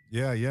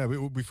 Yeah.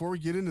 Before we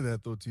get into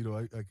that, though, Tito,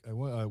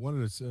 I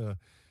wanted to.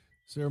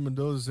 Sarah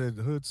Mendoza said,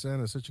 "Hood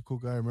Santa, such a cool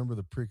guy. I remember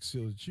the prick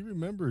seal." She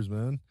remembers,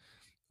 man.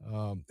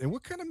 And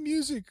what kind of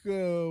music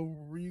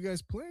were you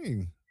guys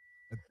playing?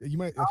 I think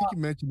you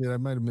mentioned it. I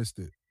might have missed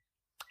it.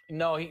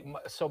 No,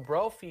 so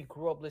Brophy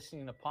grew up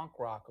listening to punk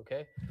rock.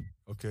 Okay.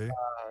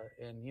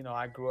 And you know,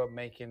 I grew up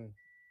making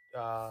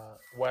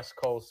West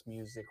Coast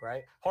music.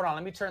 Right. Hold on,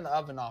 let me turn the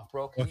oven off,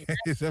 bro. Can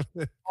you Go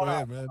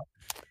ahead, man.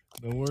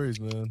 No worries,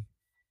 man.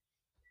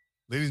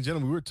 Ladies and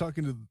gentlemen, we were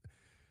talking to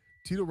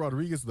Tito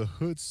Rodriguez, the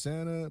Hood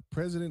Santa,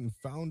 president and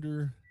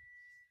founder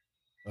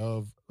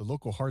of the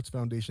local Hearts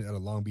Foundation out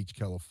of Long Beach,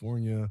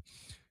 California.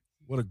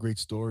 What a great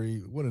story.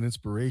 What an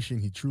inspiration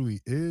he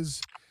truly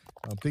is.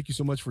 Thank you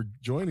so much for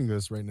joining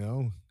us right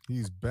now.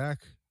 He's back,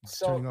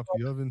 turning off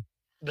the oven.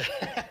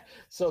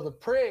 So the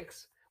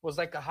Pricks was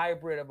like a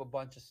hybrid of a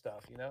bunch of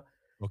stuff, you know?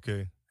 Okay.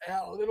 It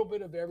had a little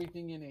bit of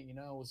everything in it, you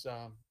know? It was,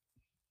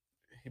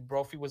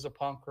 Brophy was a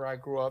punker. I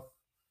grew up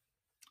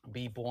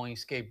b-boying,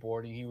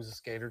 skateboarding. He was a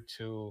skater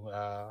too.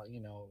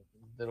 You know,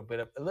 a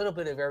little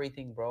bit of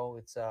everything, bro.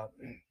 It's,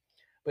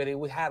 but it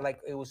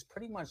was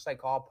pretty much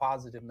like all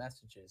positive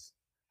messages.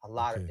 A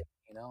lot of it,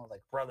 you know,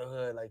 like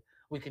brotherhood, like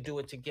we could do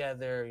it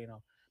together, you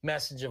know,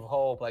 message of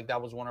hope. Like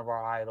that was one of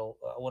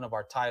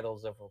our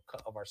titles of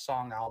our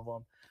song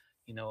album,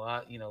 you know,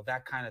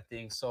 that kind of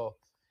thing. So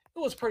it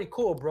was pretty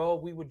cool, bro.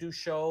 We would do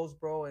shows,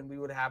 bro, and we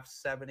would have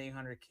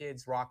 700-800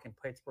 kids rocking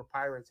Pittsburgh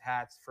Pirates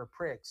hats for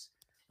Pricks.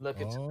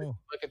 Look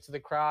into the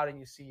crowd, and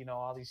you see, you know,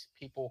 all these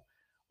people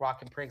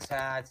rocking Pricks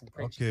hats and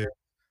Pricks. Okay.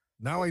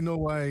 Now I know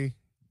why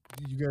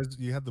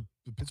you had the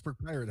Pittsburgh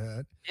Pirate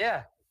hat.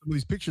 Yeah. Some of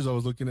these pictures I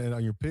was looking at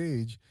on your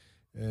page,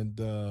 and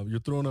you're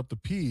throwing up the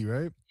P,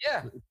 right?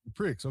 Yeah.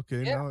 Pricks.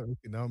 Okay. Yeah.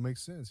 Now it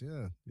makes sense.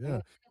 Yeah.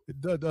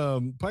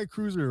 Pike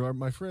Cruiser,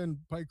 my friend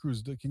Pike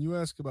Cruiser, can you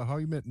ask about how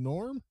you met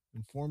Norm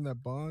and formed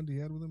that bond he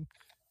had with him?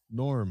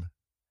 Norm.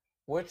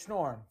 Which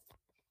Norm?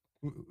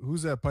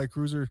 Who's that, Pike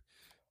Cruiser?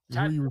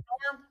 Norm?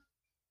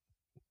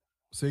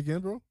 Say again,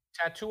 bro?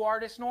 Tattoo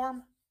artist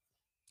Norm?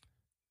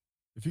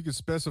 If you could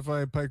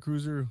specify Pike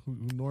Cruiser, who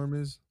Norm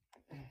is?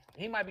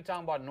 He might be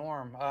talking about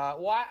Norm.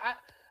 Well,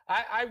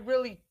 I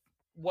really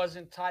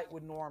wasn't tight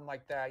with Norm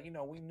like that. You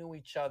know, we knew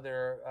each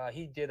other.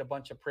 He did a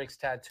bunch of Pricks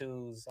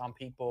tattoos on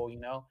people, you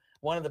know.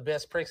 One of the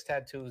best Pricks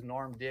tattoos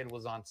Norm did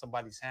was on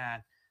somebody's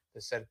hand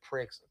that said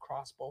Pricks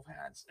across both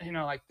hands, you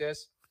know, like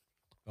this.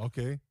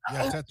 Okay.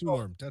 Yeah, Tattoo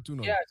Norm.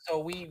 Yeah, so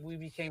we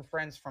became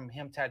friends from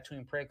him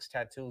tattooing Pricks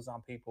tattoos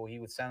on people. He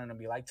would send them and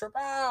be like, trip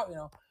out, you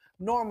know.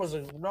 Norm was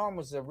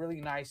a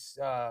really nice,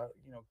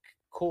 you know,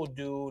 cool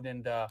dude,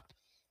 and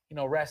you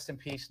know, rest in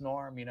peace,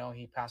 Norm. You know,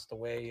 he passed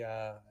away,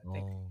 I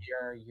think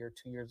a year,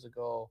 2 years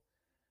ago.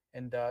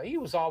 And he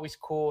was always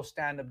cool,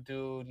 stand-up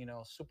dude, you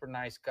know, super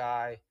nice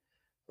guy.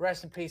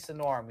 Rest in peace to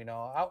Norm, you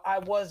know. I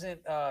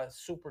wasn't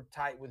super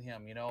tight with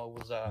him, you know. It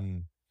was,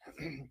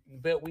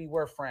 but we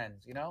were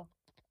friends, you know.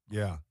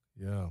 Yeah.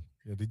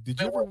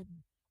 Did you ever?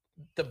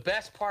 The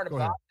best part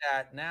about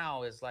that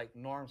now is like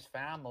Norm's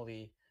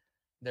family.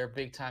 They're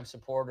big time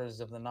supporters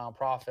of the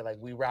nonprofit. Like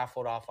we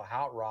raffled off a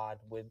hot rod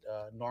with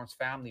Norm's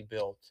family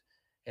built,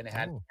 and it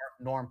had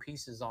Norm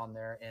pieces on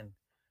there, and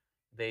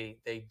they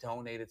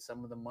donated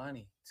some of the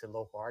money to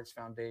local arts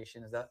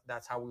foundations.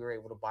 That's how we were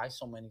able to buy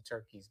so many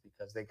turkeys,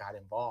 because they got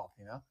involved,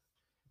 you know.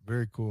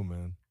 Very cool,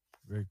 man.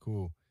 Very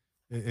cool.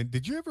 And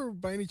did you ever,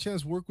 by any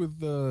chance, work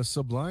with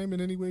Sublime in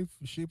any way,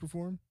 shape, or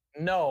form?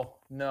 No,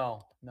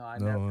 I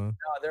never. No,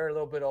 they're a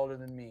little bit older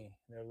than me.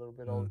 They're a little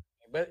bit older.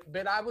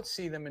 But I would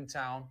see them in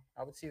town.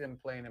 I would see them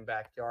playing in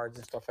backyards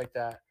and stuff like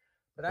that.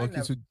 But I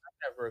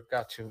never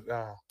got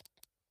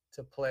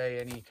to play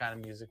any kind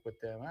of music with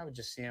them. I would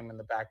just see them in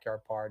the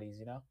backyard parties,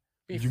 you know.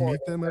 Did you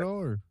meet them at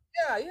all? Or?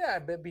 Yeah.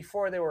 But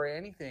before they were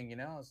anything, you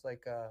know, it's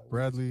like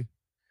Bradley.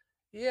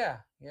 Yeah.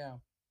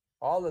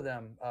 All of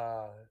them.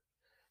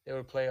 They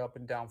would play up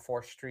and down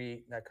 4th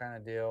Street, that kind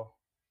of deal.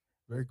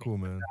 Very cool,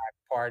 man.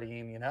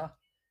 Partying, you know.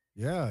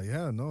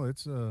 Yeah. No,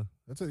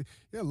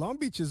 Long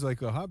Beach is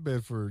like a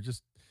hotbed for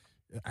just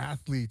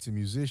athletes and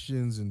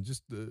musicians and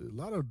just a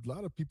lot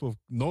of people,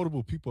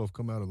 notable people have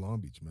come out of Long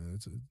Beach, man.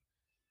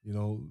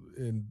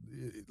 And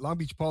Long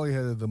Beach probably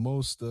had the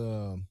most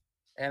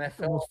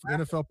NFL,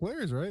 NFL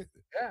players, right?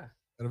 yeah,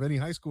 Out of any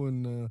high school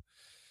in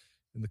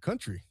the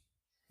country.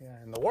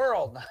 yeah, in the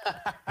world.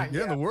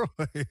 Yeah, in the world.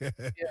 Yeah.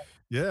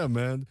 Yeah,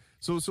 man.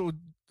 So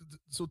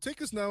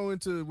take us now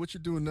into what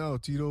you're doing now,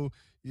 Tito.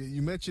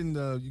 You mentioned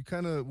you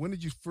kind of, when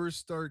did you first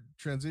start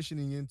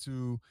transitioning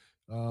into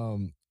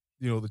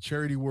the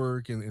charity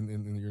work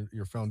and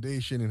your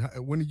foundation,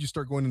 and when did you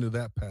start going into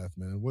that path,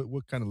 man?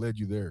 What kind of led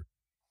you there?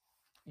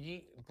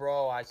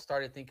 Bro, I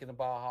started thinking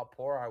about how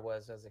poor I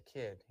was as a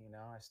kid.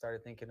 I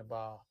started thinking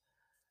about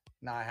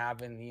not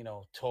having,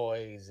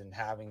 toys and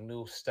having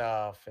new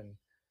stuff and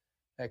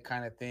that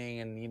kind of thing.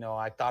 And,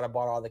 I thought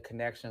about all the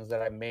connections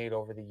that I made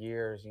over the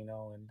years, and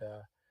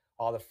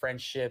all the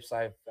friendships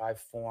I've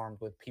formed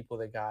with people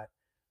that got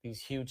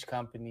these huge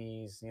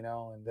companies, and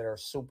that are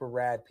super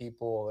rad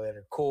people that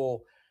are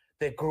cool,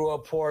 that grew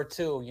up poor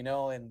too,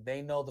 and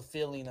they know the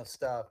feeling of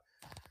stuff.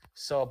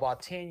 So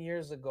about 10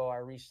 years ago, I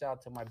reached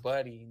out to my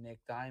buddy, Nick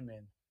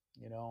Diamond,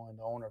 and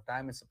the owner of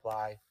Diamond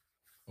Supply.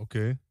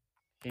 Okay.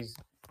 He's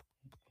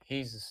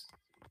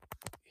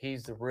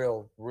the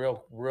real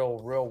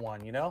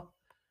one,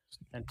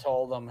 and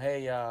told him,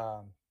 hey,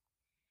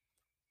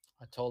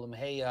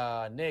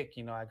 Nick,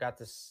 I got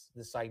this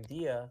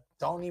idea.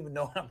 Don't even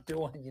know what I'm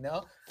doing,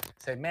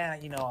 Said, man,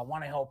 I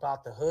want to help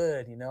out the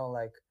hood,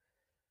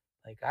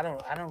 like I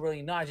don't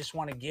really know. I just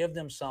want to give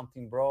them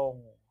something,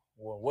 bro.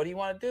 Well, what do you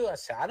want to do? I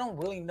said, I don't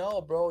really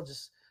know, bro.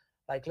 Just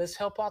like, let's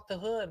help out the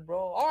hood, bro.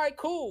 All right,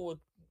 cool.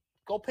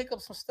 Go pick up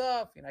some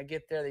stuff. I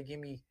get there, they give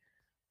me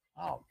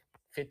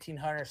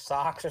 1,500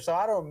 socks or so.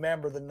 I don't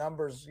remember the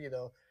numbers,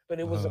 but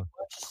it was a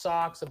bunch of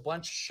socks, a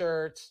bunch of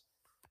shirts,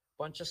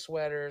 a bunch of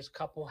sweaters, a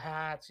couple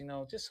hats,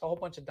 just a whole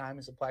bunch of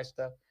Diamond Supply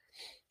stuff.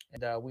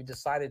 And we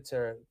decided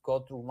to go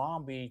through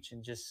Long Beach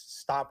and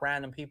just stop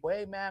random people.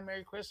 Hey, man,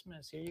 Merry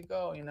Christmas. Here you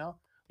go.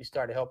 We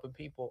started helping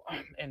people.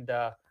 And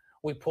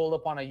we pulled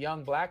up on a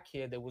young black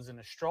kid that was in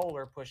a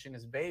stroller pushing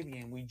his baby,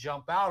 and we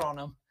jump out on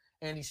him,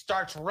 and he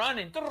starts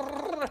running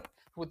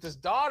with his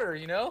daughter,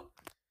 And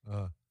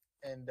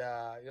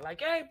you're like,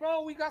 hey,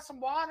 bro, we got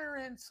some water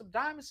and some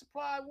Diamond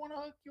Supply. I want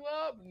to hook you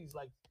up. And he's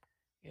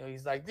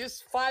like,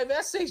 this 5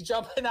 essays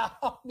jumping out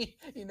on me,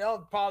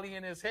 probably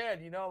in his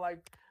head,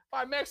 like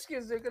 5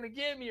 Mexicans, they're going to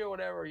get me or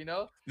whatever,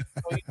 So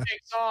he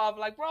takes off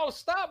like, bro,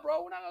 stop,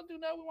 bro. We're not going to do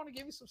that. We want to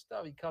give you some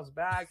stuff. He comes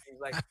back.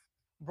 He's like,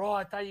 bro,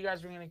 I thought you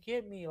guys were going to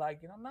get me.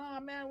 Like, nah,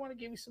 man, I want to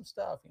give you some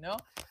stuff,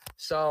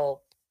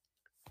 So,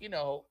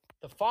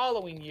 the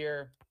following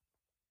year,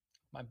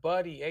 my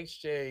buddy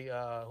HJ,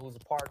 who's a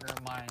partner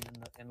of mine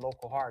in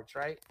Local Hearts,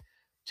 right,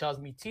 tells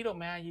me, Tito,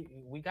 man,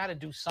 we got to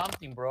do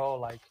something, bro.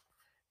 Like,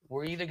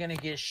 we're either gonna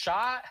get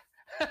shot,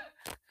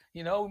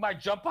 we might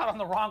jump out on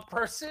the wrong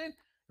person.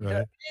 Right. You know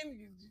what I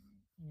mean?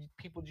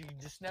 People, you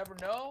just never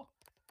know.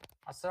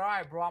 I said, all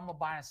right, bro, I'm gonna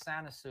buy a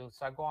Santa suit.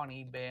 So I go on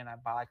eBay and I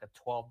buy like a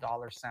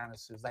 $12 Santa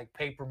suit. It's like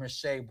paper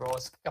mache, bro.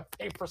 It's like a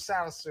paper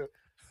Santa suit.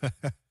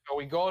 So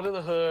we go to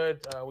the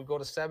hood. We go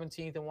to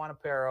 17th and Juan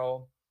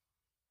Aparo.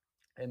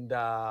 And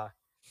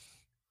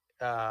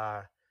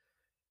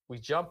we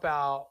jump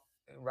out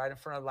right in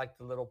front of like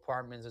the little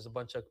apartments. There's a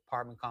bunch of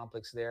apartment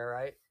complex there,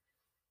 right?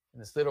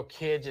 And this little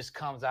kid just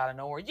comes out of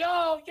nowhere.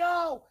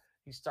 Yo!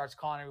 He starts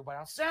calling everybody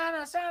out.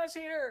 Santa's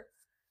here.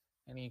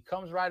 And he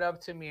comes right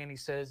up to me and he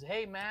says,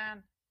 hey,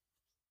 man,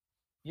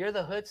 you're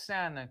the hood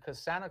Santa because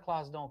Santa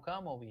Claus don't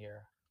come over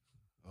here.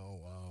 Oh,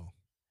 wow.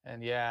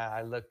 And yeah,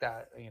 I looked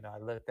at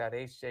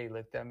HJ,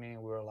 looked at me,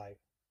 and we were like,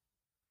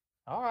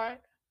 all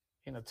right.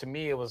 To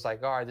me, it was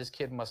like, all right, this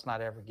kid must not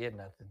ever get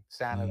nothing.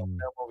 Santa don't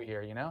come over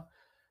here,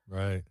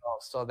 Right.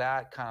 So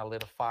that kind of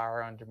lit a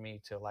fire under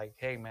me to like,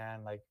 hey,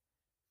 man, like,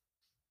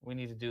 we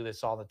need to do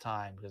this all the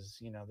time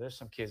because, there's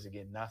some kids that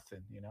get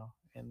nothing,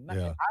 and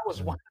I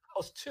was one of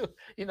those too.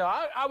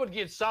 I would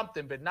get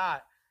something, but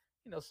not,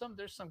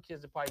 there's some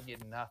kids that probably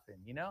get nothing,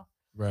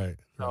 Right.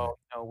 So,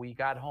 we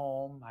got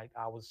home.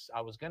 I was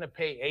going to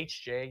pay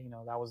HJ,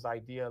 that was the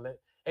idea.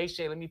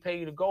 HJ, let me pay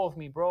you to go with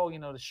me, bro,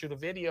 to shoot a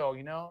video,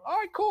 All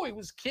right, cool. He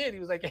was a kid.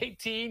 He was like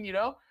 18, Yeah.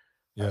 All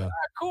right,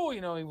 cool.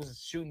 He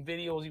was shooting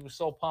videos. He was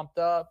so pumped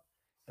up.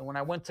 And when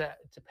I went to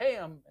pay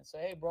him and say,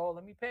 hey, bro,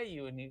 let me pay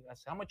you. And I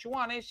said, how much you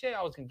want, HJ?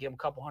 I was going to give him a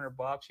couple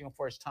 $100,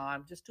 for his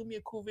time. Just do me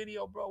a cool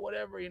video, bro,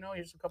 whatever,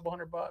 here's a couple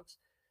 $100.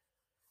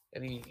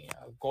 And he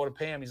go to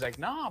pay him. He's like,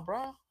 nah,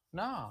 bro,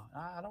 nah,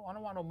 I don't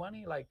want no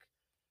money. Like,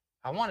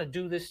 I want to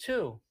do this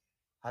too.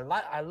 I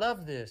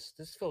love this.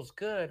 This feels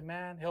good,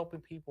 man,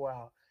 helping people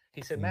out.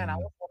 He said, man, I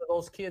was one of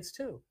those kids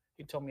too.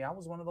 He told me I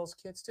was one of those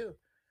kids too.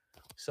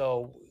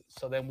 So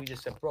then we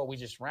just said, bro, we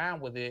just ran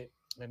with it.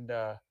 And,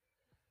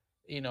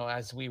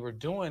 as we were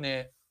doing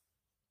it,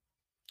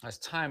 as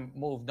time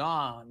moved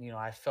on,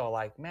 I felt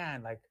like,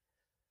 man, like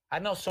I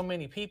know so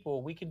many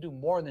people, we can do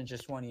more than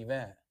just one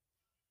event.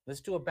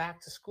 Let's do a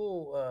back to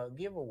school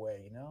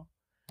giveaway,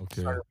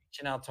 Okay. Started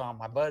reaching out to all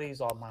my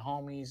buddies, all my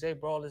homies. Hey,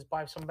 bro, let's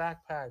buy some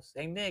backpacks.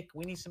 Hey, Nick,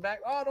 we need some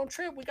Oh, don't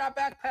trip. We got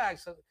backpacks.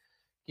 So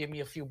give me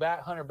a few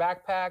 100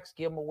 backpacks.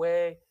 Give them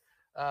away.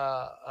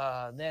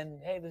 Then,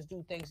 hey, let's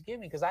do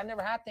Thanksgiving because I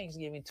never had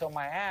Thanksgiving until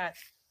my aunt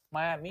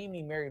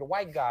Mimi married a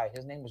white guy.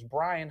 His name was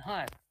Brian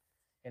Hunt,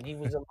 and he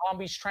was a Long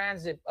Beach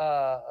Transit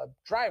bus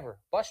driver.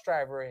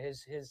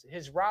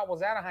 His route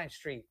was Anaheim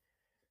Street.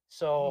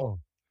 So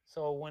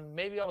when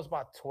maybe I was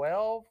about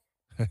 12,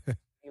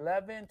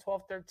 11,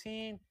 12,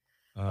 13,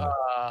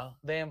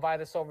 they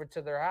invite us over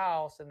to their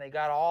house and they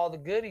got all the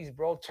goodies,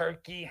 bro.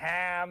 Turkey,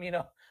 ham,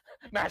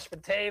 mashed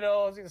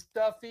potatoes,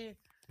 stuffing.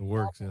 It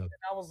works, yeah. And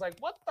I was like,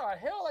 what the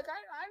hell? Like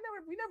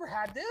we never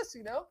had this,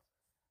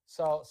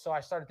 So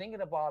I started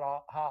thinking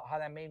about how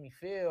that made me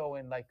feel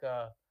and like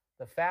the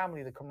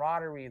family, the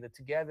camaraderie, the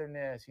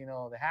togetherness,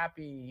 the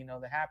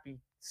happy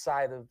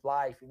side of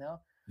life,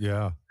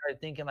 Yeah. I started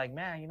thinking like,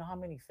 man, how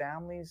many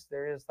families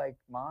there is like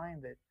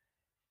mine that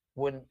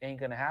ain't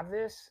gonna have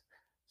this.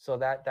 So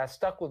that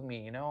stuck with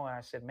me, and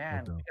I said,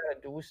 man,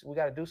 we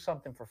gotta do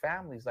something for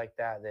families like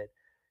that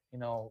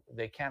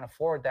they can't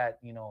afford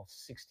that,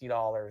 $60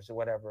 or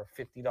whatever,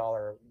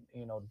 $50,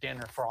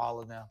 dinner for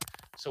all of them.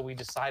 So we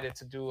decided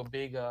to do a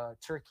big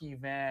turkey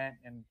event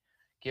and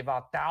give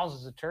out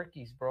thousands of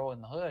turkeys, bro,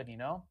 in the hood,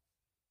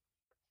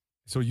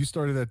 So you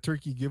started that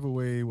turkey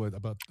giveaway,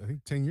 about, I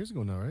think 10 years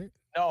ago now, right?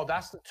 No,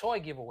 that's the toy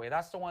giveaway.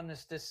 That's the one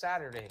this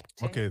Saturday.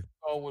 10 years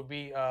ago would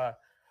be a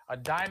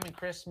Diamond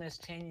Christmas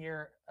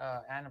 10-year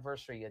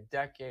anniversary, a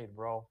decade,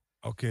 bro.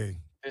 Okay.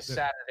 This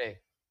Saturday.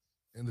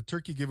 And the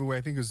turkey giveaway,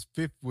 I think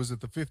was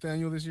it the 5th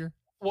annual this year?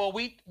 Well,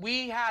 we've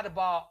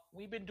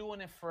been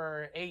doing it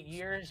for 8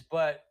 years,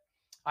 but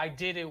I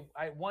did it.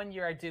 One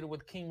year I did it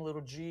with King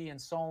Little G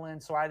and Solon,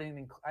 so I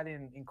didn't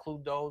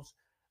include those.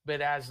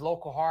 But as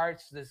Local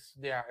Hearts,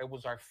 it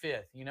was our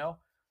 5th,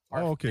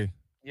 okay.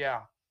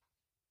 Yeah.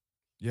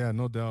 Yeah,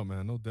 no doubt,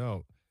 man, no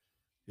doubt.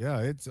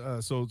 Yeah, it's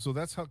so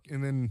that's how.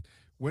 And then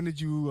when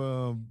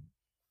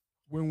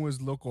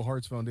was Local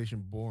Hearts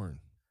Foundation born?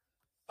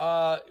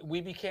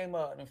 We became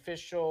an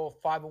official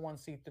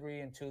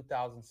 501c3 in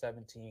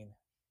 2017.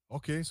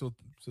 Okay, so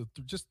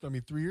just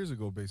 3 years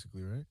ago,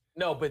 basically, right?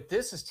 No, but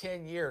this is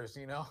 10 years,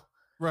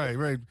 Right.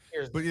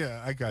 But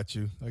yeah, I got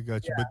you. Yeah,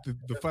 but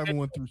the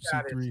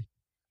 501c3,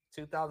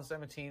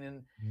 2017,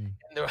 and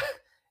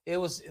it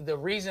was the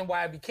reason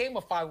why I became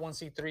a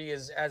 501c3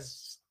 is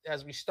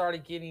as we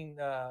started getting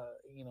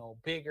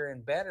bigger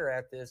and better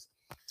at this,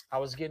 I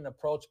was getting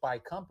approached by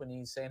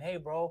companies saying, hey,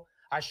 bro,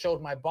 I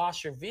showed my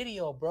boss your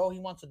video, bro. He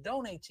wants to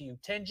donate to you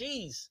 10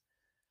 G's.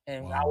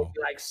 And I would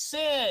be like,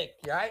 sick,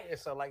 right? And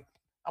so like,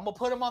 I'm going to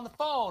put him on the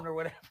phone or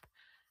whatever.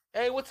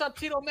 Hey, what's up,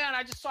 Tito, man?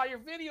 I just saw your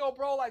video,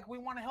 bro. Like, we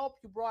want to help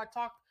you, bro. I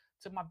talked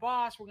to my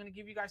boss. We're going to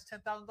give you guys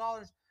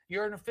 $10,000.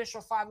 You're an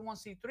official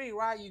 501c3,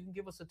 right? You can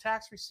give us a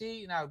tax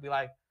receipt. And I would be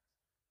like,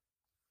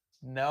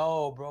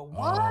 no, bro.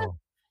 What?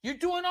 You're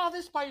doing all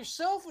this by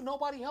yourself with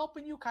nobody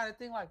helping you kind of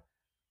thing? Like,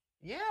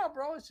 yeah,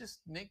 bro, it's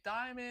just Nick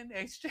Diamond,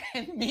 HJ,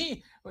 and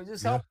me. We're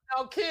just helping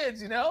out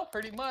kids,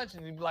 pretty much.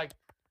 And you'd be like,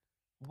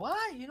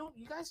 what? You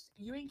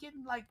ain't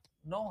getting like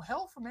no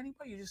help from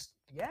anybody. You just,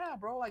 yeah,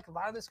 bro, like a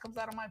lot of this comes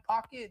out of my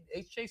pocket,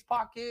 HJ's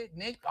pocket.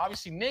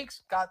 Obviously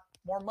Nick's got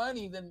more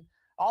money than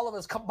all of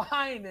us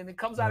combined, and it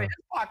comes out of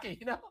his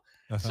pocket,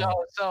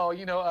 So,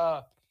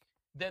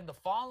 then the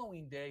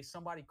following day,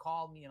 somebody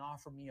called me and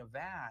offered me a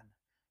van.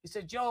 He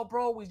said, yo,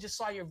 bro, we just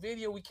saw your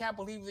video. We can't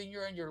believe that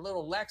you're in your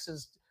little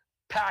Lexus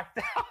packed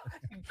out,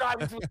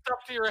 driving through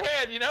stuff to your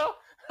head,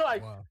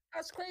 Like, wow.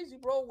 That's crazy,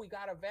 bro. We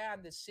got a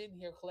van that's sitting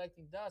here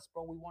collecting dust,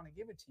 bro. We want to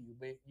give it to you,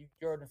 but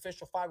you're an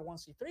official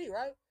 501c3,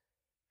 right?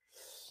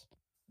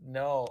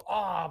 No.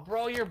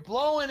 Bro, you're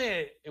blowing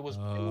it. It was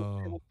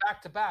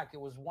back to back.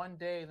 It was one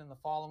day, then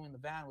the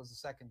van was the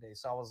second day.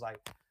 So I was like,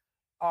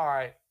 all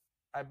right,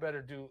 I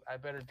better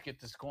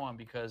get this going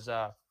because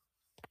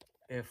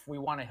if we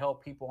want to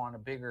help people on a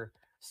bigger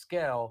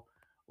scale,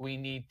 we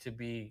need to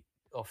be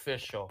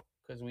official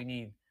because we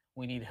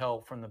need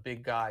help from the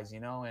big guys,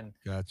 and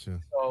gotcha.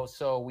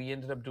 So we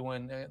ended up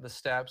doing the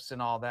steps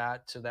and all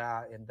that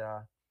and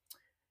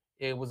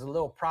it was a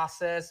little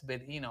process,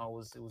 but it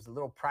was a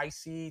little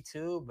pricey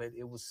too, but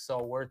it was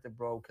so worth it,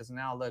 bro, because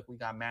now look, we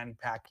got Manny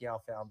Pacquiao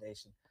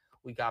Foundation,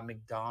 we got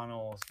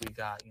McDonald's, we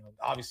got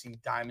obviously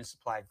Diamond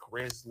Supply,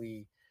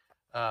 Grizzly,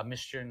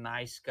 Mr.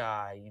 Nice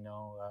Guy,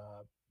 wow.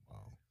 I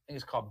think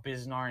it's called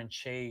Biznar and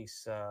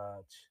Chase,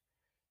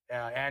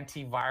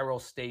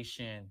 Antiviral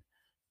Station,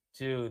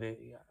 dude.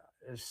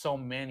 There's so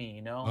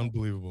many,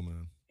 Unbelievable,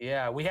 man.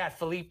 Yeah, we had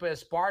Felipe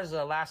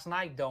Esparza last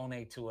night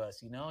donate to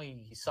us.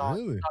 He saw.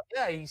 Really?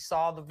 He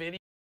saw the video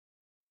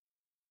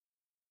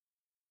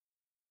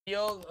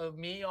of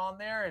me on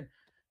there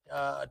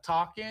and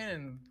talking,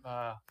 and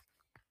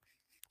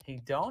he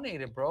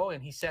donated, bro.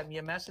 And he sent me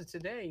a message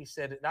today. He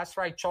said, "That's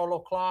right, Cholo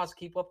Claus.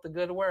 Keep up the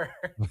good work."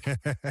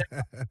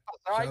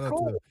 All right,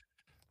 cool.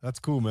 That's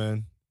cool,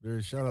 man.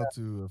 Shout out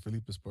to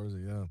Felipe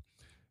Esparza. Yeah.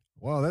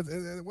 Wow,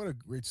 what a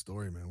great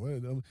story,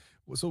 man.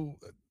 So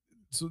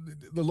so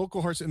the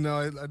local hearts, and now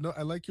I know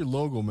I like your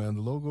logo, man.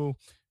 The logo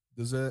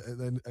does that, and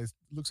then it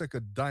looks like a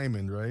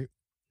diamond, right?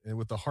 And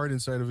with the heart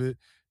inside of it.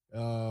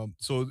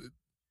 So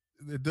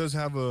it does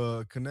have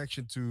a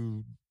connection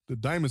to the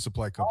Diamond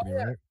Supply Oh Company,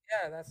 yeah, right?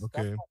 yeah. That's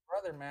Okay. my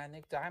brother, man.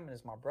 Nick Diamond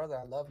is my brother.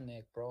 I love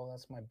Nick, bro.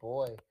 That's my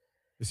boy.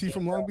 Is he And,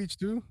 from Long Beach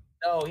too?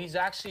 no, he's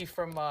actually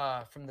from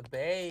the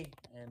Bay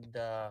and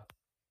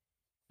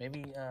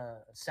maybe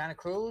Santa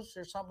Cruz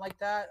or something like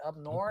that up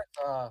north.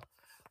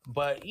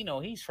 But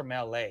he's from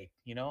LA.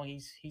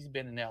 He's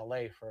been in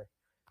LA for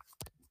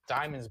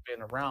Diamond's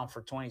been around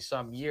for 20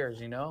 something years.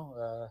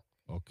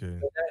 Okay.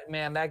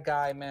 Man, that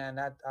guy, man,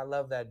 that I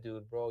love that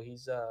dude, bro.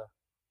 He's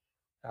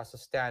that's a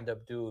stand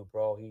up dude,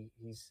 bro.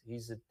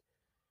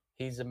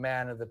 He's a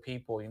man of the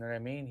people. You know what I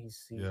mean?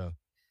 Yeah.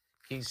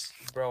 He's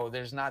bro.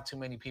 There's not too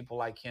many people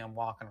like him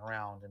walking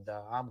around, and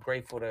I'm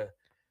grateful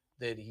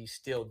that he's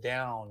still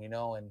down.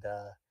 And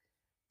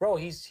bro,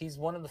 he's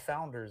one of the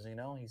founders.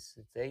 It's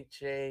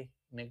HJ,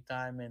 Nick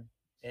Diamond,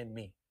 and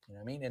me. You know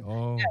what I mean? And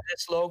yeah, Oh.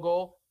 this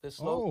logo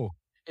Oh.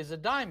 is a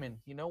diamond.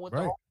 With the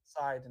Right. heart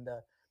side, and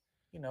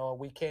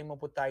we came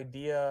up with the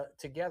idea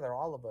together,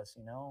 all of us.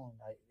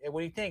 Hey, what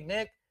do you think,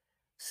 Nick?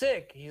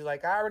 Sick. He's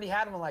like, I already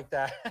had him like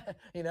that.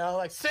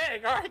 Like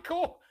sick. All right,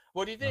 cool.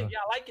 What do you think? Uh, Yeah,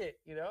 I like it.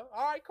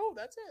 All right, cool.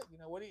 That's it.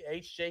 What do you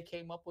HJ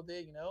came up with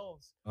it,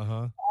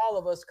 uh-huh. all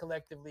of us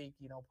collectively,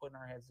 putting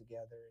our heads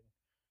together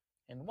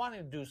and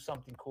wanting to do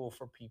something cool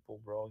for people,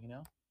 bro.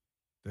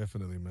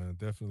 Definitely, man.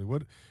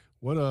 Definitely.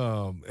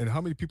 And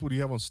how many people do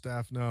you have on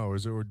staff now? Or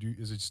is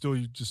it still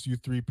just you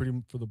three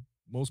for the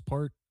most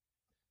part?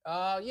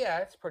 Yeah,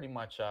 it's pretty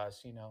much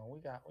us. We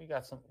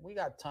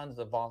got tons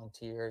of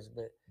volunteers,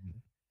 but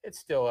Mhm. it's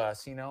still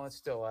us. It's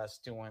still us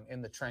doing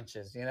in the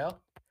trenches. Yeah.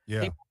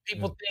 People Yeah.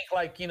 think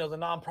like the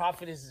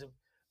nonprofit is a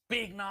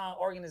big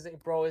non-organization,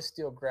 bro. It's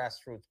still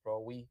grassroots, bro.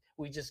 We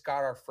just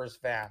got our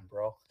first van,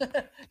 bro.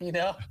 you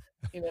know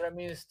what I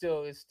mean. It's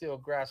still a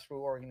grassroots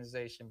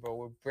organization, bro.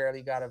 We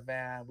barely got a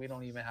van. We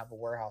don't even have a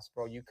warehouse,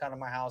 bro. You come to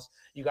my house,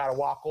 you got to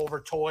walk over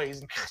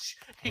toys and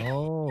you gotta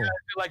Oh. do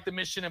like the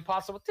Mission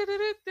Impossible to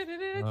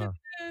Uh,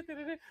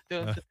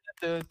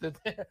 uh, get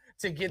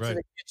to right.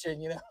 the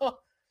kitchen. Yeah,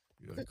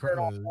 To turn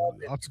off all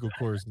of it. obstacle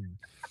course.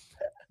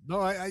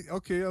 No,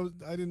 okay.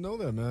 I didn't know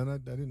that, man. I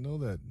didn't know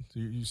that. So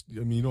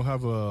I mean, you don't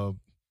have an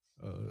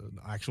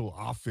actual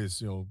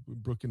office,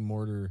 brick and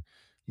mortar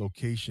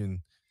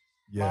location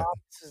My yet.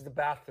 office is the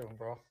bathroom,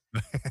 bro.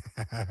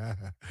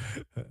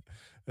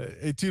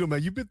 Hey Tito,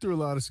 man, you've been through a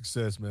lot of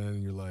success, man,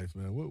 in your life,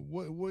 man.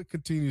 What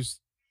continues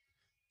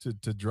to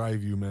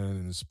drive you, man,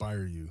 and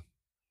inspire you?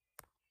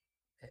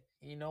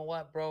 You know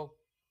what, bro?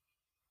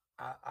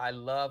 I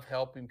love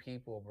helping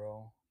people,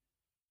 bro.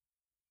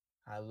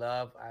 I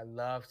love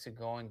to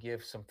go and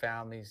give some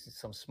families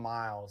some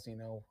smiles.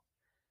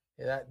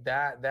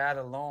 That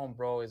alone,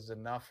 bro, is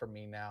enough for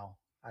me now.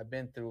 I've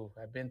been through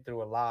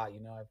a lot.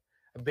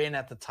 I've been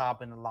at the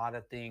top in a lot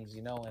of things.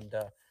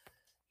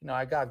 And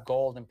I got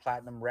gold and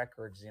platinum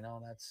records.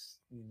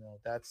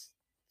 That's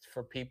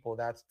for people.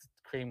 That's the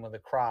cream of the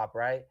crop,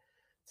 right?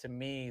 To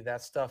me,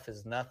 that stuff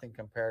is nothing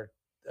compared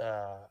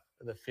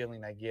the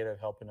feeling I get of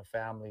helping a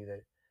family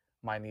that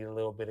might need a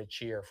little bit of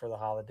cheer for the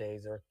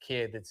holidays, or a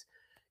kid that's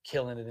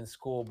killing it in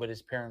school, but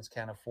his parents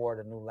can't afford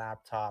a new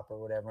laptop or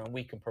whatever, and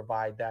we can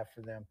provide that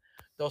for them.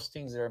 Those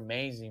things are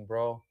amazing,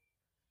 bro.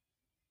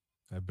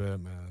 I bet,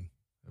 man.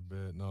 I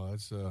bet. No,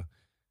 that's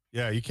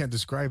yeah, you can't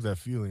describe that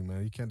feeling,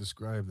 man. You can't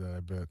describe that, I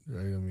bet,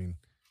 right?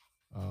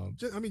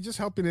 I mean, just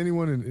helping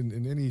anyone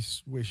in any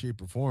way,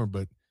 shape, or form.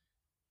 But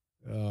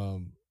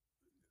um,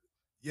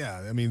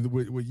 yeah, I mean,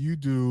 what you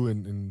do,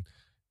 and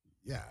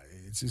yeah,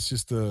 it's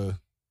just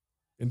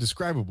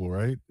indescribable,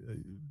 right?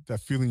 That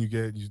feeling you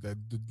get,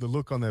 the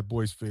look on that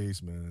boy's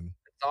face, man,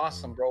 It's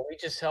awesome, or, bro. We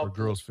just or helped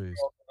a little girl's face.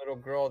 girl, a little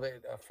girl that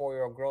a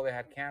 4-year-old girl that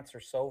had cancer,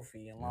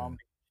 Sophie, in Yeah, Long Beach.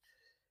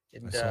 I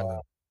And saw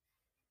that.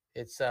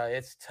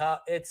 it's tough.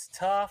 It's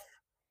tough,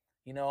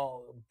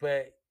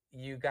 but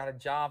you got a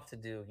job to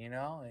do,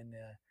 and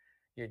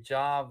your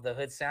job, the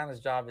Hood Santa's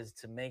job, is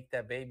to make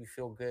that baby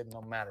feel good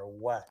no matter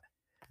what.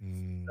 So,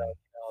 Mm,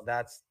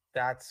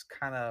 that's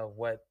kind of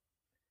what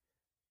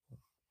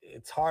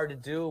it's hard to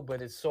do,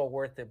 but it's so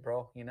worth it,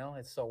 bro.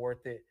 It's so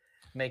worth it,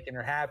 making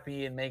her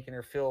happy and making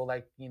her feel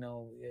like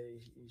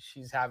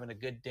she's having a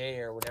good day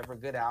or whatever,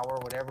 good hour,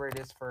 whatever it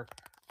is for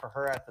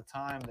her at the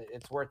time. That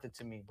it's worth it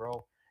to me,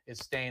 bro.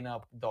 It's staying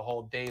up the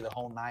whole day, the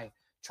whole night,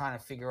 trying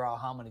to figure out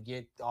how I'm gonna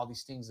get all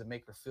these things that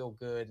make her feel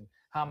good, and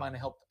how am I gonna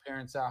help the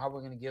parents out? How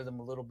we're gonna give them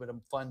a little bit of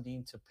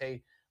funding to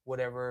pay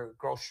whatever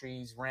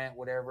groceries, rent,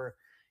 whatever.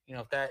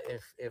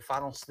 If I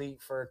don't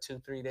sleep for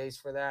 2-3 days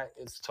for that,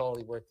 it's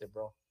totally worth it,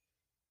 bro.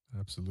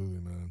 absolutely,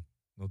 man.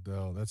 No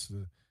doubt. That's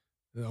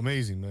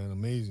amazing, man.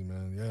 Amazing,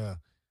 man.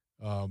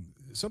 Yeah.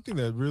 Something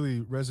that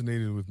really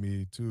resonated with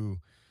me too,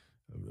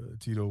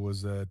 Tito,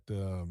 was that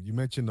you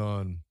mentioned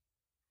on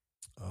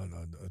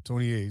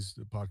Tony A's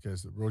the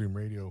podcast at Rhodium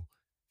Radio,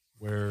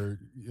 where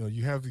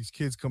you have these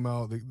kids come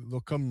out,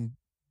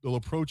 they'll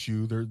approach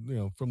you, they're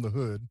from the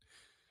hood,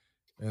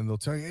 and they'll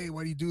tell you, hey,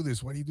 why do you do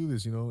this? Why do you do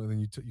this? And then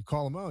you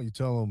call them out. You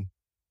tell them,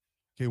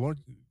 okay, why don't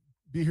you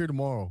be here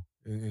tomorrow,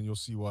 and you'll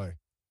see why,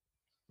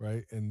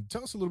 right? And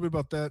tell us a little bit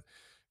about that.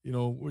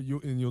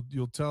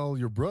 You'll tell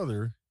your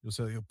brother. You'll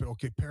say,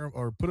 okay, parent,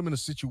 or put him in a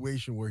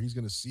situation where he's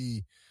going to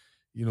see,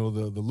 the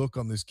look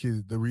on this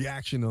kid, the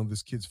reaction on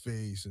this kid's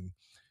face, and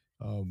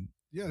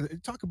yeah,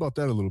 talk about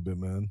that a little bit,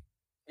 man.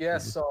 Yeah,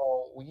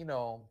 so you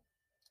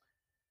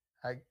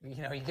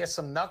get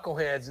some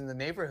knuckleheads in the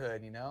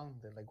neighborhood.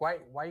 They're like, why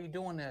are you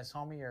doing this,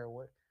 homie, or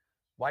what?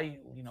 Why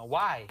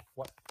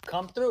What?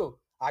 Come through.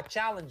 I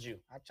challenge you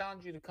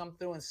to come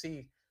through and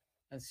see,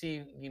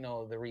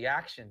 the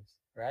reactions,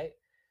 right?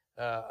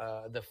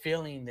 The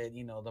feeling that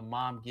the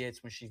mom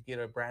gets when she get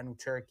a brand new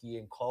turkey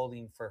and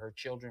clothing for her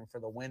children for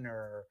the winter,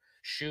 or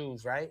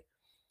shoes, right?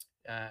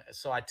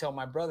 So I tell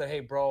my brother,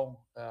 hey, bro,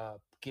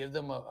 give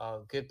them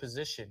a good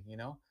position,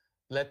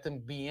 let them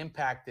be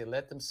impacted,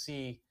 let them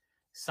see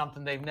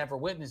something they've never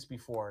witnessed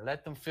before,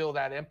 let them feel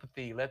that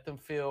empathy, let them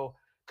feel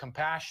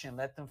compassion,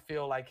 let them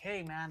feel like,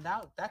 hey, man,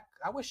 that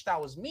I wish that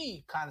was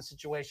me kind of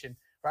situation,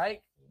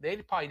 right? They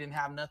probably didn't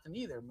have nothing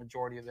either,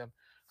 majority of them.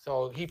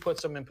 So he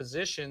puts them in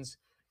positions,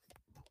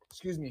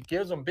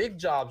 gives them big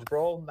jobs,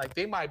 bro. Like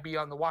they might be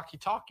on the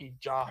walkie-talkie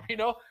job, hey,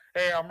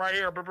 I'm right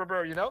here, blah, blah,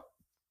 blah,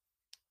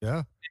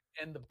 Yeah.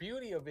 And the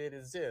beauty of it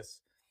is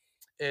this,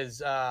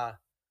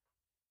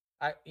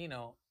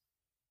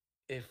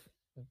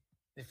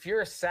 if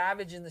you're a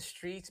savage in the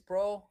streets,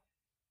 bro,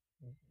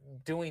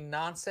 doing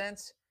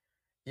nonsense,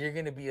 you're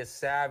gonna be a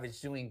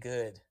savage doing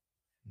good.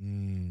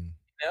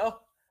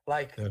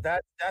 Like yeah.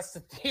 That's the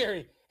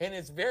theory, and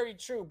it's very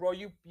true, bro.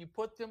 You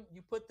put them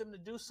to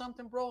do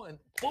something, bro, and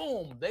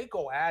boom, they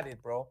go at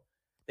it, bro.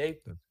 They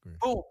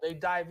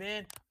dive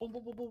in, boom,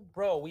 boom, boom, boom,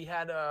 bro. We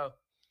had the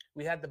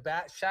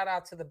shout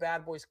out to the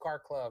Bad Boys Car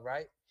Club,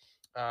 right?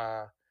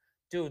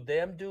 Dude,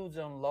 them dudes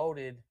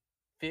unloaded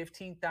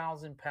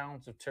 15,000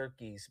 pounds of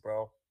turkeys,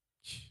 bro,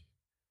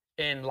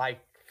 in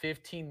like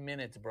 15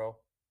 minutes, bro.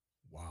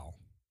 Wow.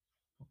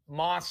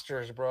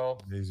 Monsters, bro.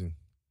 Amazing.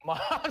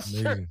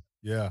 Monsters. Amazing.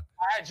 Yeah.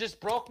 I just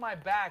broke my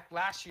back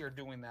last year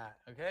doing that.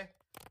 Okay.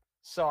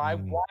 So I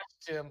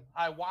watched him,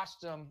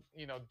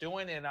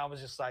 doing it. And I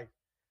was just like,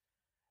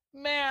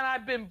 man,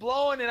 I've been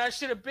blowing it. I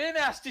should have been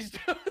asked these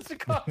dudes to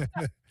come,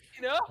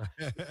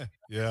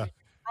 Yeah.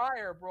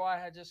 Prior, bro, I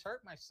had just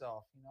hurt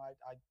myself.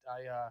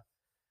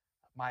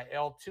 My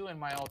L2 and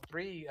my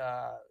L3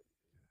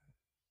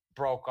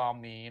 broke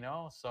on me,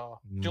 so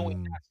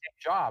doing that same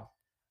job,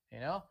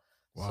 Wow.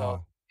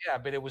 So yeah,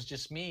 but it was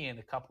just me and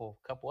a couple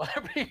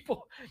other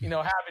people,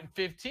 having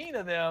 15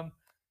 of them,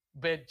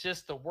 but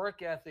just the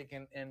work ethic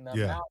and the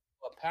amount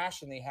of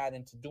passion they had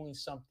into doing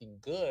something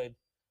good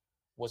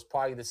was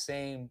probably the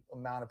same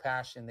amount of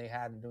passion they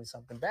had in doing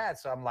something bad.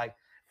 So I'm like,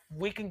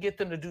 we can get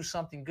them to do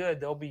something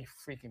good, they'll be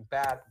freaking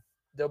bad.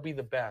 They'll be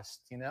the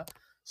best,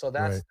 So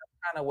that's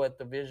kind of what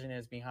the vision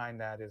is behind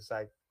that. Is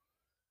like,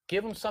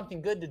 give them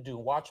something good to do.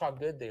 Watch how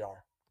good they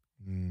are.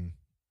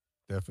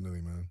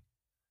 Definitely, man.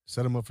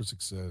 Set them up for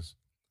success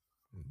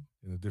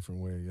in a different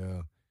way.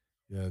 Yeah.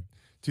 Yeah.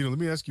 Tino, let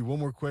me ask you one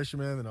more question,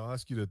 man. Then I'll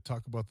ask you to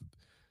talk about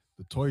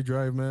the toy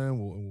drive, man.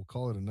 We'll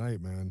call it a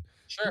night, man.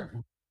 Sure.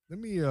 Let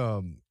me,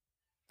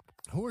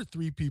 who are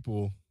three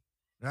people?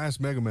 I asked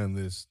Mega Man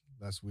this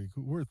last week.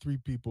 Who are three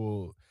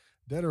people,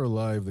 dead or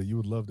alive, that you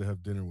would love to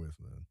have dinner with,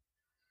 man?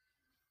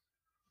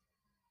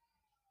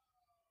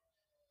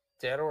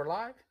 Dead or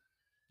alive?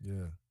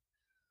 Yeah.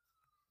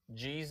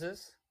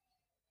 Jesus.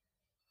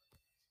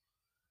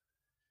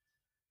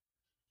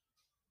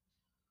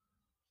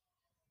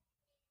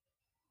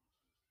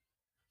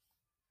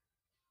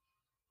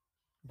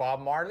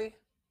 Bob Marley.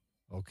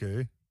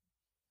 Okay.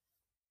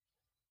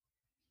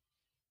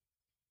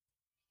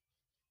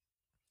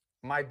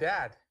 My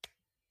dad.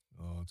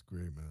 Oh, that's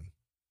great, man.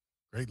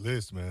 Great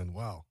list, man.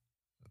 Wow.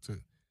 That's a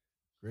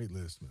great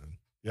list, man.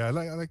 Yeah, I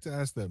like to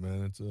ask that,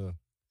 man.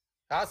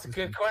 That's a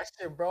good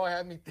question, bro. It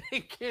had me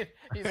thinking,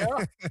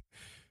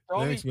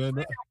 Thanks,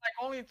 man.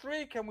 Only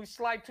three. Can we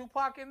slide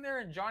Tupac in there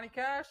and Johnny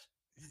Cash?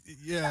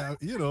 Yeah,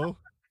 you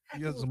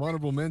got some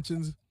honorable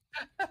mentions.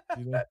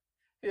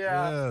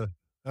 Yeah.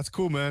 That's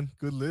cool, man.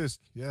 Good list.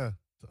 Yeah.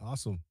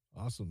 Awesome,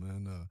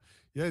 man.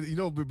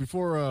 But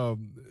before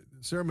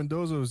Sarah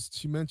Mendoza,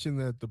 she mentioned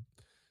that the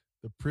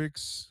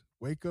Pricks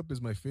 "Wake Up" is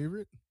my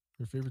favorite.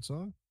 Her favorite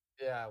song.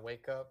 Yeah,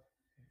 Wake Up.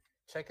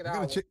 Check it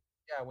out.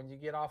 Yeah, when you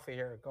get off of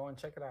here, go and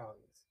check it out.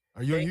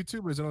 Are you on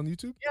YouTube? Is it on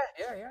YouTube?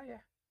 Yeah.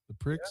 The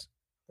Pricks.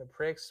 Yeah. The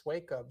Pricks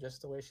 "Wake Up,"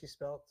 just the way she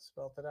spelt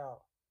it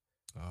out.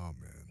 Oh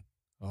man,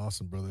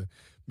 awesome, brother.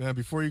 Man,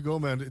 before you go,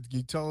 man, can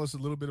you tell us a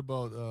little bit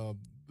about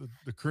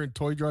the current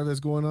toy drive that's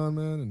going on,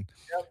 man, and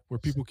where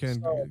people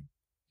can.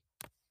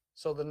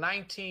 So the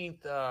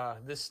 19th,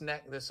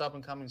 this up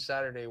and coming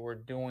Saturday, we're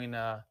doing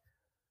our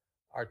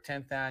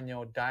 10th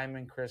annual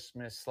Diamond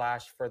Christmas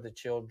 / for the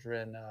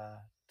children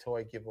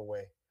toy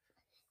giveaway.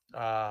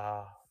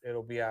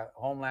 It'll be at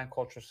Homeland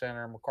Cultural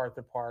Center,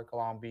 MacArthur Park,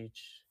 Long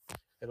Beach.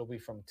 It'll be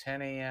from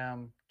 10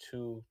 a.m.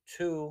 to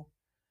 2.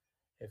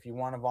 if you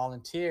want to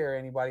volunteer,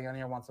 anybody on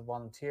here wants to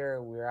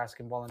volunteer, we're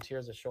asking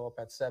volunteers to show up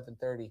at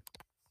 7:30.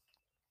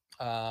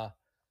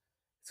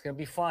 It's gonna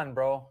be fun,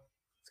 bro.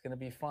 It's gonna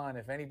be fun.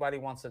 If anybody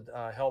wants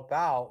to help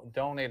out,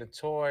 donate a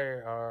toy,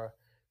 or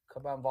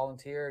come out and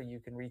volunteer, you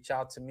can reach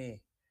out to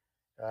me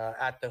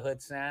at the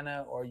Hood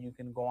Santa, or you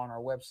can go on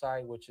our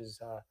website, which is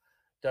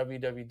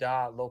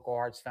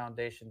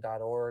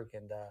www.localheartsfoundation.org,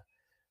 and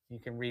you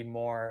can read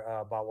more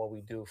about what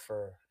we do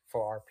for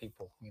our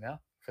people,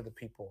 for the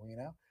people,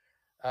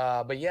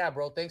 But yeah,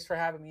 bro, thanks for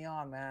having me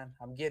on, man.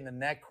 I'm getting a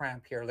neck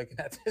cramp here looking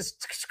at this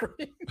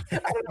screen. I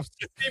don't know if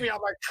you see me.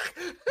 I'm like,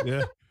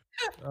 yeah.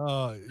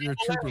 You're a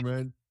trooper,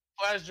 man.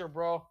 Pleasure,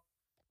 bro.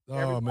 Oh,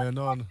 Everybody, man.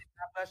 No. God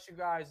bless you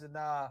guys, and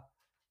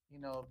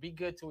be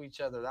good to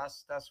each other.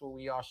 That's what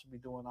we all should be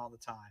doing all the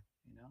time,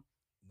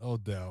 No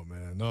doubt,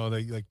 man. No,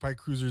 like Pike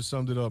Cruiser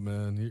summed it up,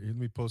 man. Here, let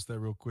me post that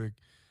real quick.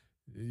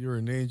 You're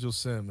an angel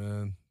sent,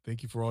 man.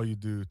 Thank you for all you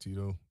do,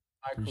 Tito.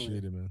 Pike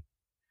Appreciate Cruiser. it, man.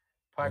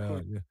 Pike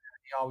Cruiser, he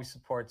always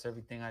supports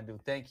everything I do.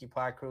 Thank you,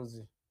 Pike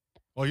Cruiser.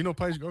 Oh, you know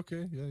Pike?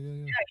 Okay, yeah.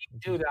 Yeah,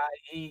 dude,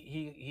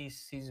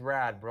 he's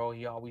rad, bro.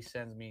 He always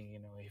sends me,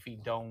 if he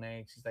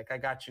donates, he's like, I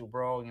got you,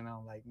 bro.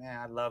 Like, man,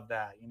 I love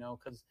that,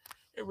 because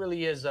it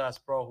really is us,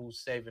 bro, who's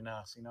saving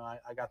us.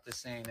 I got this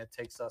saying, it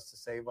takes us to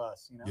save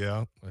us.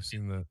 Yeah, I've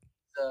seen that.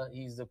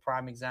 He's the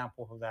prime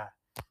example of that.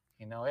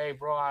 Hey,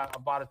 bro, I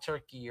bought a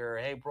turkey, or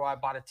hey, bro, I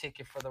bought a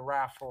ticket for the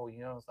raffle.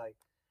 It's like,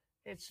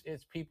 it's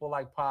people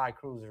like Pike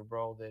Cruiser,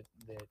 bro, that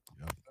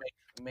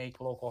make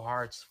Local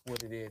Hearts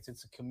what it is.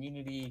 It's a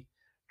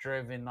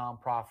community-driven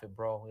nonprofit,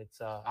 bro.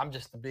 It's I'm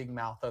just the big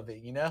mouth of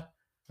it,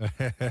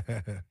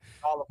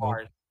 all of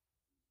ours.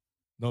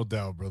 No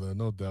doubt, brother.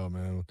 No doubt,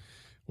 man.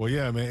 Well,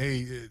 yeah, man.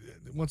 Hey,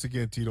 once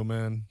again, Tito,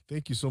 man,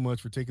 thank you so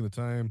much for taking the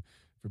time,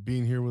 for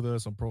being here with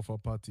us on Profile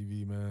Pod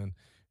TV, man.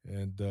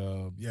 And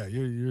yeah,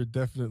 you're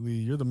definitely,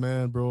 you're the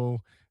man,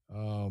 bro.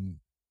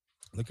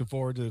 Looking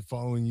forward to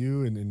following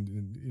you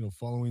and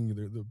following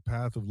the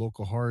path of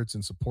Local Hearts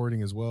and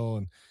supporting as well,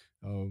 and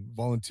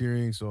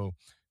volunteering. So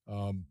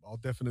I'll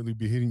definitely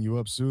be hitting you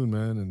up soon,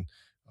 man. And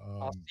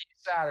I'll see you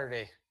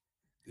Saturday.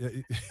 Yeah,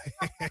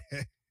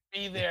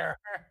 be there.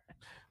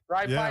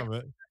 Right, yeah,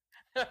 man.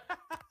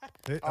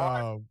 Hey,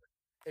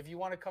 if you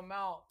want to come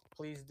out,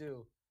 please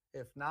do.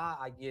 If not,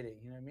 I get it.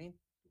 You know what I mean?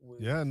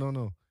 Yeah,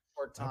 no.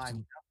 Short time.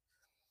 Absolutely.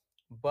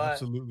 But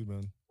absolutely,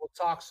 man. We'll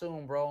talk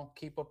soon, bro.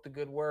 Keep up the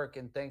good work,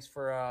 and thanks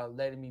for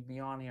letting me be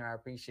on here. I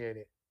appreciate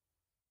it.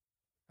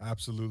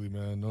 Absolutely,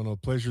 man. No,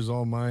 pleasure's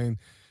all mine.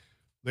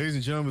 Ladies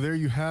and gentlemen, there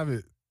you have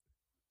it.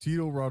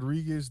 Tito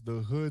Rodriguez,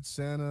 the Hood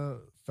Santa,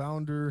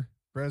 founder,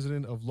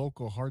 president of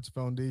Local Hearts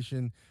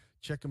Foundation.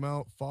 Check him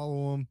out.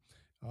 Follow him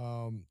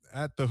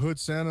at the Hood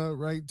Santa,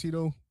 right,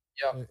 Tito?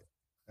 Yeah.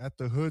 At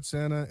the Hood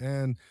Santa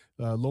and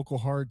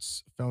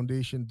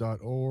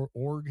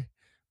localheartsfoundation.org.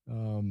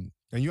 And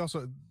you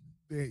also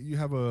you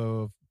have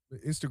a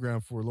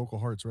Instagram for Local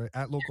Hearts, right?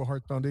 At Local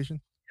Hearts Foundation.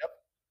 Yep.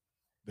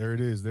 There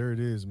it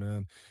is,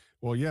 man.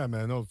 Well, yeah,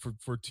 man. No,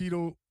 for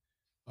Tito,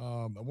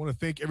 I want to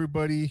thank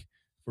everybody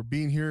for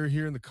being here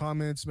in the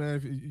comments, man.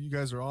 You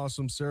guys are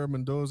awesome. Sarah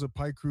Mendoza,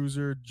 Pike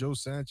Cruiser, Joe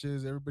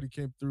Sanchez, everybody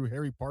came through.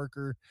 Harry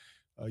Parker,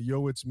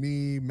 Yo, it's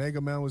me.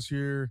 Mega Man was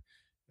here.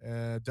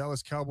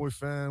 Dallas Cowboy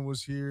fan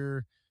was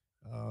here.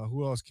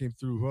 Who else came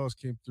through?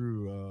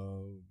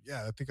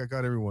 Yeah, I think I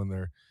got everyone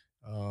there.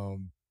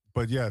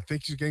 But yeah,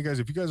 thanks again, guys.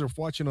 If you guys are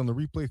watching on the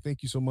replay,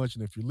 thank you so much.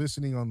 And if you're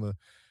listening on the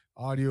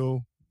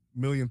audio,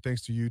 million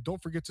thanks to you.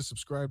 Don't forget to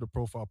subscribe to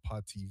Profile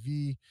Pod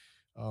TV.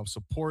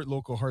 Support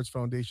Local Hearts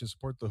Foundation.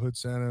 Support the Hood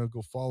Santa.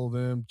 Go follow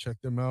them.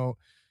 Check them out.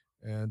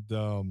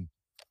 And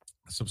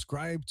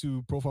subscribe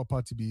to Profile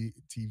Pod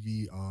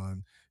TV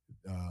on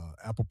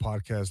Apple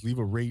Podcasts. Leave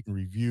a rate and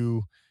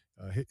review.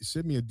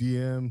 Send me a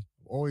DM.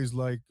 Always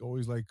like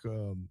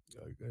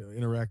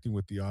interacting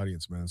with the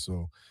audience, man.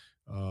 So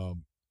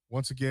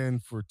once again,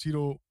 for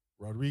Tito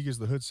Rodriguez,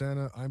 the Hood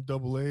Santa, I'm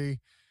Double A.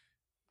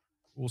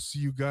 We'll see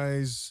you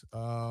guys.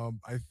 I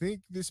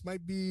think this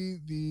might be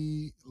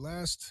the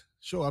last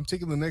show. I'm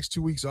taking the next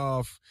 2 weeks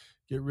off.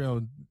 Get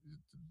around,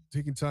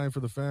 taking time for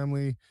the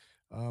family.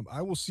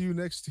 I will see you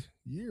next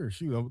year.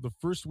 The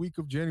first week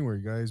of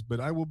January, guys. But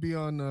I will be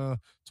on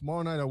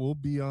tomorrow night. I will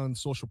be on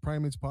Social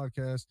Primates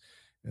podcast,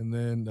 and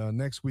then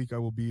next week I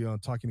will be on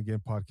Talking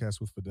Again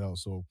podcast with Fidel.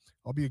 So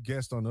I'll be a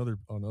guest on other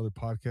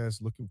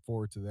podcasts. Looking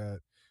forward to that.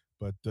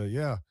 But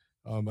yeah,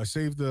 I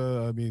saved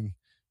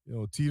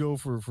Tito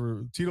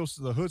for Tito's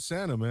the Hood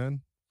Santa,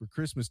 man, for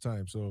Christmas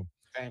time. So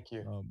thank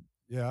you.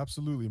 Yeah,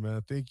 absolutely,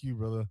 man. Thank you,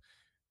 brother.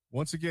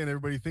 Once again,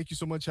 everybody, thank you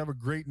so much. Have a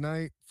great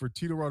night. For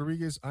Tito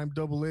Rodriguez, I'm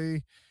Double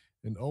A.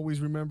 And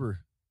always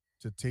remember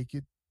to take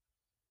it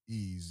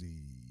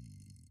easy.